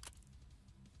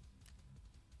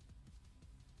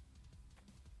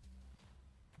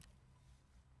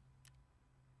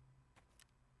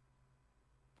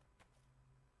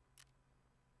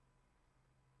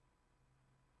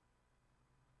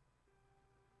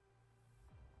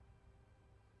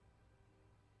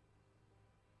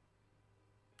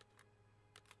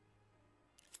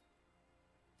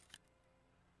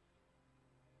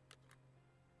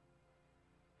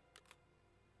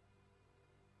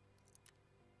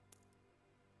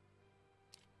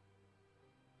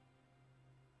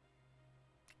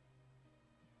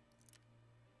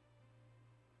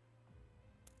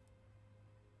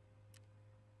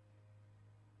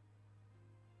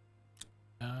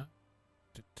 Uh,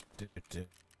 du- du- du- du- du.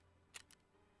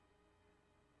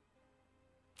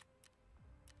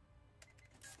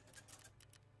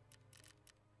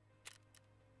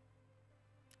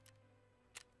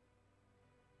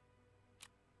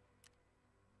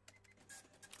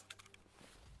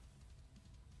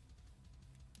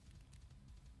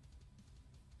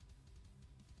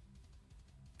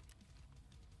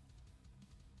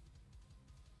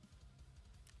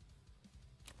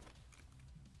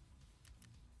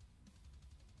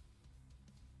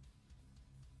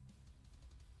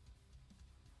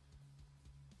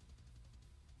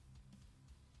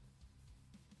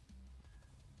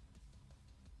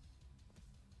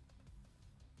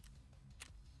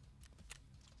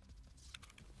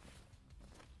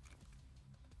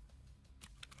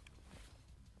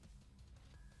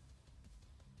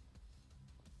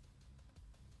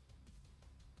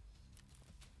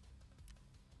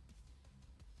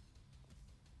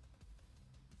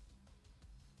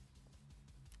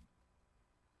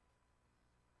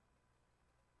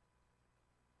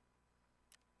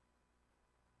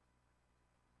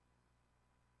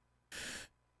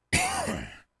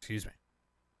 Excuse me.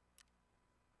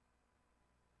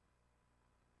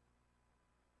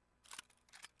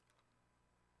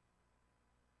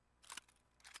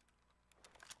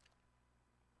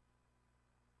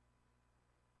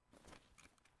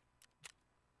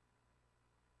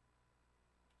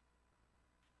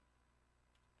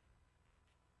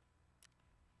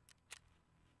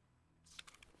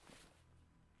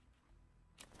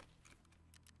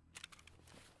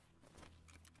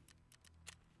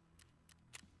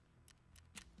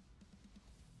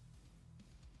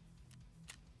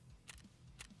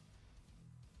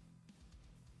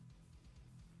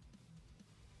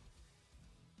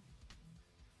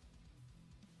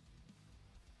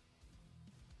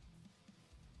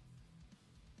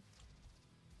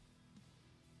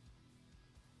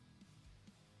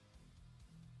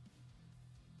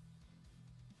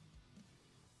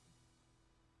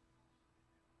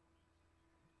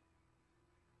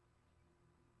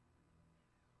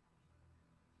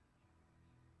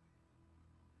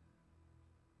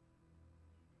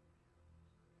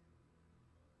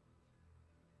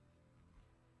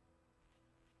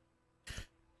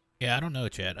 Yeah, I don't know,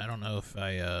 Chad. I don't know if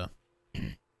I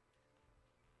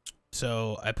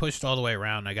So I pushed all the way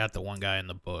around. I got the one guy in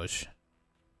the bush.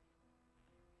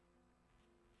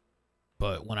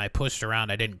 But when I pushed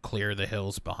around, I didn't clear the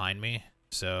hills behind me.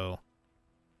 So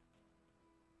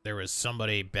there was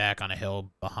somebody back on a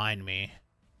hill behind me.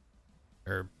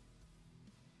 Or,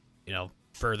 you know,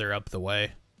 further up the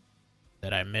way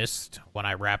that I missed when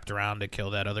I wrapped around to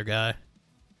kill that other guy.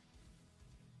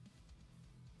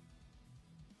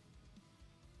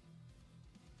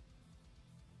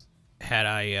 had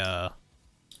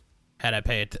I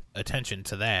paid attention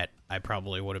to that, I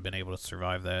probably would have been able to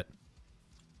survive that.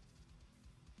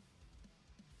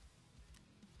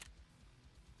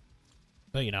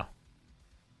 But you know,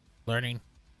 learning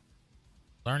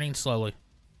slowly.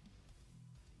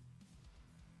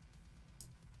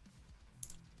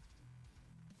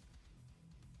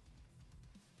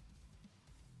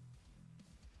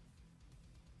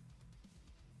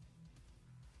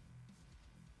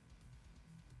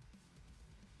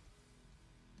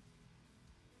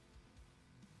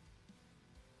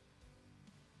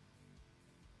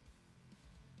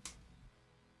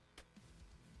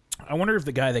 I wonder if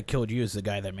the guy that killed you is the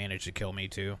guy that managed to kill me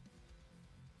too.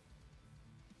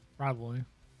 Probably.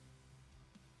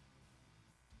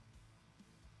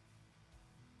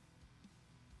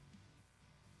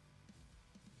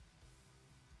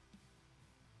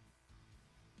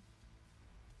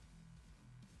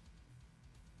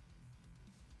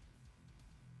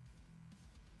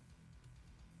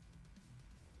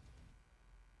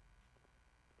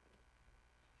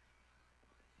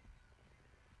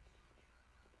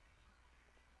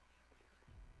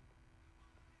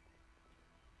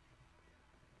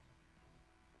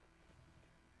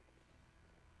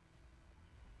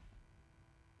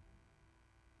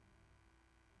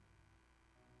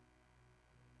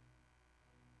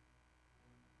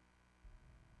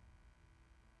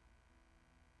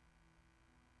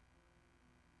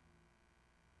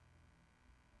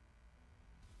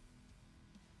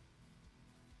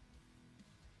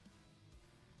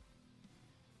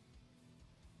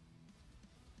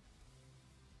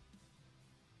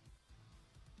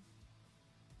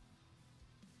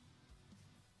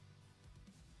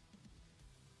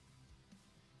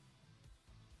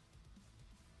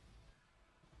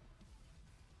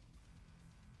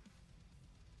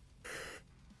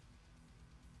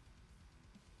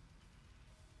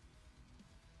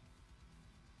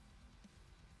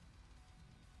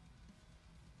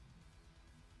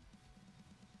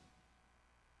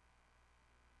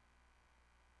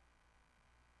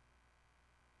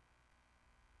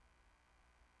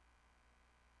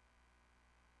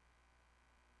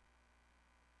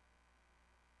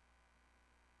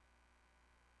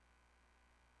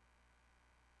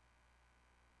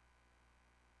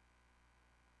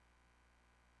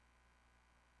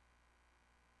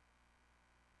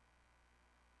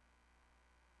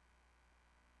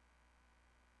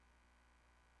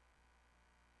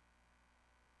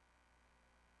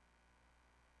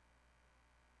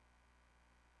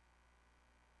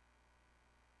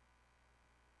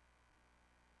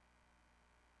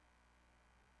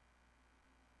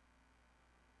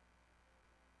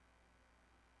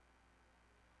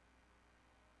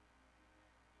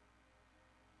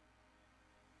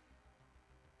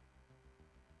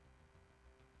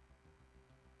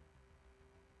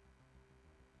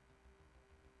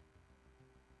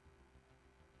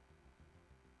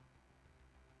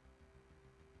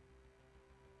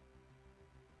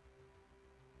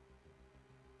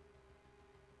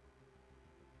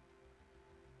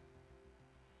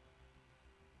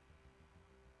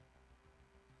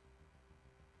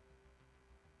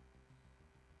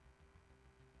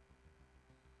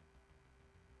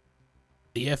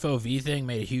 The FOV thing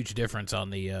made a huge difference on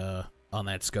the on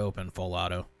that scope in full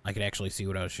auto. I could actually see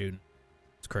what I was shooting.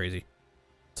 It's crazy.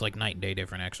 It's like night and day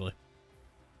different, actually.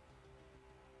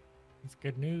 It's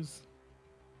good news.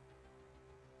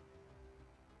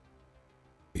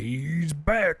 He's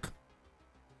back.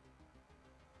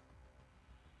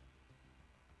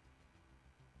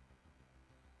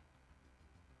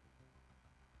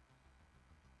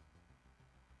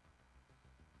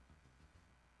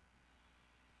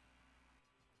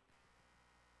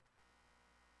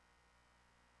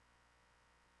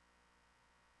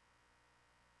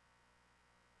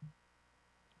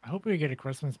 I hope we get a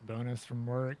Christmas bonus from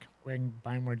work. We can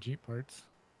buy more Jeep parts.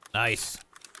 Nice.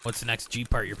 What's the next G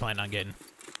part you're planning on getting?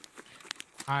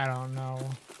 I don't know.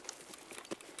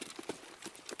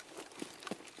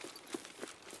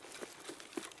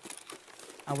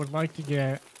 I would like to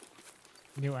get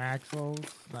new axles.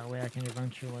 That way I can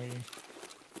eventually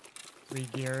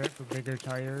re-gear it for bigger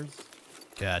tires.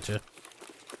 Gotcha.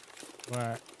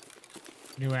 But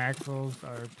new axles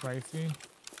are pricey.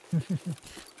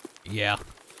 Yeah.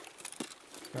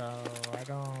 So I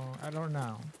don't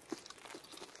know.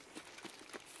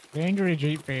 The angry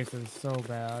Jeep face is so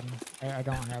bad. I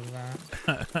don't have that.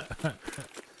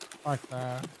 Fuck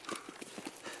that.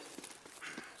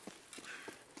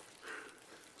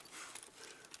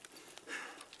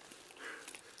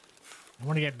 I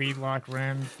want to get beadlock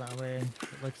rims. That way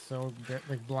it looks so good.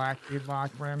 Like black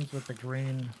beadlock rims with the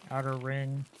green outer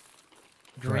ring.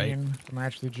 green to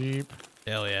match the Jeep.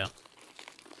 Hell yeah.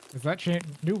 Cause that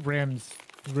new rims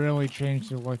really changed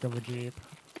the look of a Jeep.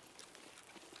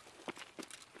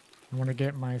 I want to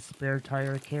get my spare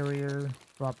tire carrier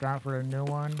swapped out for a new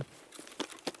one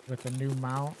with a new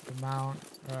mount. The mount,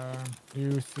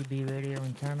 new CB radio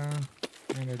antenna,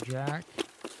 and a jack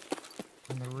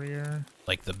in the rear.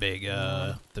 Like the big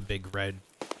red,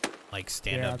 like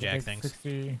stand-up the jack big things.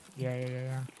 60,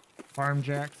 yeah. Farm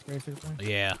jacks, basically.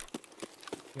 Yeah.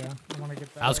 Yeah, I want to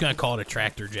get that. I was gonna call it a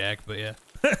tractor jack, but yeah.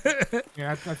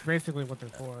 Yeah, that's basically what they're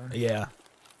for. Yeah.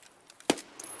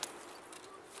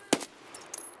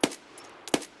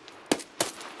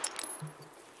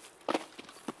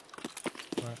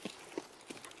 But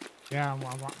yeah, I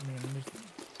mean,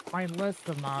 my list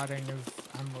of modding is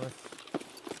endless.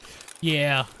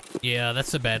 Yeah,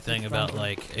 that's the bad thing about,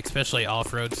 like, especially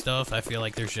off-road stuff. I feel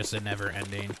like there's just a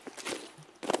never-ending.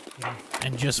 Yeah.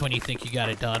 And just when you think you got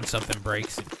it done, something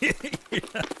breaks.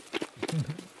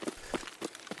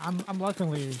 I'm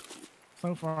luckily,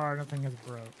 so far, nothing has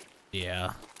broke.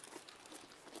 Yeah.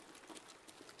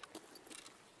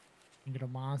 You get a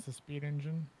monster speed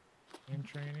engine and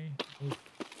trainee. Oof.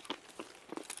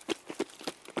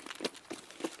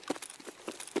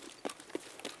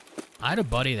 I had a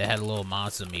buddy that had a little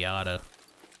Mazda Miata.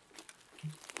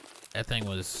 That thing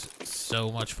was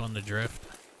so much fun to drift.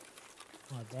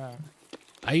 Like that.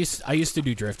 I used to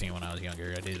do drifting when I was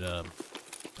younger.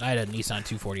 I had a Nissan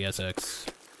 240SX.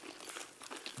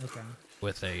 Okay.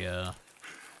 With a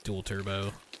dual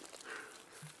turbo.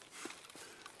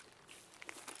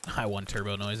 High one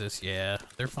turbo noises, yeah,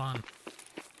 they're fun.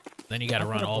 Then you gotta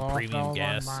run all premium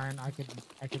gas. On mine, I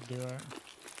could do it.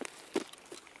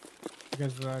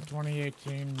 Because the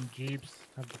 2018 Jeeps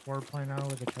have the 4.0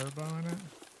 with a turbo in it.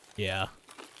 Yeah.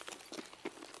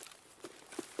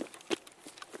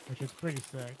 Which is pretty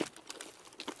sick.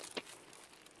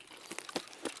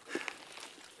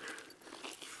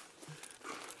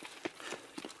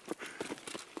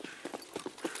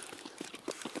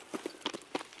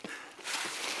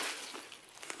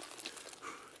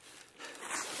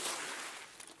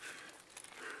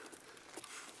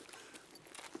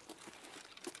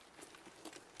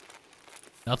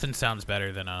 Nothing sounds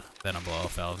better than a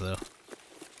blow-off valve, though.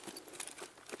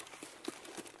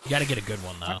 You gotta get a good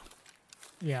one, though.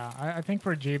 Yeah, I think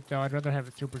for a Jeep though, I'd rather have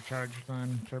it supercharged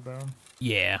than turbo.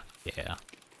 Yeah,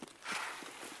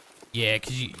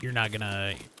 because you're not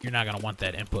gonna want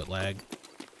that input lag.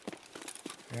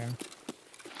 Yeah.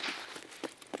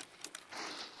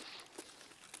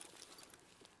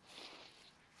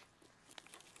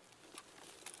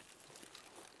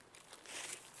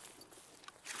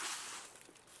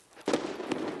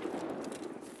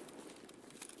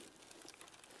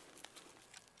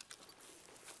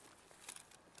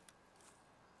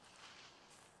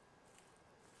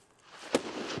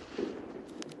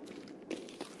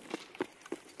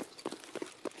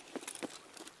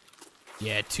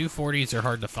 Yeah, 240s are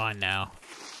hard to find now.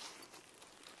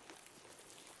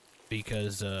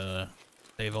 Because,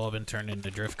 they've all been turned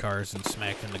into drift cars and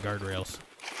smacked into guardrails.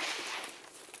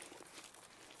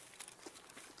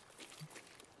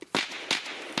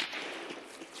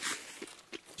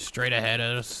 Straight ahead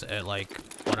of us at, like,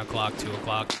 1 o'clock, 2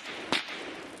 o'clock.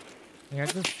 Yeah,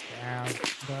 just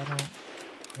but I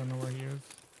don't know where he is.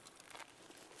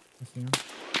 I see him.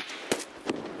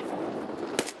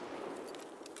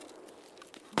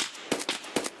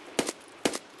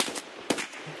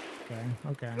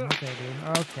 Okay, dude.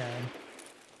 Okay.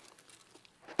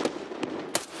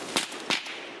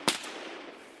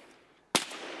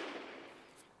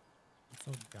 That's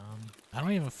so dumb. I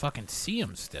don't even fucking see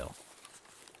him still.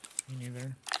 Me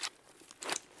neither.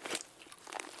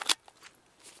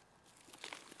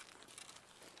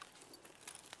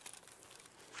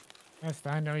 Yes,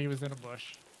 I know he was in a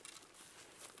bush.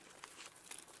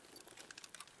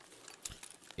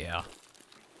 Yeah.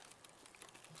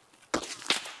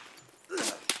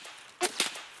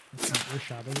 It's not your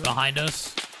shot, is it? Behind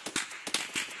us.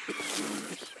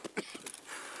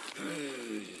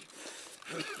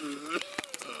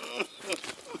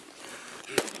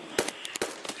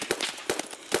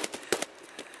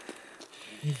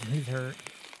 He's hurt.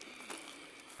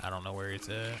 I don't know where he's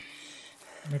at.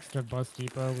 Next to bus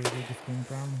depot where we just came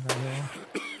from. That hill.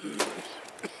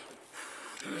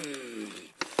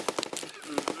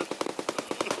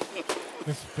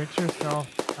 This picture itself,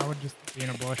 I would just be in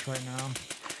a bush right now.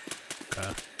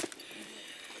 Okay.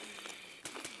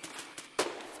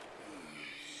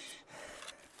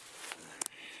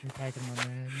 I'm packing my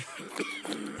man.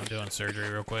 I'm doing surgery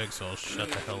real quick, so I'll shut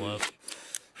the hell up.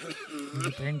 He's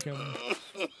a painkiller.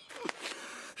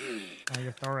 Oh,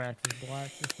 your thorax is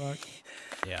black as fuck.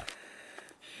 Yeah.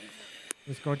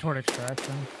 Just go toward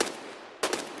extraction.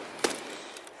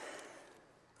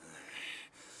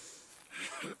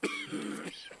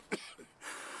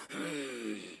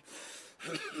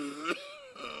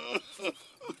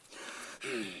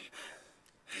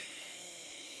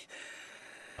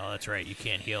 Oh, that's right. You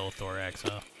can't heal thorax,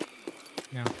 huh?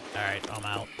 No. Alright, I'm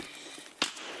out.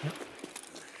 Yep.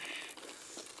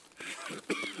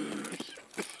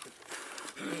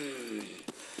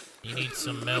 You need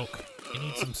some milk. You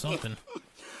need some something.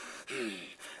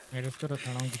 Yeah, just go to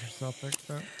tunnel and get yourself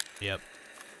fixed up. Yep.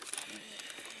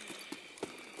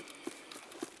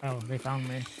 Oh, they found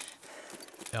me.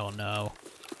 Oh no.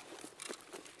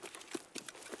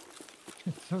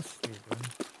 It's so stupid.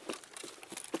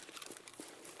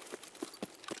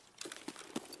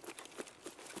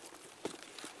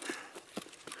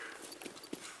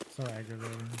 So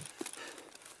aggravating.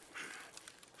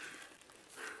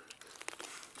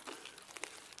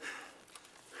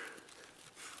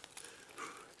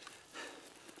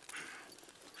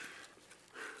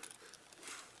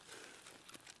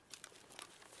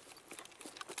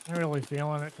 I'm really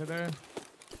feeling it today.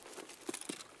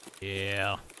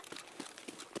 Yeah.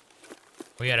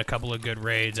 We had a couple of good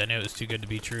raids. I knew it was too good to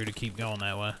be true to keep going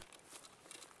that way.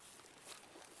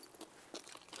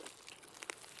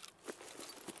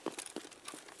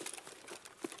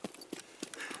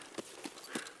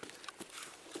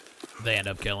 They end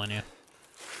up killing you.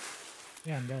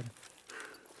 Yeah, I'm dead.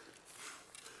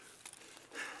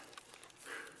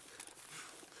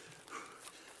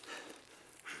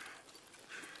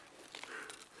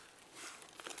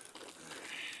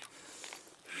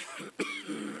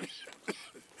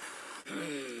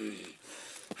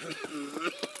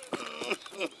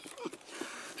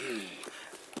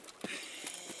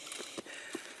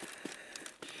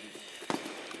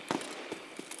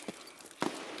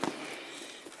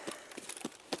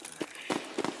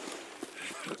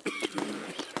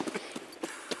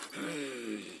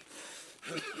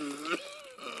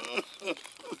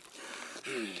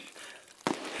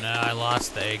 No, I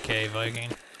lost the AK, Viking.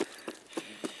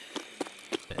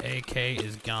 The AK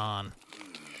is gone.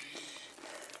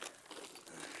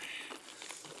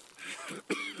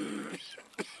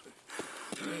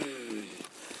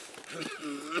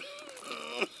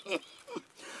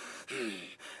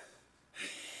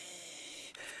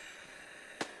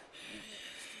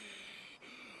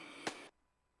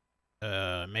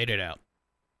 Made it out.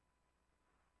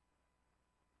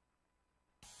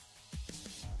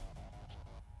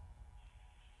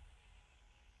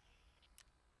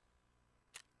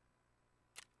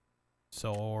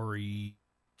 Sorry.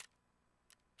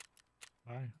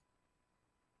 Bye.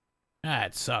 Ah,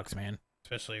 it sucks, man.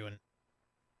 Especially when...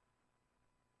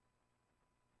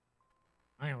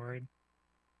 I ain't worried.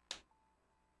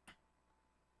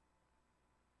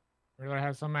 We're gonna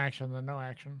have some action than no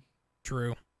action.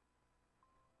 True.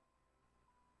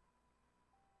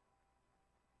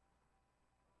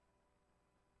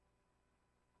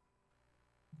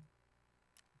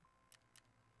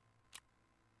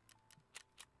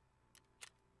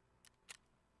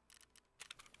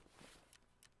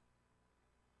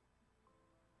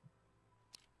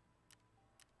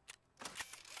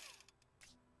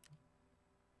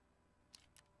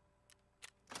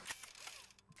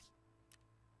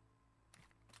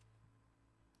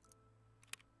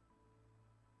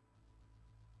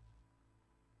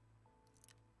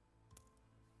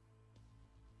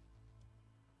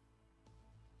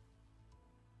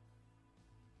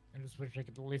 I just wish I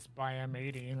could at least buy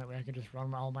M80, that way I could just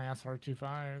run all my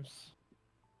SR25s.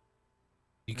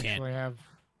 You can't... Actually have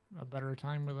a better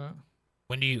time with it.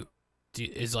 When do you...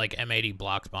 is like M80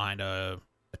 blocked behind a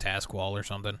task wall or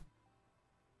something?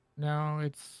 No,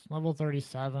 it's level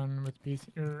 37 with Peace...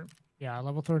 yeah,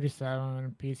 level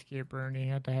 37 Peacekeeper, and he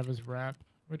had to have his rep,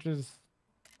 which is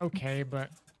okay, but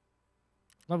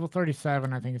level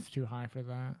 37, I think it's too high for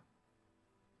that.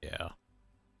 Yeah.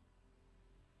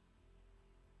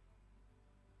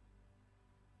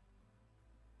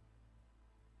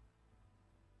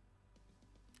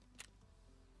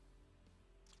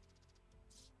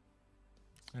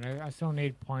 And I still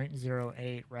need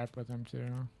 0.08 rep with him too.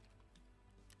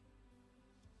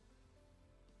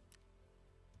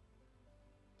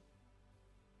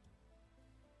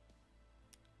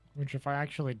 Which if I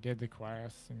actually did the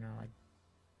quest, you know, I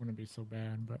wouldn't be so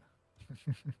bad, but...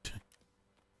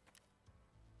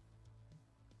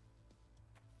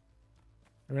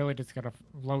 I really just gotta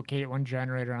locate one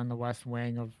generator on the west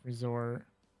wing of Resort,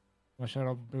 which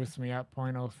that'll boost me up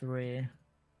 0.03.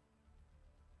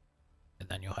 And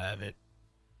then you'll have it.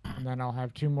 And then I'll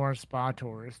have 2 more spa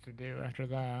tours to do after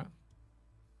that.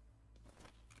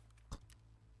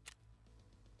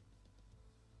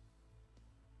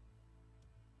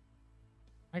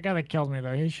 That guy that killed me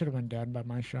though, he should have been dead by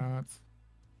my shots.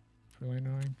 It's really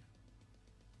annoying.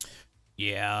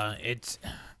 Yeah, it's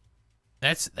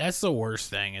that's the worst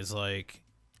thing is like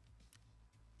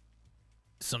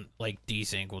some like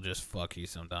desync will just fuck you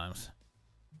sometimes.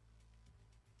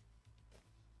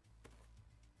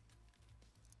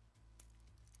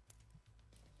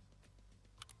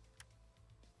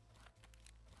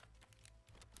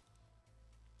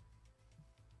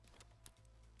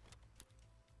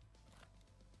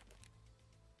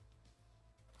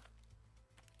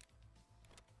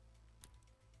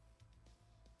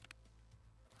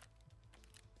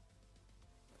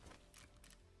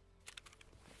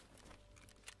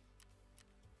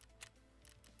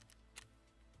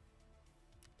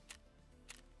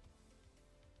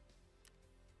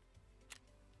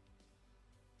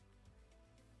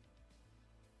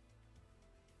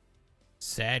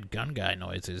 Sad gun guy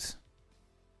noises.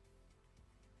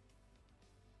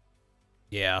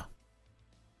 Yeah.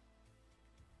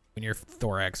 When your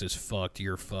thorax is fucked,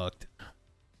 you're fucked.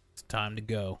 It's time to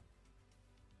go.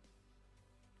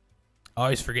 I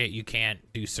always forget you can't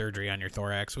do surgery on your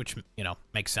thorax, which, you know,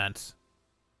 makes sense.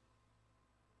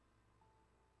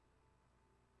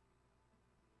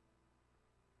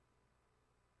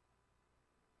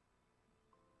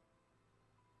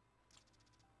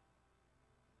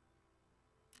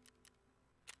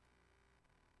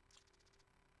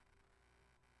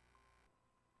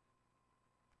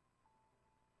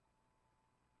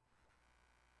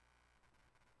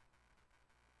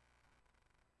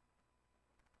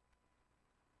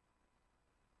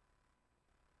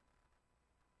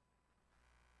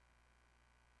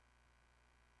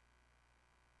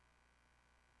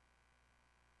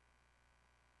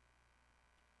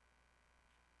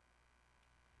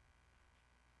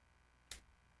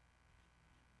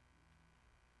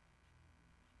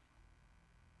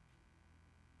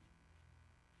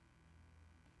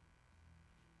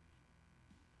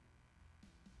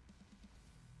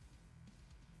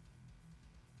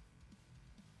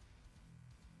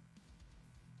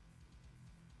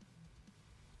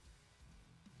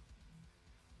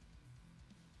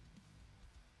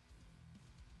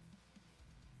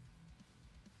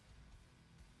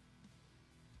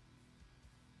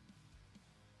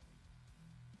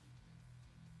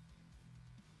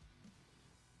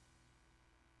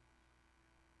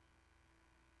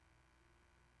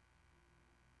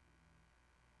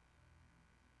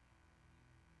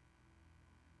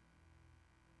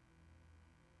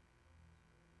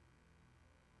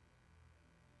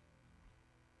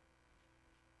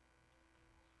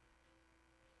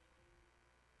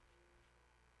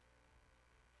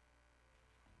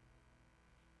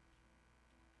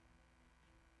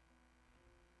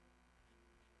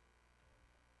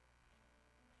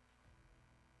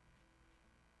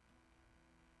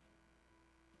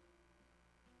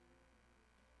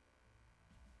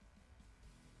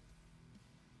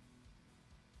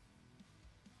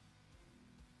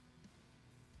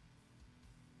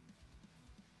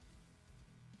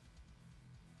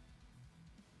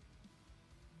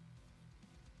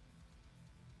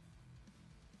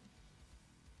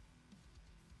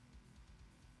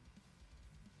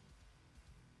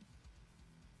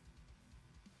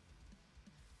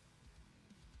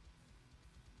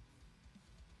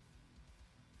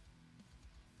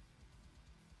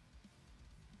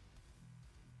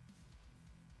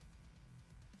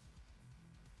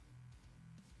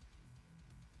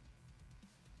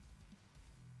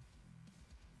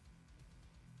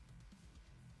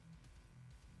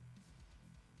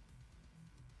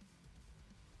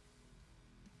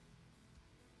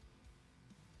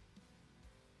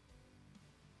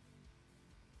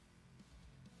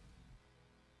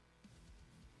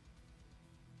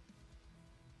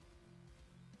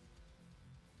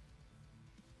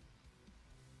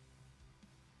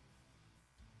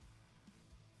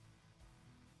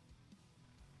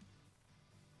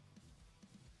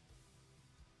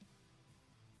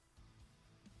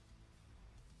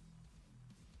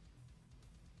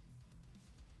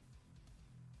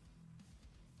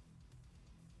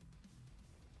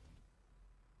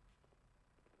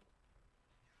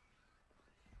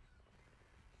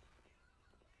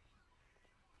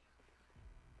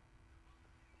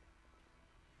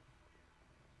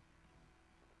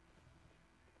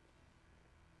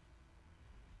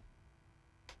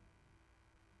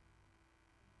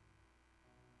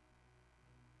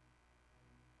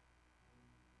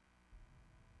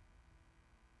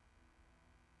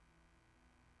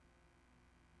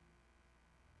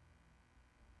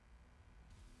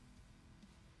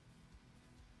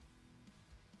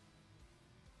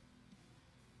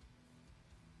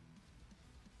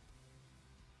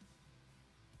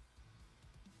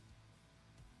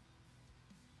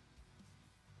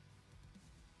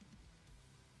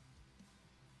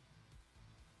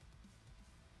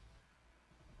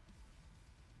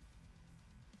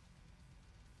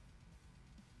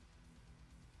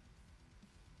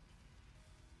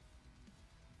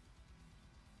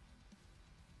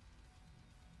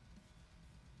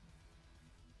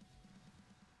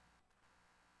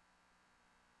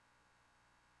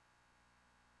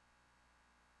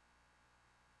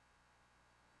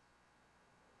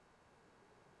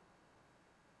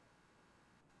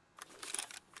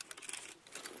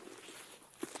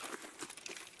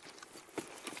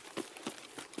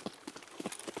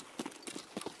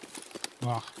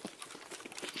 Oh,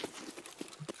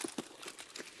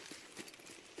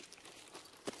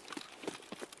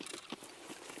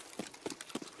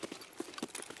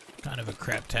 Kind of a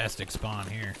craptastic spawn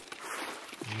here.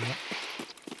 yep.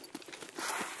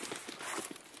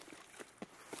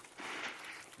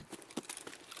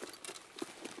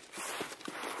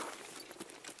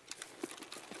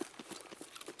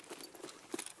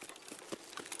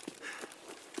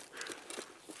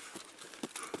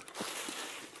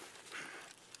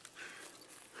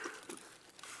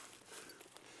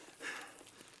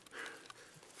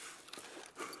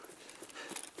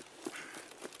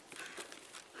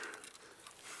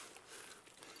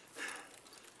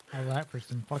 All that for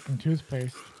some fucking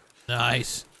toothpaste.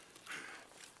 Nice.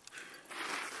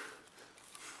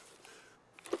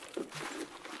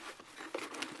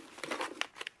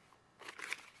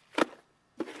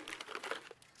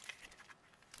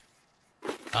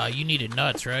 You needed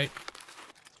nuts, right?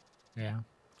 Yeah.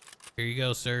 Here you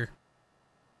go, sir.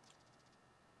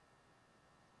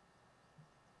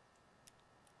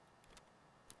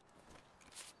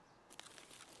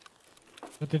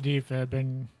 Put the defib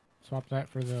and swap that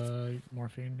for the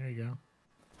morphine. There you go.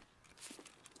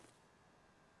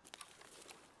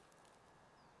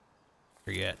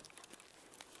 Where you at?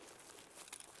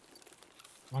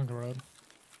 Along the road.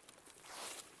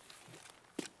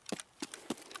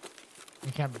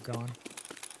 We kept it going.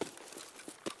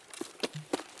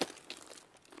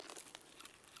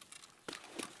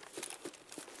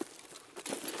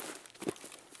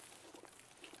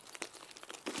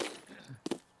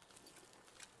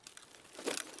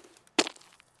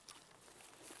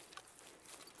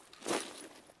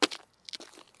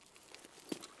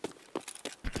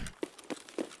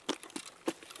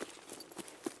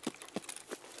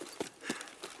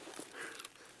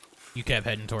 You kept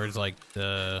heading towards like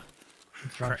the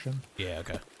Construction. Yeah,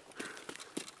 okay.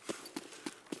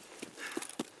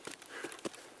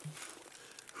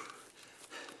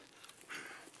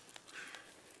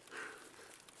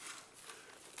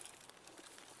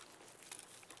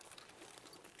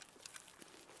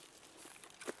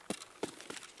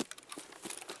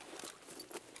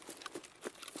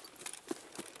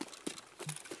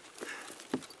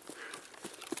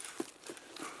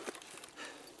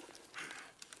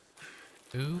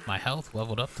 Ooh, my health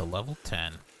leveled up to level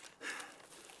 10.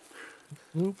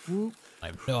 Whoop, whoop. I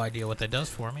have no idea what that does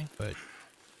for me, but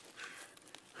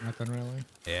Nothing really.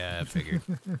 yeah, I figured.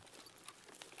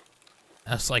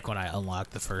 That's like when I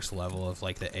unlocked the first level of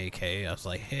like the AK, I was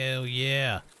like, hell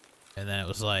yeah. And then it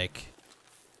was like,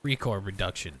 recoil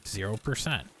reduction,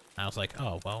 0%. I was like,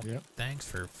 oh, well, Yep. thanks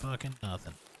for fucking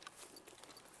nothing.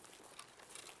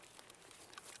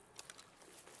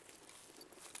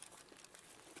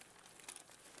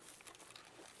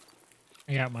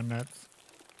 I got my nuts.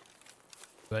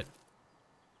 But,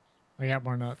 I got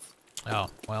more nuts. oh,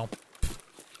 well,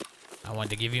 I wanted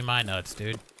to give you my nuts,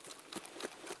 dude.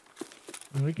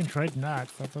 I mean, we can trade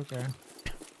nuts. That's okay.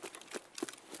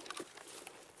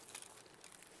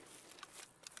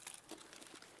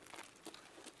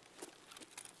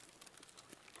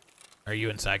 Are you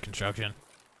inside construction?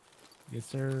 Yes,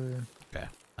 sir. Okay,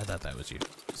 I thought that was you.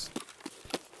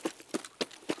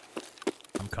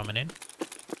 I'm coming in.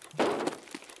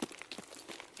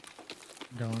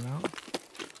 Going out.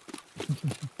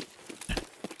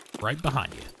 Right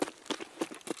behind you.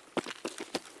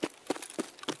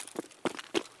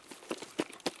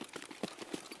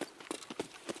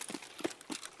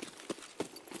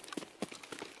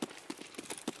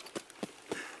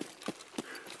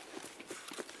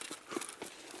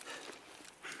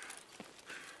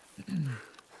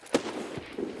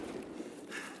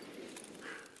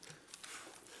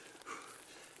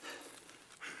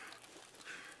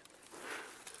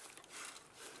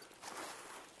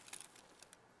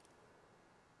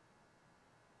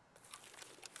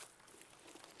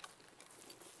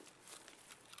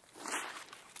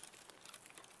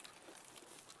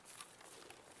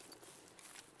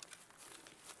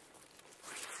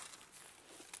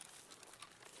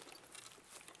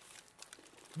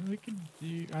 We could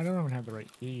do. I don't even have the right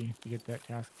key to get that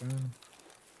task done.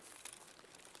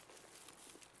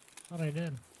 Thought I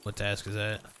did. What task is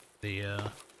that?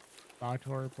 The,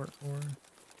 Bautor report 4.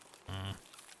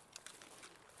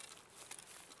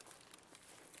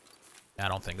 I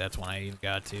don't think that's one I even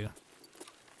got to.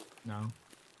 No.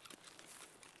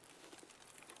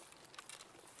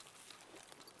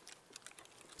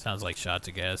 Sounds like shots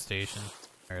at gas station,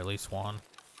 or at least one.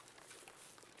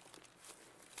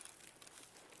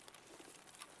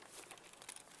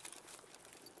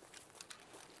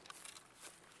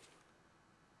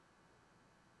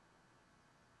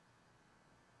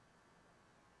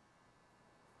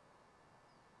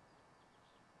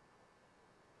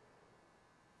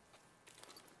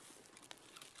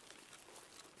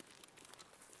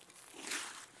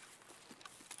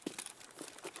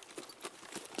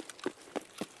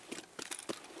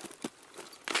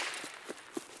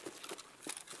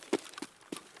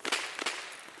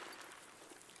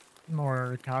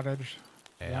 More cottage.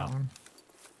 Yeah. That one.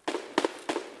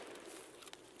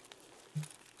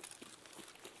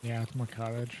 Yeah, it's more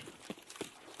cottage.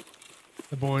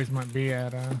 The boys might be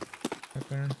at right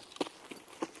there.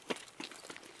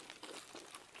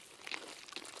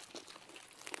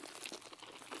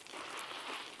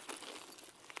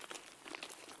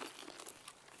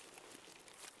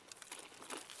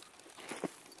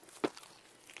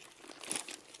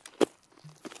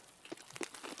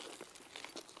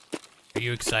 Are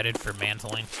you excited for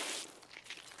mantling?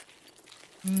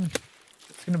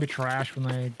 It's gonna be trash when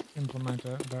they implement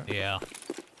it, but Yeah.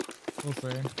 we'll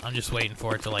see. I'm just waiting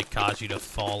for it to like cause you to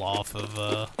fall off of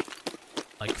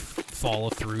like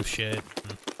fall through shit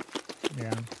and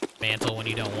Yeah. mantle when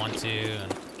you don't want to.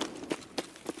 And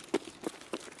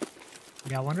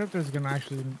Yeah, I wonder if there's gonna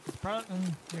actually, it's probably,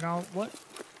 you know what?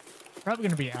 Probably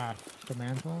gonna be F, the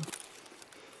mantle.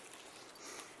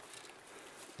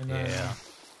 And then yeah.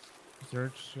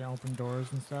 search, yeah, open doors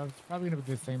and stuff. It's probably gonna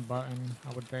be the same button,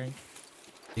 I would think.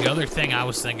 The other thing I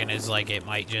was thinking is like it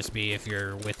might just be if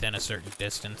you're within a certain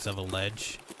distance of a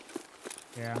ledge.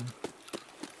 Yeah.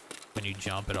 When you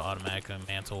jump, it'll automatically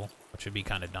mantle, which would be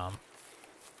kind of dumb.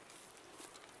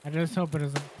 I just hope it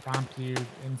doesn't prompt you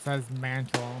and says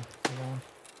mantle, you know?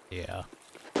 Yeah.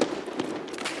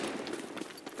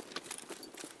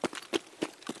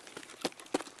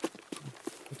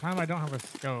 The time I don't have a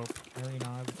scope, or, you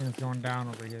know, everything's going down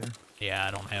over here. Yeah,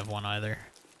 I don't have one either.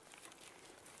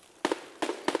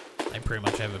 I pretty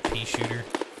much have a pea shooter.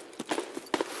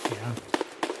 Yeah.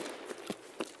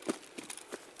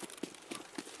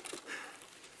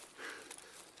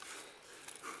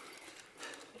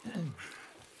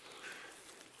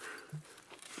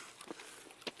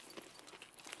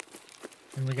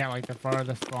 And we got like the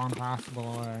farthest spawn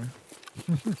possible,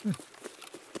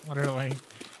 literally.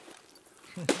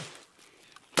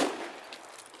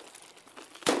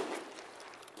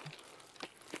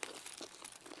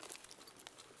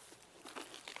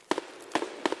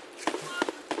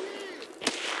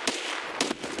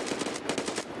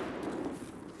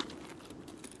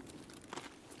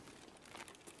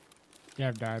 Yeah,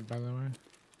 I've died, by the way.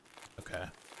 Okay.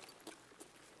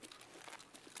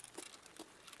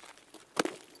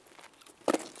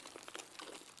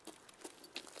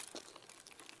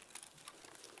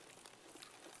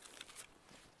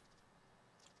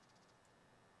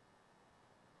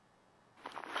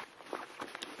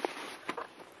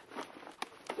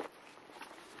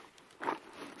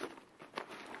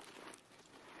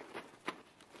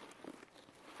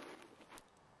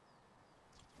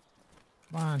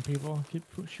 Come on, people, keep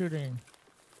shooting.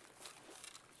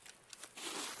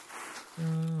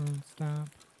 Don't stop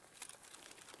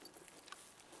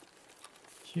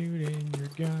shooting your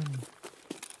gun.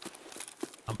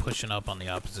 I'm pushing up on the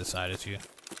opposite side as you.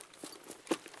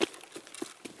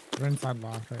 We're inside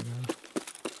loft right now.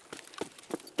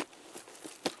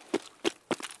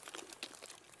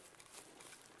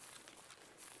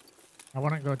 I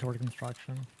wouldn't go toward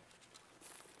construction.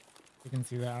 You can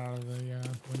see that out of the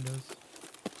windows.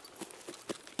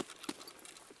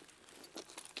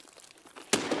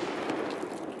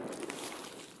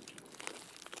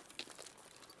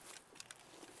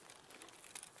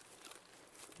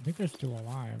 I think they're still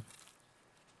alive.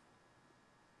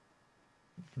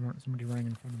 Somebody running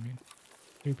in front of me.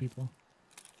 Two people.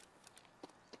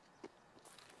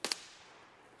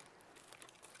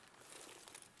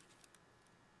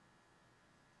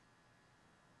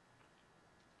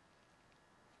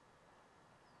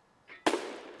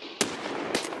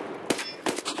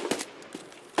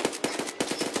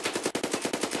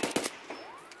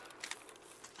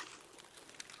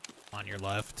 On your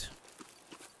left.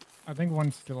 I think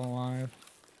one's still alive.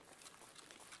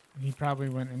 He probably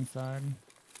went inside.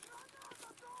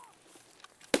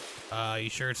 You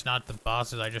sure it's not the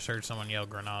bosses? I just heard someone yell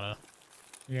Granada.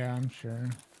 Yeah, I'm sure.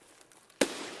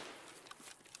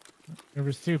 There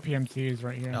was two PMCs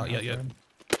right here. Oh, yeah, yeah.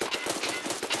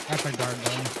 That's a guard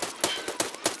though.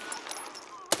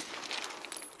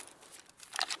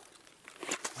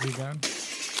 Are you dead?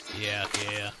 Yeah,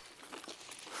 yeah.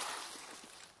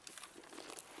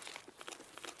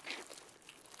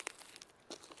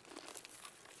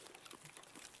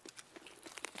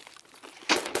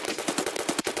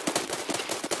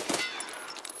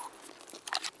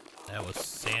 That was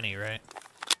Sanny, right?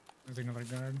 There's another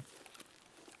guard.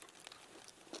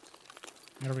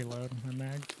 Gotta reload my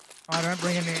mag. Oh, I don't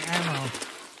bring any ammo.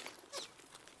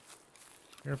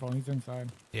 Careful, he's inside.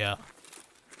 Yeah.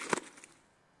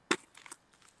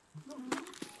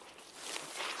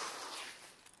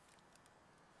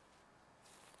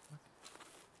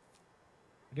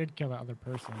 I did kill that other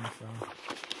person, so.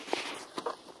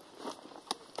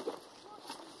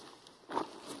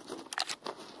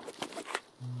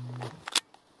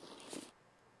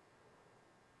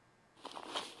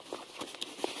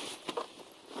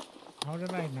 How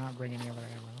did I not bring any other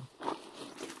ammo?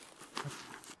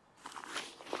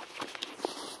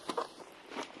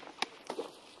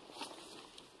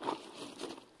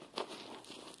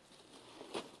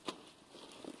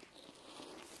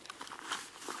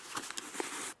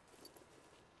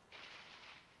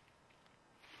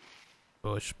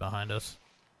 Bush behind us.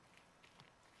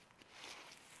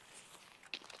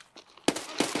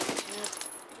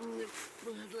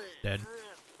 Dead.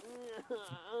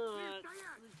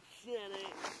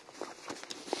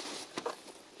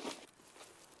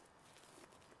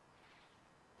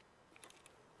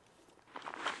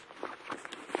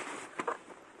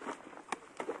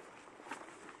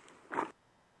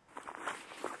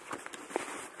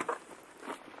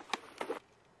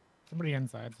 Somebody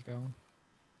inside still.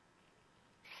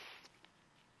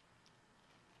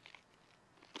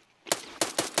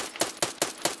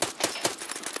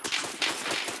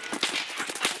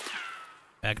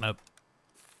 Backing up.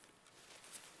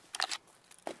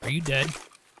 Are you dead?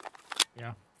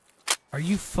 Yeah. Are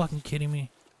you fucking kidding me?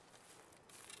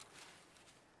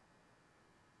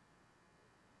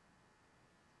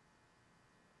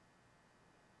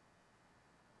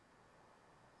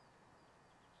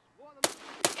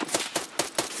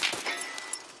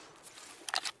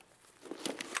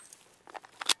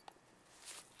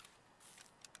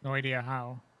 No idea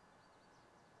how.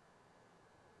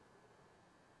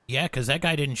 Yeah, because that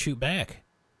guy didn't shoot back.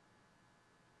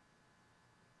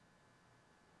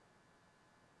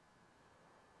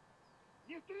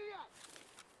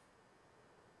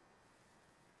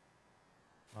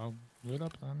 I'll loot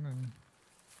up then and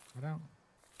head out.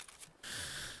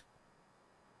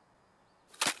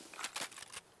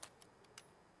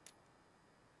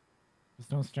 Just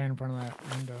don't stand in front of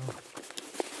that window.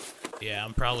 Yeah,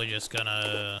 I'm probably just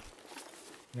gonna...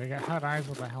 You got hot eyes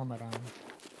with a helmet on.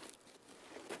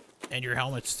 And your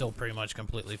helmet's still pretty much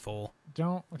completely full.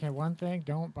 Okay, one thing,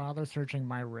 don't bother searching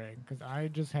my rig, because I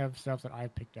just have stuff that I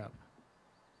picked up.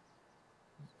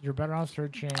 You're better off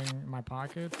searching my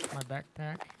pockets, my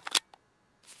backpack.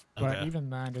 But Okay. even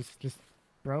then, just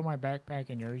throw my backpack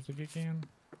in yours if you can.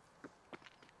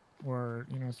 Or,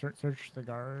 you know, search the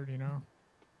guard, you know?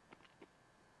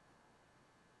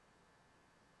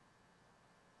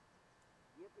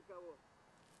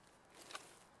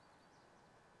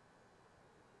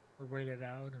 Or wait it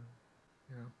out and,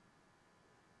 you know.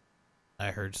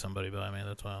 I heard somebody by me,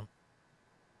 that's why I'm...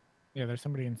 Yeah, there's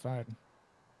somebody inside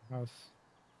the house.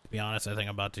 To be honest, I think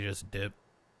I'm about to just dip.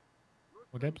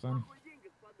 Well, dip then.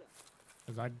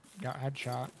 Because I got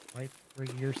headshot right where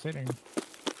you're sitting.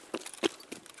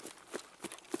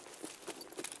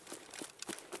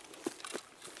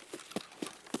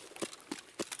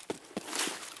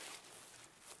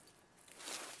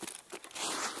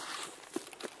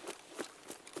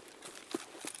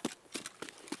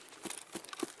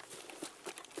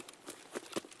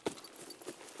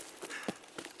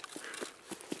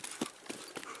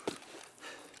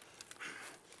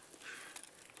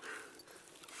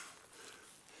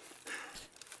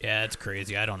 Yeah, it's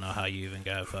crazy. I don't know how you even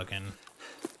got fucking...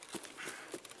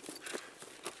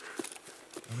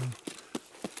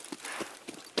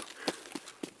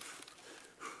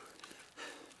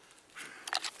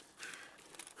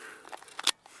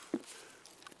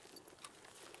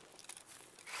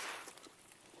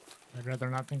 I'd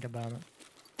rather not think about it.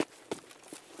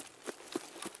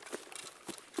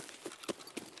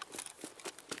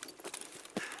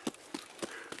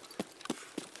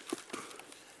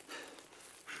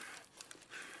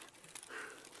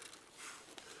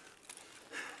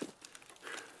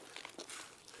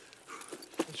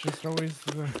 It's just always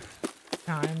the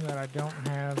time that I don't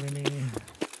have any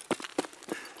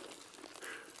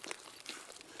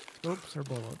scopes or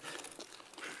bullets.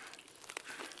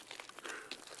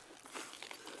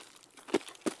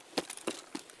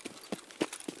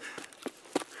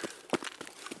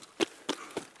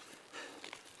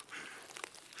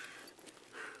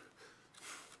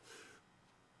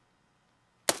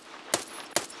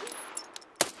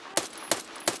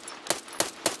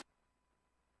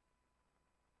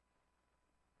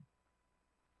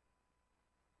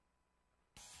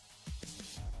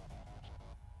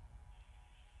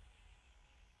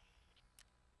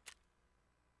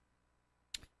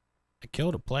 I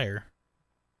killed a player.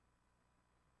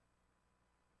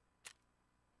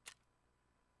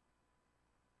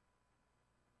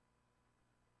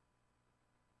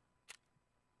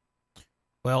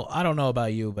 Well, I don't know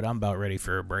about you, but I'm about ready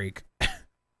for a break.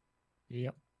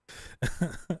 Yep.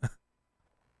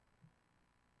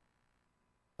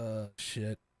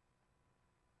 Shit.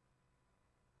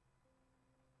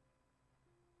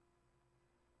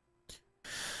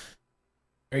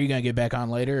 Are you gonna get back on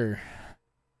later? Or?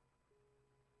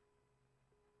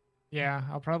 Yeah,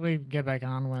 I'll probably get back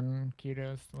on when Q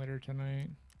does later tonight.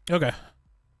 Okay.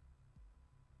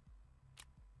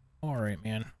 All right,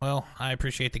 man. Well, I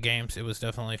appreciate the games. It was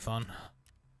definitely fun.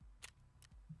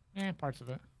 Parts of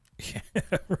it. Yeah,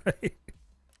 right.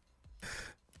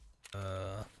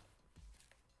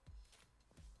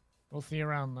 We'll see you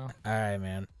around though. All right,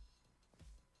 man.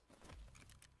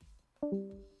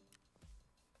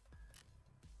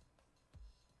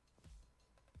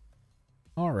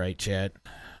 All right, Chad.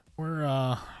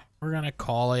 We're gonna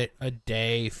call it a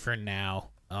day for now.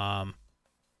 I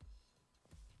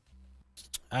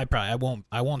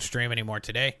won't stream anymore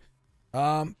today.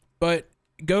 But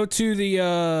go to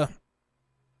the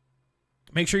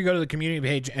make sure you go to the community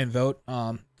page and vote.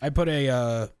 I put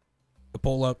a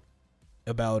poll up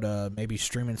about maybe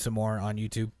streaming some more on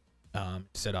YouTube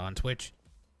instead of on Twitch.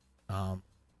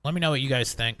 Let me know what you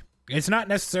guys think. It's not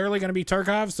necessarily going to be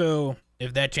Tarkov, so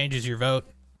if that changes your vote,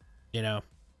 you know,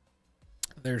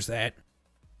 there's that.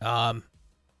 But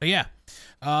yeah,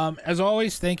 as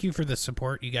always, thank you for the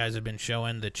support you guys have been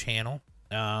showing the channel.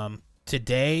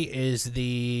 Today is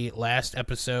the last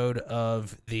episode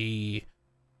of the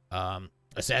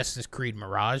Assassin's Creed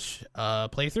Mirage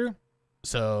playthrough.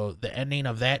 So the ending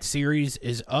of that series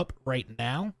is up right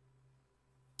now.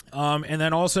 And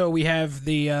then also we have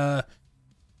the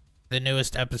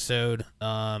newest episode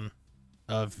of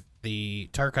the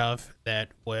Tarkov that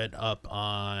went up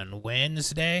on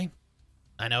Wednesday.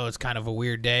 I know it's kind of a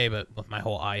weird day, but with my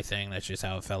whole eye thing, that's just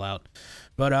how it fell out.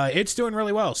 But it's doing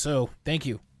really well, so thank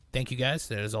you. Thank you guys.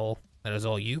 That is all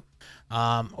you.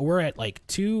 We're at like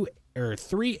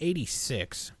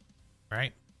 386,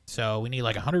 right? So we need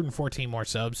like 114 more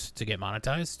subs to get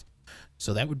monetized.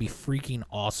 So that would be freaking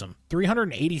awesome.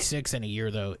 386 in a year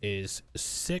though is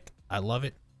sick. I love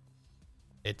it.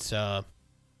 It's I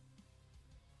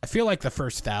feel like the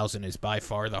first 1,000 is by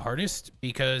far the hardest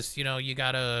because, you know, you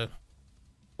gotta,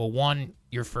 well, one,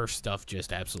 your first stuff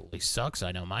just absolutely sucks.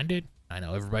 I know mine did. I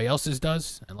know everybody else's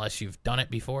does, unless you've done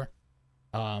it before.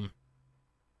 I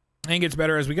think it's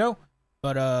better as we go.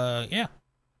 But yeah.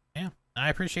 I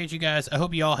appreciate you guys. I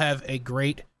hope you all have a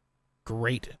great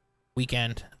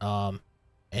weekend.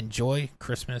 Enjoy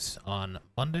Christmas on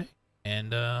Monday.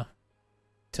 And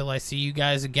till I see you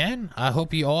guys again, I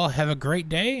hope you all have a great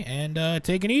day and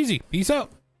take it easy. Peace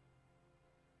out.